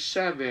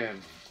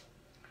 37?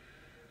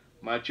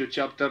 Matthew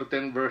chapter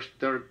 10 verse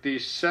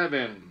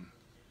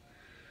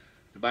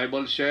 37. The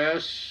Bible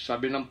says,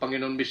 sabi ng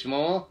Panginoon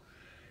mismo,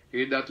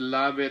 he that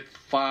loveth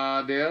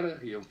father,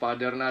 yung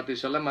father natin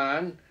sa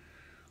laman,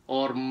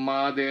 or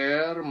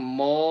mother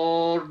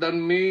more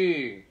than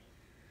me,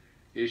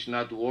 is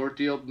not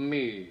worthy of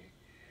me.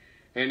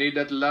 And he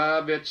that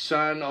loveth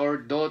son or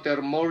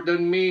daughter more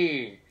than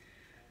me,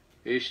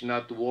 is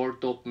not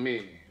worth of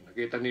me.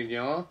 Nakita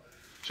ninyo?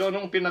 So,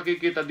 anong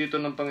pinakikita dito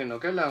ng Panginoon?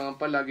 Kailangan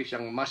palagi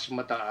siyang mas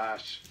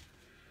mataas.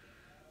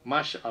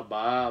 Mas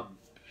above.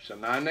 Sa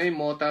nanay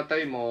mo,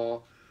 tatay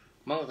mo,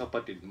 mga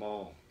kapatid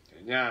mo.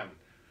 Yan.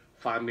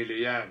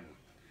 Family yan.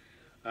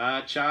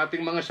 At sa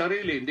ating mga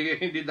sarili,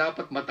 hindi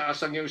dapat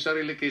mataas ang iyong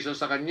sarili kaysa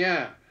sa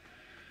Kanya.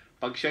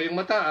 Pag siya yung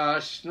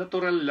mataas,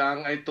 natural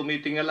lang ay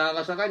tumitingala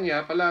ka sa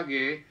kanya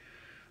palagi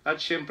at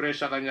siyempre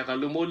sa kanya ka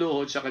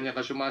lumuluhod, sa kanya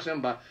ka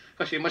sumasamba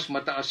kasi mas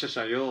mataas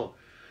siya sa'yo.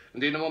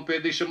 Hindi naman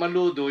pwede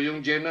sumaludo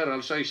yung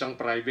general sa isang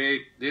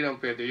private. Hindi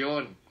naman pwede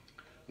yun.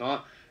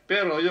 No?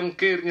 Pero yung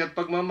care niya at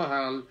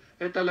pagmamahal,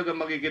 talaga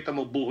makikita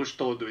mo buhos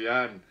todo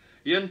yan.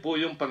 Yan po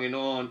yung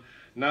Panginoon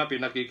na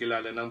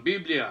pinakikilala ng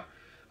Biblia.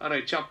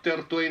 Alright,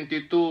 chapter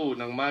 22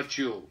 ng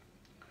Matthew.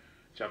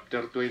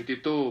 Chapter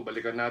 22,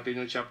 balikan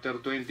natin yung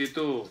chapter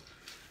 22.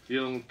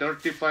 Yung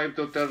 35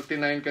 to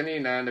 39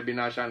 kanina, na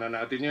binasa na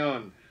natin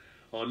yon.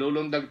 O,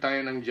 lulundag tayo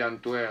ng John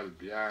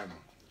 12. Yan.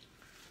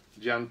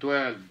 John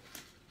 12.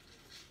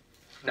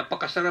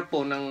 Napakasarap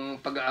po ng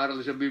pag-aaral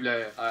sa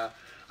Biblia.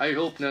 I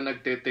hope na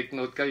nagte-take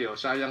note kayo.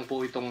 Sayang po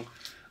itong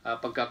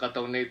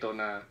pagkakataon na ito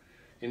na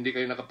hindi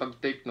kayo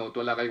nakapag-take note,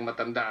 wala kayong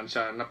matandaan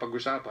sa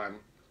napag-usapan.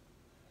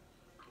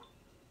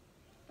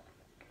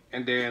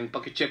 And then,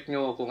 pakicheck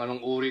nyo kung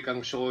anong uri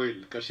kang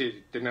soil.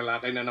 Kasi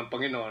tinalakay na ng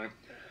Panginoon,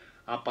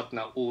 4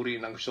 na uri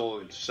ng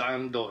soil.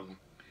 Saan doon?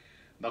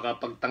 Baka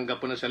pagtanggap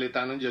po ng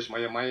salita ng Diyos,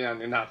 maya-maya,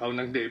 ninakaw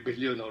ng devil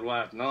yun or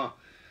what, no?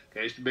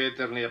 Kaya it's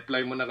better na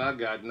i-apply mo na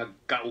kagad,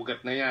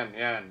 nagkaugat na yan.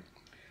 Yan.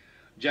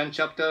 John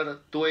chapter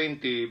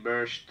 20,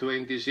 verse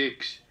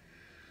 26.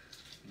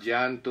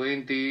 John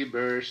 20,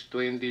 verse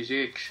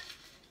 26.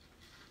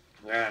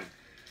 Yan.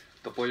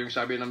 Ito po yung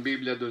sabi ng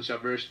Biblia dun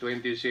sa verse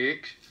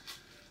 26.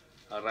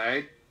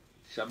 Alright?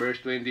 Sa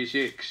verse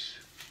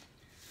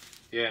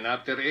 26. Yan.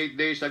 After 8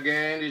 days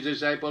again, his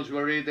disciples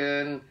were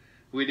written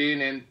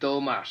within and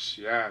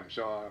Thomas. Yan.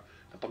 So,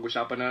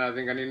 napag-usapan na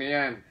natin kanina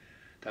yan.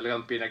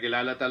 Talagang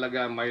pinagilala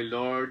talaga, my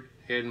Lord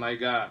and my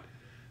God.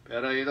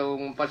 Pero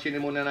itong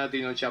pansinin muna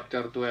natin yung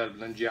chapter 12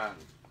 ng John.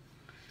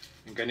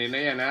 Yung kanina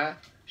yan,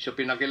 ha? So,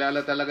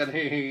 pinakilala talaga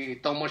ni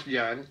Thomas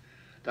dyan.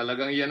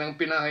 Talagang yan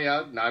ang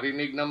pinahayag,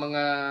 narinig ng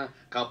mga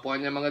kapwa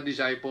niya, mga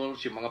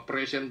disciples, yung mga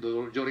present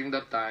during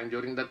that time,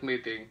 during that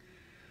meeting.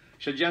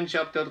 Sa John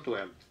chapter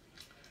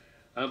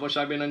 12. Ano po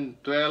sabi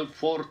ng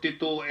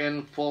 12:42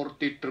 and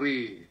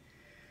 43?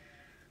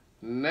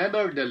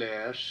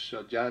 Nevertheless,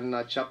 John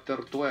chapter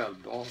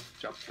 12,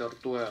 chapter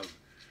 12,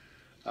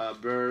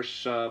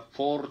 verse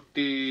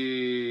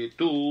 42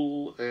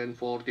 and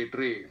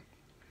 43.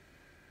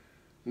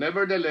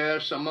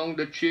 Nevertheless, among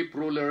the chief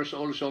rulers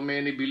also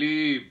many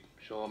believed.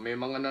 So, may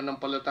mga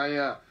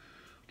nanampalataya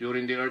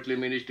during the earthly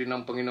ministry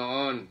ng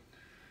Panginoon.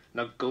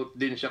 Nag-quote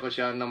din siya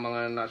kasi ng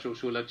mga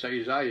nasusulat sa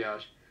Isaiah.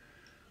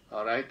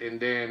 Alright, and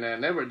then,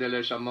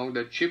 nevertheless, among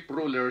the chief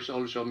rulers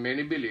also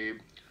many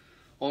believed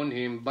on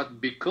him,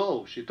 but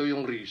because, ito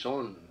yung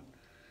reason,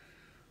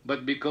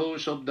 but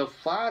because of the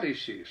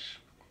Pharisees.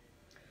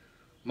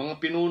 Mga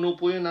pinuno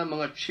po yun,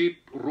 mga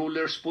chief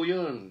rulers po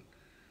yun.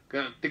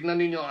 Kaya tignan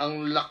ninyo,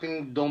 ang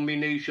laking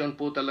domination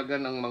po talaga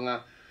ng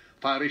mga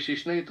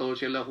Pharisees na ito,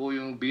 sila po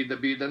yung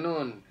bida-bida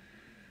noon.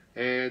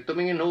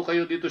 Tumingin ho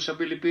kayo dito sa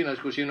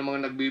Pilipinas kung sino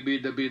mga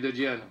nagbibida-bida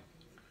dyan.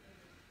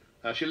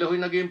 Sila ho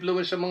yung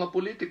nag-influence sa mga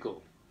politiko.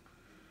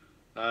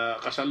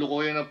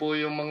 Kasalukuyan na po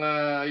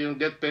yung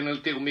death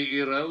penalty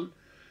umiiral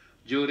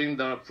during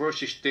the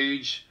first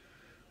stage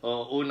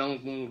o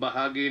unang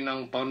bahagi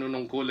ng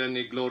panunungkulan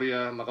ni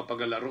Gloria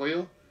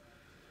Macapagal-Arroyo.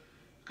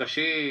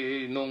 Kasi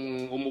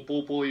nung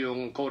umupo po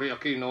yung Cory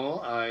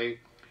Aquino ay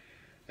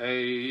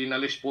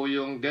inalis po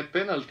yung death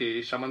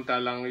penalty,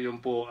 samantalang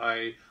yun po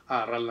ay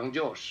aral ng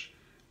Diyos.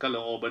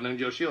 Kalooban ng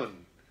Diyos yun.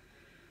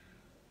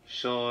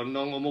 So,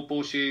 nung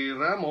umupo si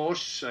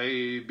Ramos,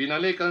 ay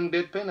binalik ang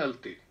death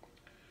penalty.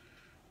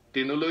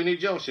 Tinuloy ni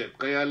Joseph,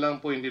 kaya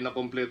lang po hindi na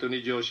kompleto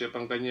ni Joseph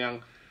ang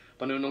kanyang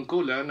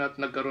panunungkulan at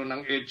nagkaroon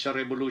ng EDSA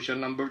Revolution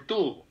number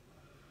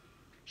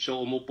 2.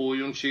 So, umupo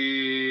yung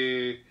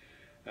si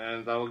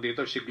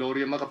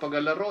Gloria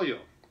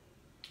Macapagal-Arroyo.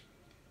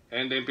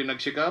 And then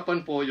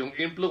pinagsikapan po yung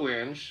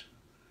influence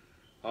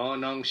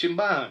ng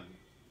simbahan.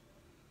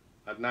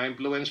 At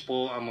na-influence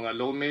po ang mga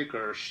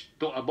lawmakers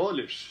to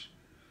abolish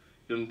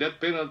yung death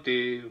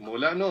penalty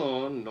mula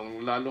noon,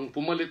 nung lalong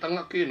pumalit ang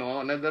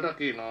another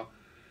Aquino,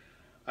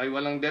 ay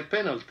walang death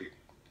penalty.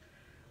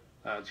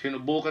 At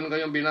sinubukan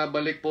kayong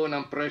binabalik po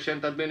ng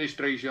present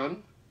administration,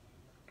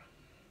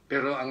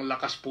 pero ang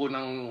lakas po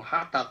ng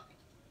hatak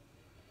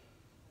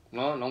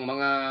ng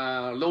mga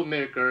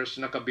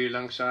lawmakers na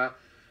kabilang sa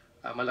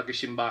malaki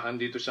simbahan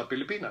dito sa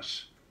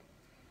Pilipinas.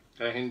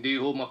 Kaya hindi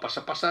ho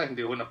mapasa-pasa,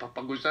 hindi ho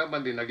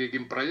napapag-usapan, hindi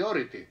nagiging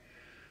priority.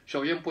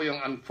 So yan po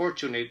yung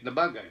unfortunate na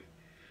bagay.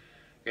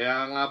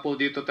 Kaya nga po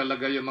dito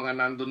talaga yung mga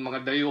nandun,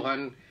 mga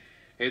dayuhan,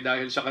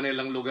 dahil sa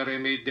kanilang lugar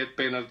may death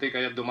penalty,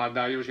 kaya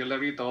dumadayo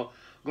sila rito,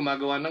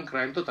 gumagawa ng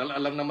crime. Total,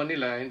 alam naman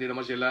nila, hindi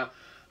naman sila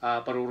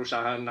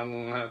parurusahan ng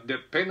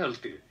death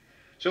penalty.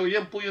 So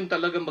yan po yung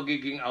talagang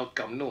magiging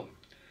outcome noon.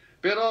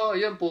 Pero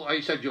yan po ay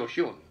sa Diyos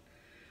yun.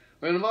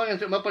 Well,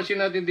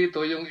 mapansin natin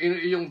dito yung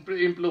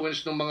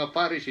influence ng mga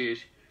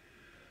Pharisees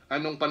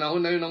anong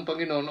panahon na yun ng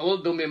Panginoon,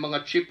 although may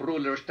mga chief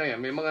rulers na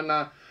yan, may mga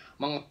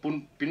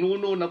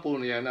pinuno na po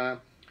niya na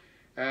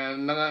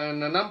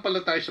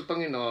nanampalataya sa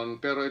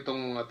Panginoon, pero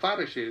itong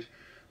Pharisees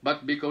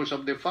But because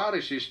of the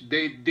Pharisees,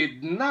 they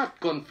did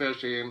not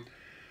confess him,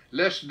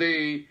 lest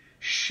they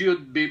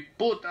should be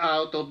put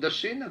out of the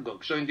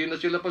synagogue. So hindi na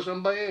sila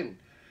pasambahin.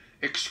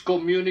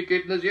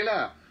 Excommunicate na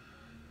sila.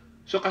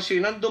 So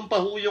kasi nandun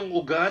pa ho yung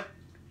ugat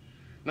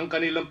ng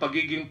kanilang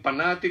pagiging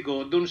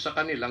panatiko dun sa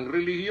kanilang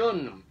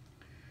relihiyon.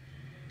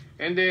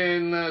 And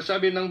then,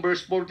 sabi ng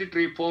verse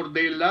 43, for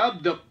they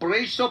love the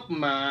praise of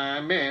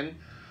men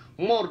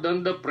more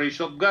than the praise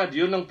of God.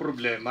 Yun ang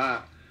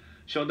problema.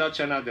 So that's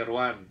another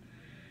one.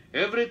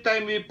 Every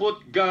time we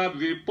put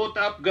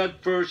up God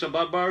first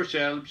above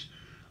ourselves,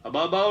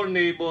 above our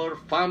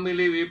neighbor,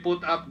 family, we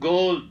put up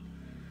gold.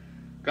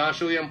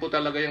 Kaso yan po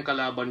talaga yung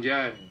kalaban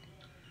dyan.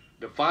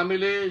 The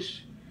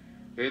families,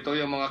 ito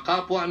yung mga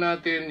kapwa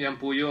natin, yan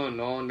po yun,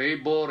 no?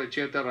 Neighbor,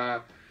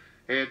 etc.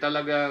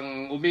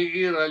 Talagang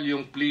umiiral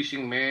yung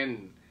pleasing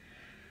men.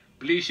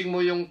 Pleasing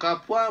mo yung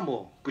kapwa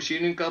mo. Kung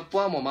sino yung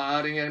kapwa mo,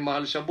 maaaring yan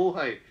mahal sa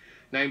buhay.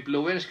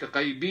 Na-influence ka,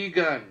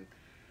 kaibigan.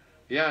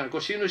 Yan,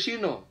 kung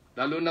sino-sino.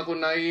 Lalo na kung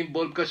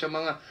nai-involve ka sa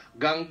mga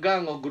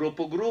ganggang o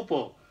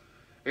grupo-grupo.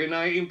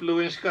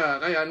 Nai-influence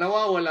ka. Kaya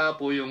nawawala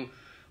po yung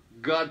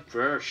God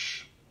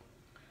first.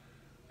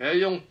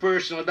 Yung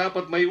first na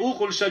dapat may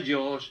ukol sa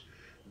Diyos,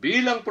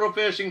 bilang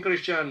professing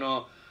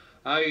Kristiyano,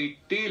 ay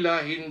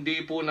tila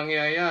hindi po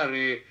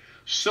nangyayari.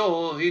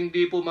 So,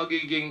 hindi po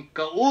magiging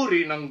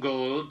kauri ng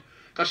gold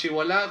kasi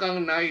wala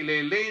kang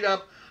naile-laid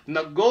up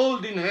na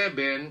gold in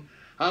heaven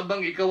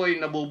habang ikaw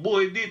ay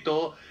nabubuhay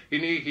dito,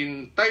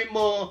 hinihintay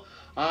mo,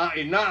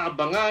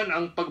 inaabangan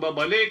ang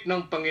pagbabalik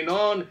ng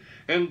Panginoon,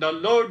 and the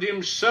Lord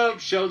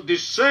Himself shall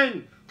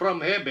descend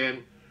from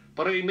heaven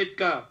para imit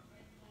ka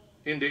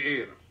in the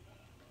air.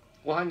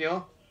 Kuha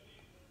nyo?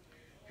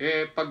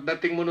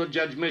 Pagdating mo no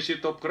judgment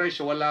seat of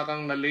Christ, wala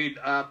kang na-laid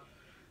up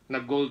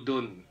na gold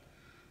dun.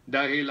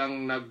 Dahil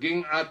ang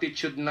naging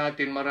attitude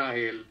natin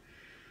marahil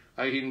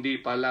ay hindi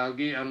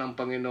palagi ang ng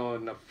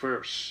Panginoon na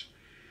first.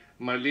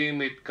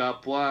 Malimit,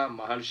 kapwa,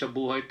 mahal sa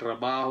buhay,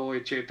 trabaho,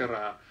 etc.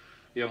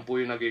 Yan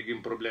po yung nagiging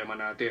problema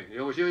natin.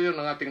 Yun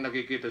ang ating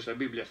nakikita sa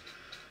Biblia.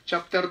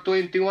 Chapter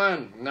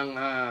 21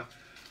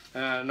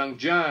 ng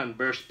John,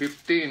 verse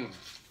 15.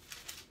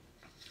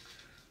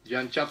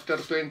 John chapter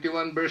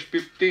 21, verse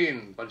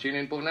 15.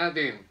 Pansinin po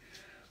natin.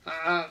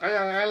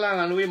 Kaya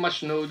kailangan we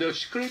must know the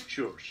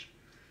scriptures.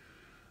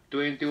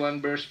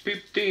 21, verse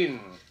 15.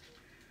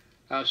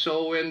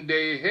 So when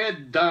they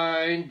had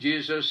dined,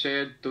 Jesus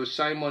said to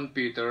Simon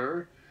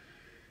Peter,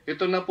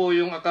 ito na po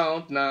yung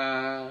account na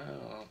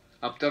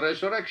after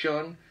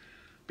resurrection,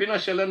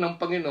 pinasyalan ng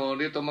Panginoon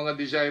dito mga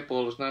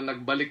disciples na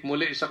nagbalik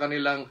muli sa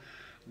kanilang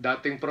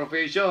dating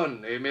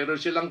profession. Meron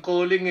silang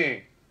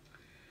calling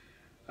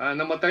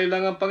namatay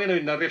lang ang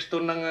Panginoon, naresto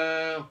ng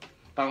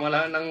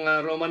pamahalaan ng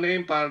Roman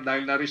Empire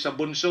dahil nari sa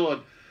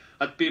bunsod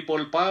at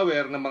people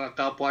power ng mga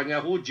kapwa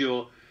niya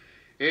Hudyo,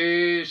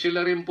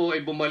 sila rin po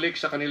ay bumalik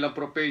sa kanilang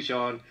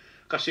profession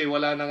kasi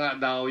wala na nga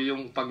daw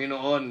yung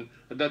Panginoon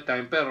at that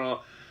time.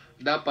 Pero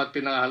dapat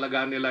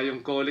pinahalagaan nila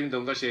yung calling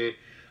doon kasi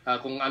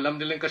kung alam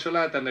nilang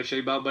kasulatan na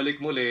siya babalik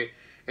muli,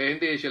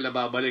 hindi sila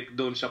babalik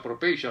doon sa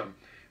profession.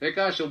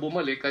 Kaso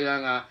bumalik,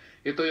 kaya nga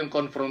ito yung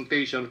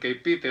confrontation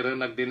kay Peter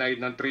na nag-deny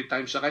ng 3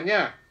 times sa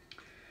kanya.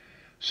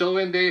 So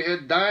when they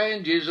had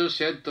dined, Jesus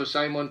said to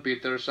Simon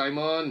Peter,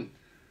 Simon,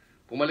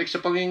 bumalik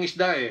sa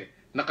pangingisda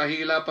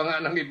nakahila pa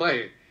nga ng iba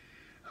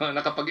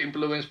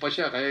nakapag-influence pa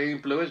siya, kaya yung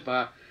influence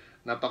pa,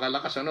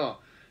 napakalakas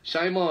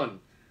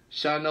Simon,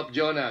 son of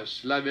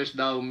Jonas, lovest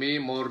thou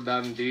me more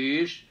than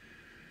this?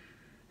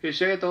 He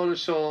said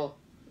also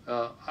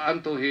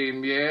unto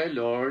him, Yea,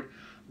 Lord,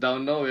 thou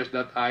knowest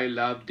that I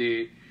love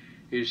thee.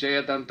 He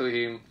said unto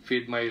him,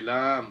 Feed my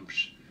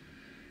lambs.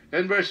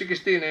 And verse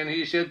 16, and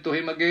he said to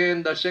him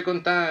again the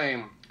second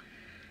time,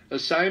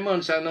 Simon,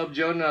 son of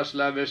Jonas,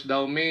 lovest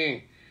thou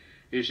me?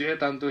 He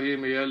said unto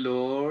him, Yea,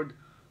 Lord,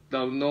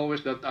 thou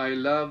knowest that I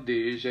love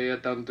thee. He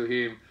said unto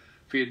him,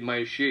 Feed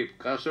my sheep.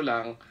 Kaso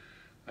lang,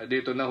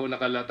 dito na ho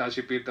nakalata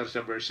si Peter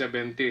sa verse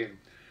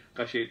 17.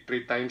 Kasi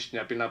 3 times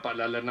niya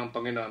pinapaalala ng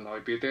Panginoon,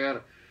 Oy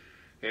Peter,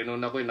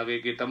 nung ako'y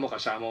nakikita mo,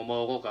 kasama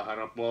mo ako,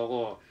 kaharap mo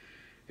ako.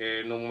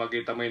 Nung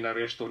makita mo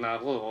naresto na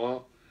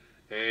ako,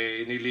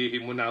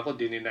 inilihim mo na ako,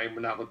 dininay mo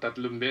na ako 3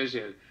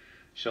 beses.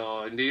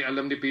 So, hindi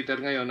alam ni Peter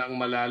ngayon ang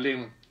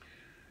malalim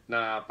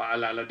na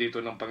paalala dito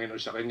ng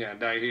Panginoon sa kanya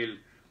dahil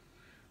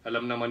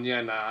alam naman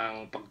niya na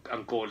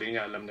ang calling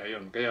niya, alam niya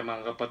yun. Kaya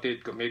mga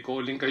kapatid, kung may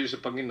calling kayo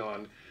sa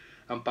Panginoon,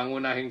 ang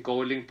pangunahing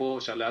calling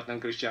po sa lahat ng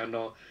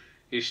Kristiyano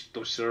is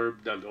to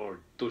serve the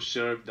Lord. To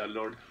serve the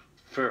Lord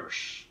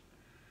first.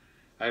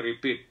 I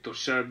repeat, to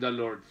serve the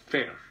Lord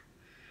fair.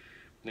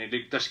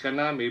 Niligtas ka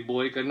na, may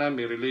buhay ka na,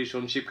 may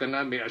relationship ka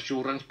na, may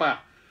assurance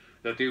pa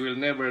that He will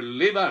never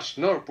leave us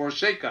nor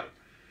forsake us.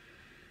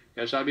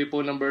 Kaya sabi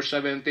po ng verse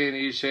 17,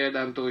 He said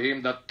unto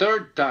him the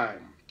 3rd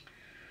time,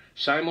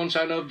 Simon,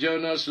 son of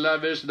Jonas,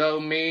 lovest thou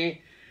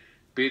me?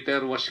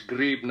 Peter was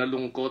grieved,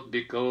 nalungkot,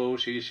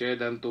 because he said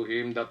unto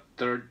him the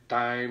 3rd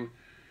time,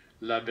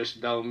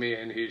 lovest thou me?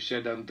 And he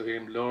said unto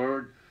him,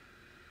 Lord,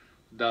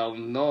 thou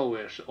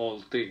knowest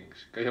all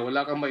things. Kaya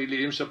wala kang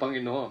mailihim sa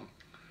Panginoon.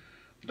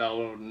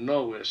 Thou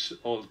knowest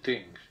all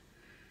things.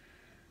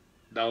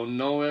 Thou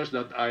knowest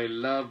that I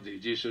love thee.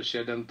 Jesus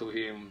said unto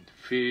him,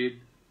 feed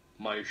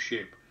my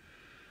sheep.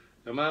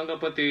 Mga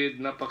kapatid,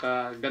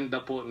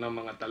 napakaganda po ng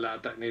mga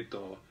talata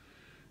nito.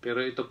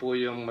 Pero ito po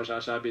yung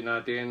masasabi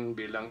natin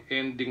bilang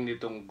ending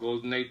nitong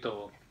gold na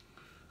ito.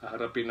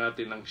 Harapin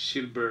natin ng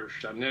silver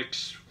sa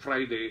next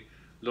Friday,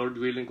 Lord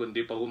willing,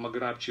 kundi pa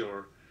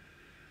mag-rapture.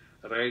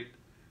 Right?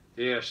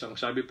 Yes, ang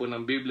sabi po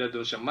ng Biblia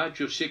doon sa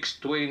Matthew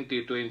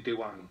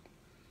 6:20-21.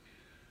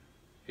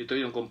 Ito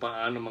yung kung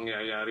paano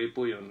mangyayari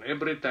po yun.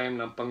 Every time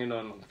ng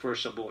Panginoon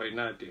first sa buhay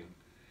natin,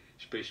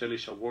 especially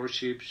sa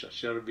worship, sa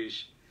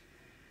service.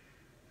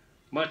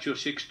 Matthew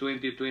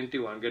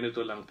 6:20-21,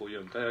 ganito lang po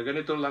yun. Kaya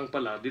ganito lang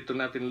pala, dito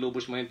natin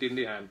lubos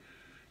maintindihan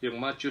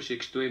yung Matthew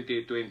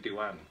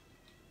 6:20-21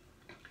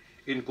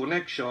 in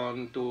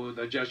connection to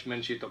the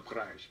judgment seat of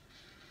Christ.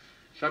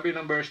 Sabi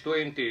ng verse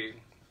 20,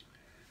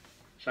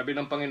 sabi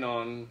ng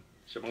Panginoon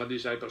sa mga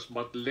disciples,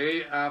 but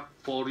lay up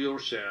for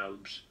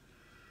yourselves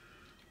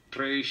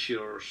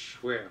treasures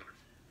where?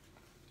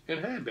 In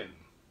heaven.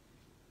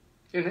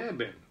 In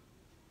heaven.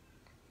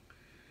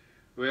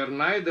 Where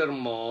neither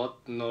moth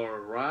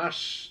nor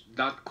rust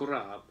doth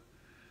corrupt,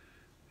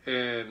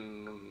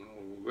 and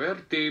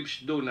where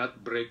thieves do not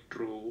break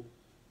through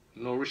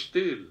nor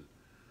steal.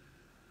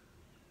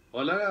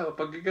 Wala,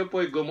 pag ikaw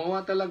po ay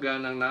gumawa talaga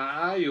ng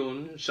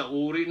naayon sa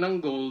uri ng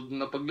gold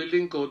na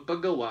paglilingkod,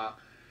 paggawa,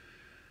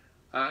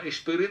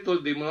 spiritual,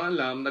 di mo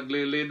alam,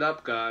 nagle-lead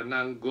up ka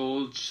ng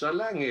gold sa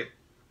langit.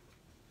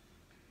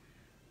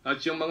 At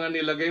yung mga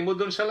nilagay mo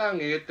doon sa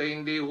langit, ay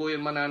hindi ho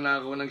yun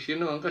mananakaw ng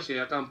sinuhan kasi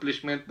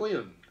accomplishment mo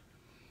yun.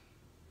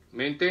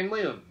 Maintain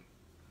mo yun.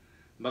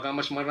 Baka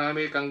mas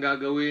marami kang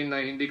gagawin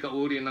na hindi ka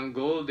uri ng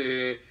gold,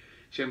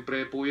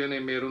 siyempre po yan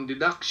mayroong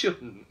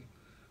deduction.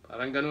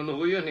 Parang ganun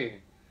ho yun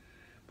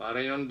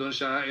Para yun doon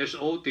sa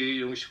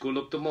SOT, yung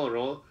School of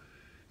Tomorrow,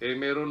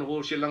 meron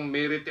ho silang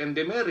merit and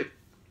demerit.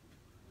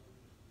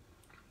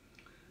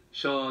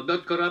 So,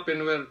 that corrupt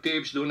and where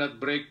thieves do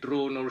not break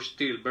through nor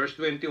steal. Verse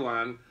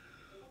 21,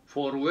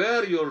 for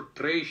where your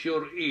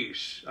treasure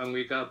is, ang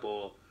wika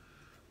po,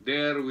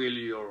 there will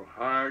your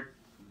heart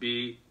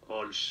be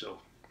also.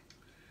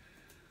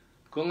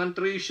 Kung ang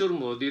treasure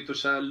mo dito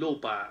sa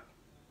lupa,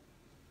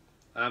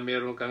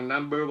 meron kang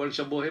number 1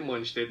 sa buhay mo,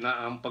 instead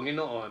na ang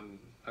Panginoon,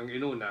 ang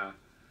inuna,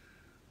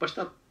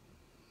 basta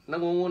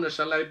nangunguna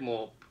sa life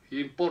mo,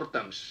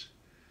 importance,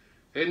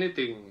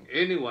 anything,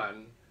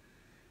 anyone,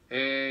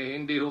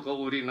 hindi ho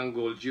kauri ng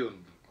gold yun.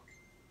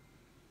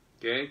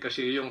 Okay?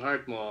 Kasi yung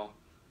heart mo,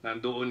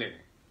 nandoon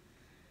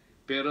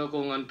Pero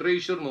kung ang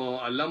treasure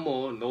mo, alam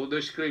mo, know the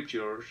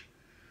scriptures,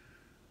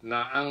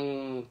 na ang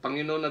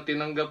Panginoon na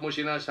tinanggap mo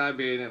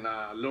sinasabi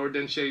na Lord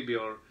and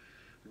Savior,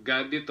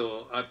 God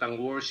dito, at ang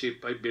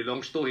worship ay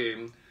belongs to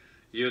Him,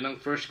 yun ang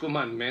first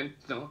commandment,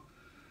 no?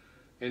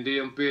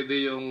 Hindi yung pwede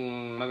yung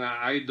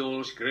mga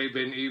idols,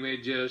 graven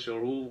images,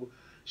 or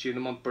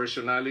sino mang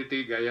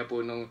personality, gaya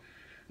po nung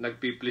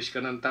nagpiplease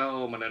ka ng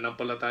tao,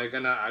 mananampalataya ka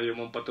na, ayaw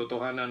mong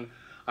patutuhanan,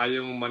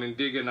 ayaw mong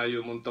manindigan,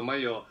 ayaw mong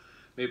tumayo,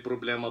 may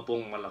problema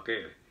pong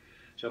malaki.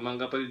 So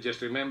mga kapatid,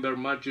 just remember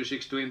Matthew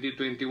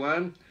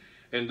 6:20-21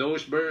 and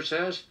those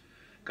verses,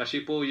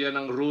 kasi po yan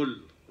ang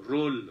rule.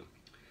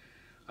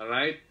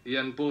 Alright?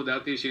 Yan po,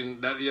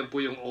 yan po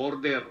yung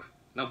order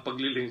ng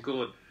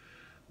paglilingkod.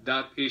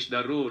 That is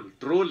the rule.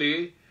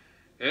 Truly,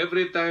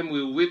 every time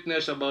we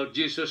witness about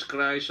Jesus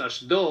Christ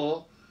as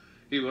though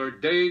He were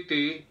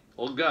deity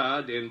or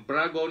God and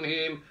brag on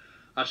Him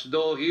as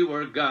though He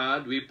were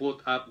God, we put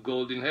up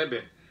gold in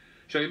heaven.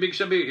 So, ibig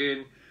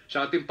sabihin,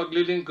 sa ating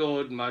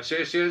paglilingkod,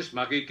 masesense,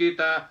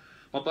 makikita,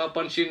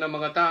 mapapansin ng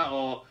mga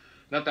tao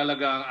na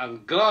talagang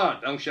ang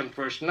God ang siyang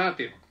first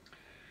natin.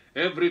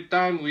 Every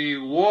time we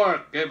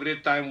work,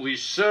 every time we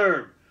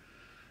serve,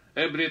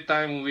 every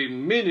time we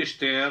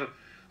minister,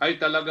 ay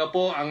talaga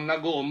po ang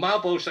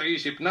nag-uumapaw sa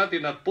isip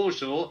natin at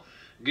puso,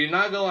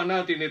 ginagawa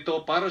natin ito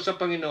para sa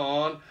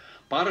Panginoon,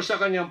 para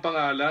sa Kanyang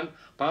pangalan,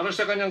 para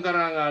sa Kanyang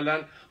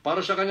karangalan,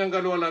 para sa Kanyang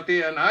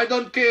kaluwalhatian. I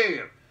don't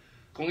care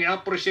kung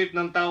i-appreciate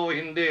ng tao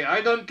hindi.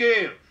 I don't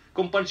care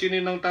kung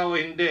pansinin ng tao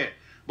hindi.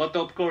 But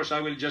of course,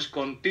 I will just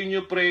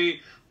continue pray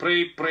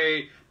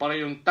para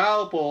yung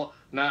tao po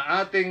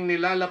na ating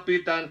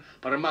nilalapitan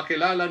para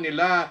makilala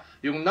nila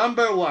yung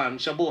number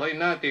 1 sa buhay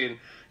natin,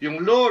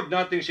 yung Lord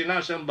nating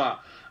sinasamba,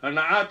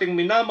 na ating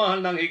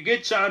minamahal ng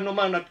higit sa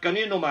anuman at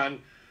kanino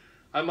man,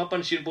 ay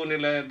mapansin po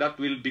nila that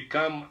will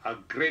become a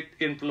great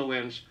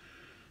influence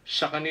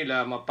sa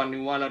kanila,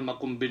 mapaniwalaan,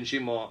 makumbinsi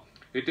mo,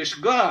 it is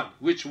God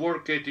which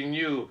worketh in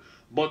you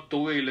both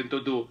to will and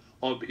to do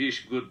of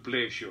His good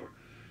pleasure.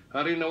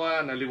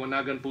 Harinawa,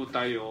 naliwanagan po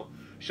tayo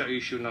sa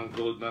issue ng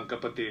gold, mga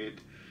kapatid.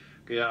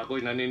 Kaya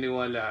ako'y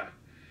naniniwala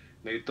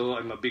na ito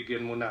ay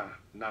mabigyan mo na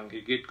ng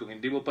higit kung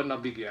hindi mo pa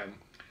nabigyan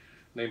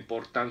na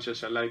importansya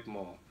sa life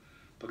mo.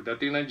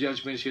 Pagdating ng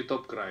judgment seat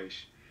of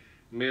Christ,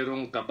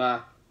 merong ka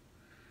ba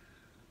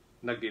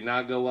na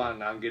ginagawa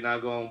na ang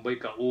ginagawa mo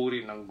ba'y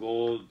kauri ng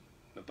gold,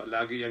 na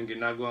palagi ang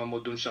ginagawa mo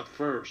dun sa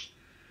first,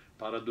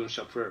 para dun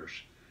sa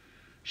first.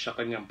 sa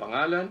kanyang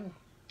pangalan,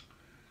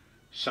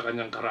 sa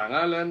kanyang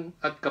karangalan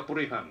at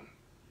kapurihan.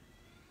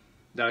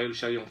 Dahil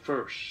siya yung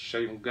first,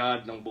 siya yung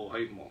God ng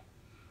buhay mo.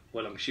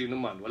 Walang sino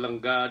man,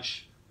 walang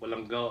gods,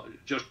 walang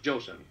just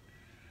chosen.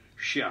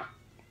 Siya.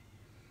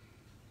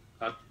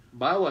 At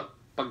bawat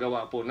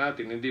paggawa po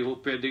natin, hindi po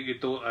pwedeng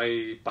ito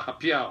ay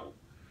pahapyaw.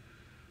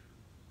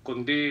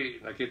 Kundi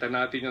nakita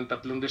natin yung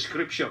tatlong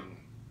description.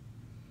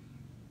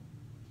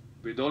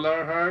 With all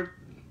our heart,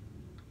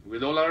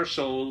 with all our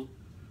soul,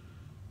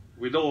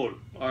 with all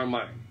our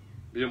mind.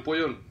 Yun po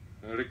yun,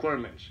 yung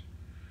requirements.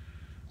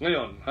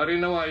 Ngayon,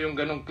 harinawa yung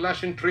ganong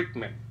klaseng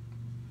treatment,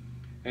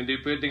 hindi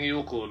pwedeng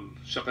iukol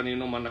sa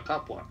kanino man na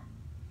kapwa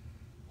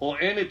o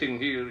anything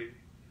here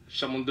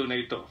sa mundo na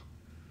ito,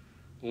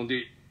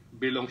 kundi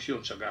belongs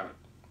yun sa God.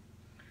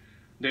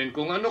 Then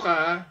kung ano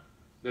ka,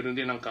 ganoon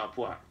din ang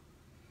kapwa.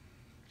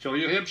 So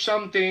you have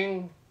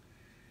something,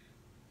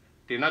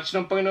 tinouch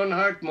ng Panginoon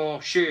heart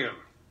mo, share.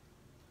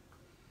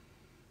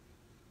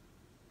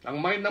 Ang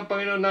mind ng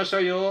Panginoon nasa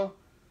iyo,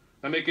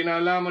 na may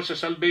kinalaman sa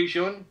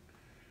salvation,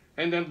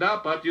 and then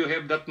dapat you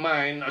have that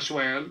mind as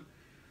well,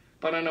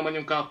 para naman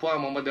yung kapwa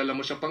mo madala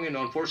mo sa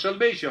Panginoon for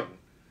salvation.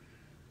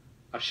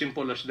 As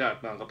simple as that,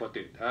 mga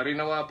kapatid.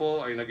 Harinawa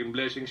po ay naging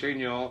blessing sa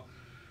inyo.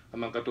 Ang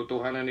mga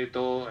katotohanan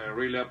nito, I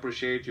really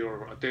appreciate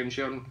your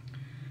attention.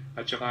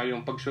 At saka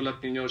yung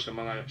pagsulat ninyo sa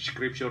mga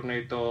scripture na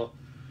ito,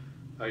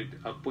 ay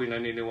ako'y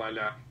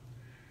naniniwala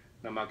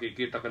na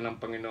makikita ka ng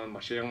Panginoon,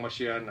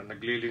 masayang-masaya, na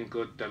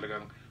naglilingkod,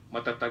 talagang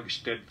matatag,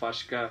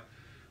 steadfast ka,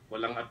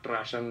 walang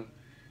atrasan.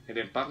 And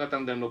then,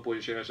 pakatandaan mo po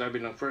yung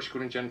sinasabi ng 1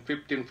 Corinthians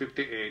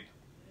 15:58,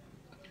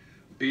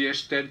 be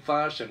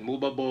steadfast and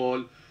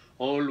movable,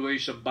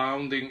 always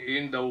abounding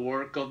in the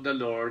work of the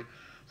Lord,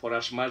 for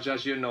as much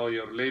as you know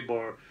your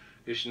labor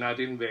is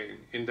not in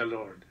vain in the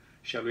Lord.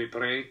 Shall we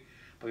pray?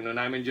 Panginoon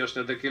namin Diyos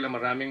na dakila,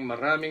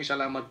 maraming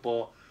salamat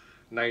po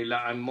na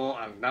ilaan mo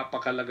ang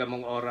napakalaga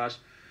mong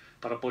oras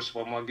para po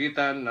sa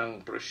pamamagitan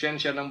ng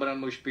presensya ng Banal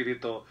mong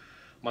Espiritu,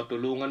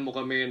 matulungan mo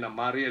kami na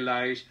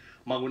ma-realize,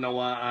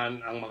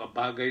 maunawaan ang mga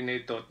bagay na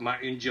ito at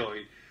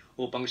ma-enjoy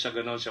upang sa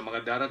ganon sa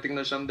mga darating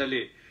na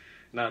sandali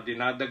na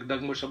dinadagdag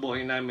mo sa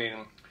buhay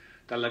namin,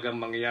 talagang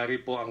mangyayari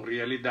po ang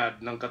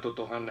realidad ng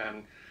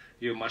katotohanan.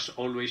 You must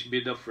always be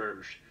the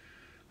first.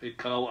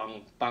 Ikaw ang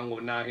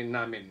pangunahin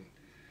namin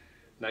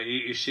na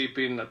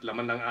iisipin at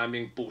laman ng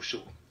aming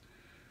puso.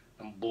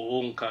 Ang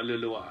buong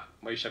kaluluwa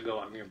may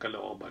sagawa ang iyong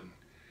kalooban.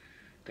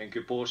 Thank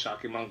you po sa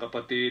aking mga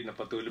kapatid na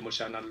patuloy mo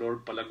sana,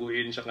 Lord,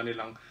 palaguin sa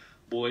kanilang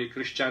buhay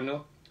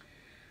Kristiyano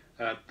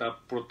at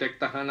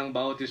protektahan ang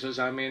bawat isa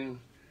sa amin.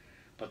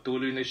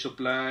 Patuloy na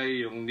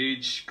supply yung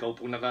needs. Ikaw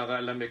pong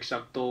nakakaalam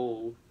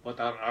eksakto what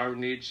are our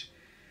needs.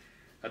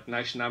 At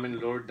nais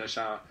namin, Lord, na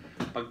sa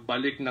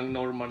pagbalik ng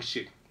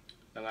normalcy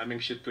ng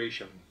aming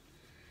situation,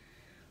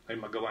 ay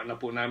magawa na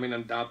po namin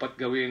ang dapat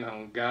gawin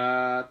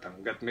hanggat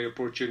may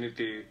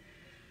opportunity.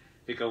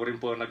 Ikaw rin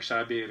po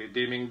nagsabi,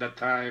 redeeming the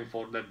time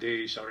for the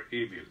days are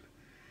evil.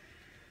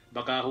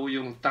 Baka ho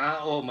yung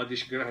tao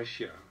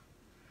madisgrasya,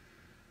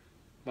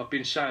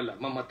 mapinsala,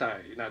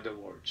 mamatay, in other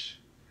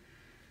words,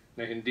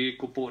 na hindi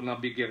ko po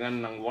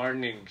nabigyan ng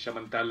warning,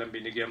 samantalang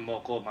binigyan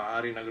mo ko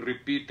maaari ng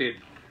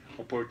repeated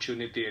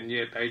opportunity, and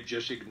yet I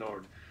just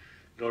ignored.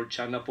 Lord,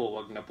 sana po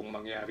wag na pong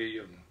mangyari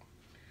yun.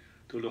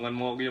 Tulungan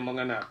mo yung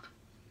mga anak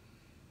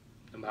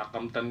na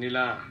makamtan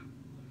nila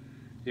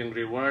yung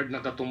reward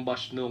na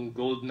katumbas nung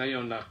gold na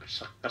yun, na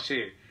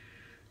kasi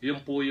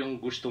yun po yung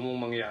gusto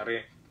mong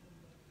mangyari.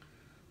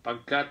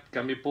 Pagkat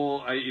kami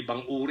po ay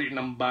ibang uri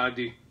ng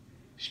body,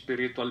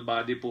 spiritual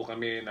body po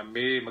kami, na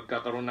may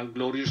magkakaroon ng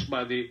glorious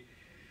body,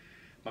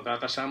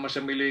 magkakasama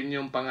sa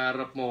millennium,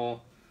 pangarap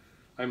mo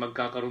ay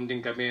magkakaroon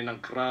din kami ng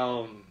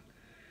crown,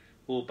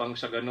 upang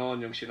sa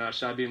ganon yung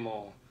sinasabi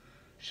mo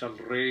shall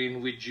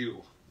reign with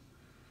you.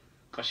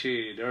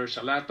 Kasi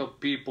there's a lot of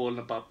people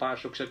na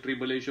papasok sa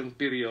tribulation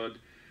period,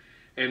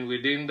 and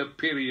within the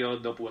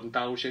period of 1,000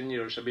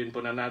 years, sabihin po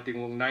na natin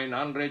kung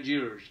 900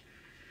 years,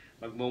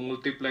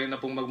 magmumultiply na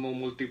pong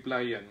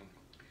magmumultiply yan.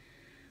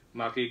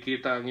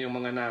 Makikita ang iyong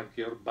mga anak,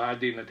 your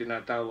body na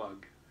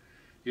tinatawag,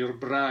 your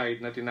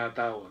bride na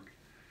tinatawag,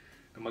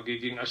 na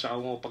magiging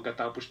asawa mo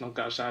pagkatapos ng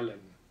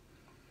kasalan.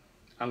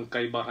 Ang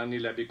kaibahan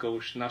nila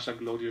because nasa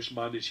glorious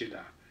body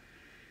sila.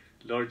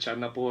 Lord,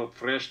 sana po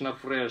fresh na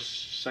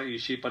fresh sa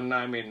isipan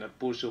namin at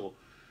puso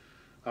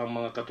ang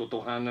mga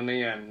katotohanan na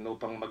yan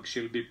upang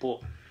magsilbi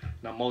po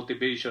na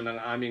motivation ng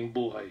aming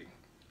buhay,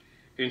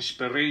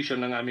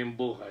 inspiration ng aming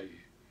buhay,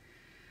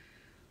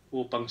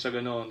 upang sa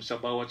ganon, sa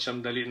bawat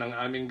sandali ng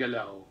aming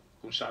galaw,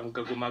 kung saan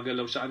ka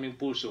gumagalaw sa aming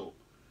puso,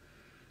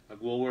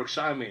 nagwo-work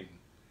sa amin,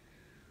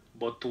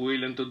 but to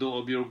will and to do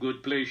of your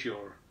good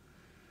pleasure,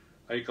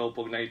 ay ikaw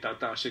pong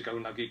naitataas, ikaw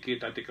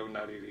nakikita at ikaw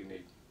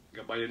naririnig.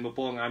 Gabayan mo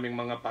po ang aming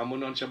mga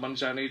pamunuan sa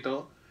bansa na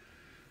ito.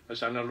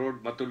 Sana,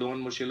 Lord,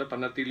 matulungan mo sila,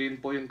 panatilin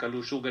po yung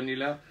kalusugan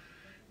nila,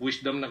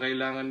 wisdom na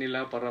kailangan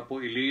nila para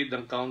po i-lead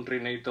ang country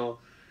na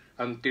ito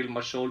until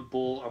ma-solve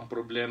po ang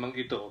problemang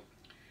ito,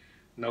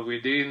 na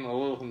within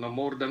na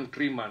more than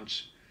 3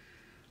 months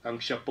ang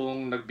siya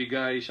pong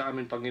nagbigay sa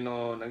amin,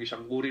 Panginoon, ng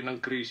isang uri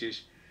ng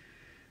krisis.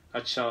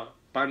 At sa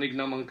panig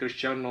ng mga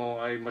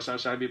Kristiyano ay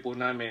masasabi po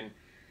namin,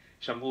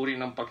 isang uri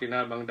ng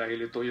pakinabang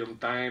dahil ito yung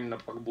time na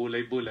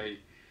pagbulay-bulay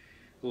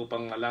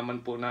upang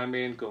malaman po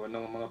namin kung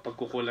anong mga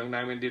pagkukulang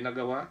namin din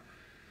nagawa.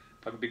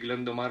 Pag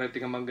biglang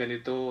dumarating ang mga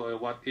ganito,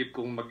 what if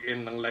kung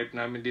mag-end ng life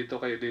namin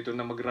dito, kaya dito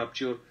na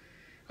mag-rapture,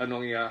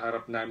 anong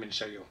iaharap namin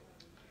sa iyo?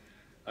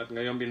 At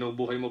ngayon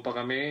binubuhay mo pa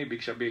kami,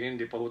 ibig sabihin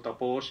di pa ho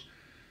tapos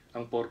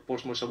ang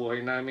purpose mo sa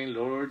buhay namin.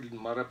 Lord,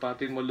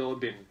 marapatin mo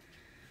loobin,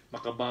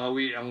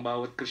 makabawi ang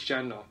bawat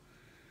Kristiyano,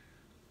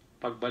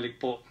 pagbalik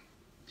po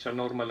sa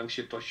normal ang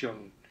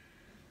sitwasyon.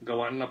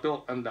 Gawaan na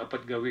po ang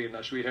dapat gawin.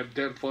 As we have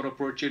therefore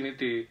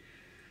opportunity,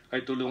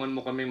 ay tulungan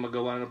mo kami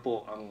magawa na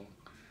po ang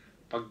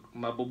pag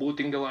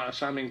mabubuting gawa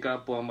sa aming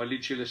kapwa,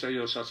 malit sila sa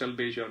iyo sa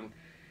salvation,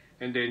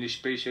 and then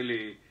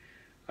especially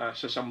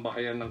sa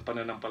sambahayan ng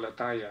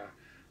pananampalataya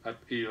at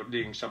iyo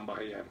ding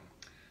sambahayan.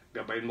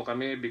 Gabayin mo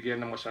kami,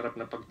 bigyan ng masarap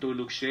na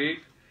pagtulog,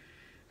 safe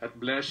at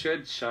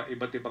blessed sa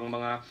iba't ibang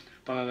mga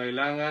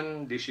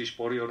pangangailangan. This is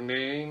for your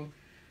name,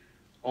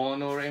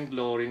 honor and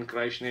glory in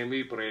Christ's name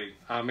we pray.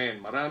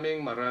 Amen.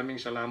 Maraming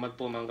salamat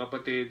po mga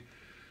kapatid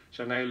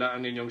sa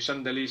nailaan ninyong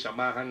sandali.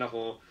 Samahan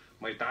ako,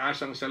 may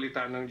taas ang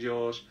salita ng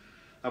Diyos,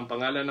 ang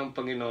pangalan ng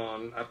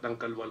Panginoon at ang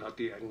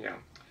kalwalhatian niya.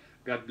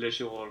 God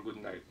bless you all.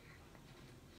 Good night.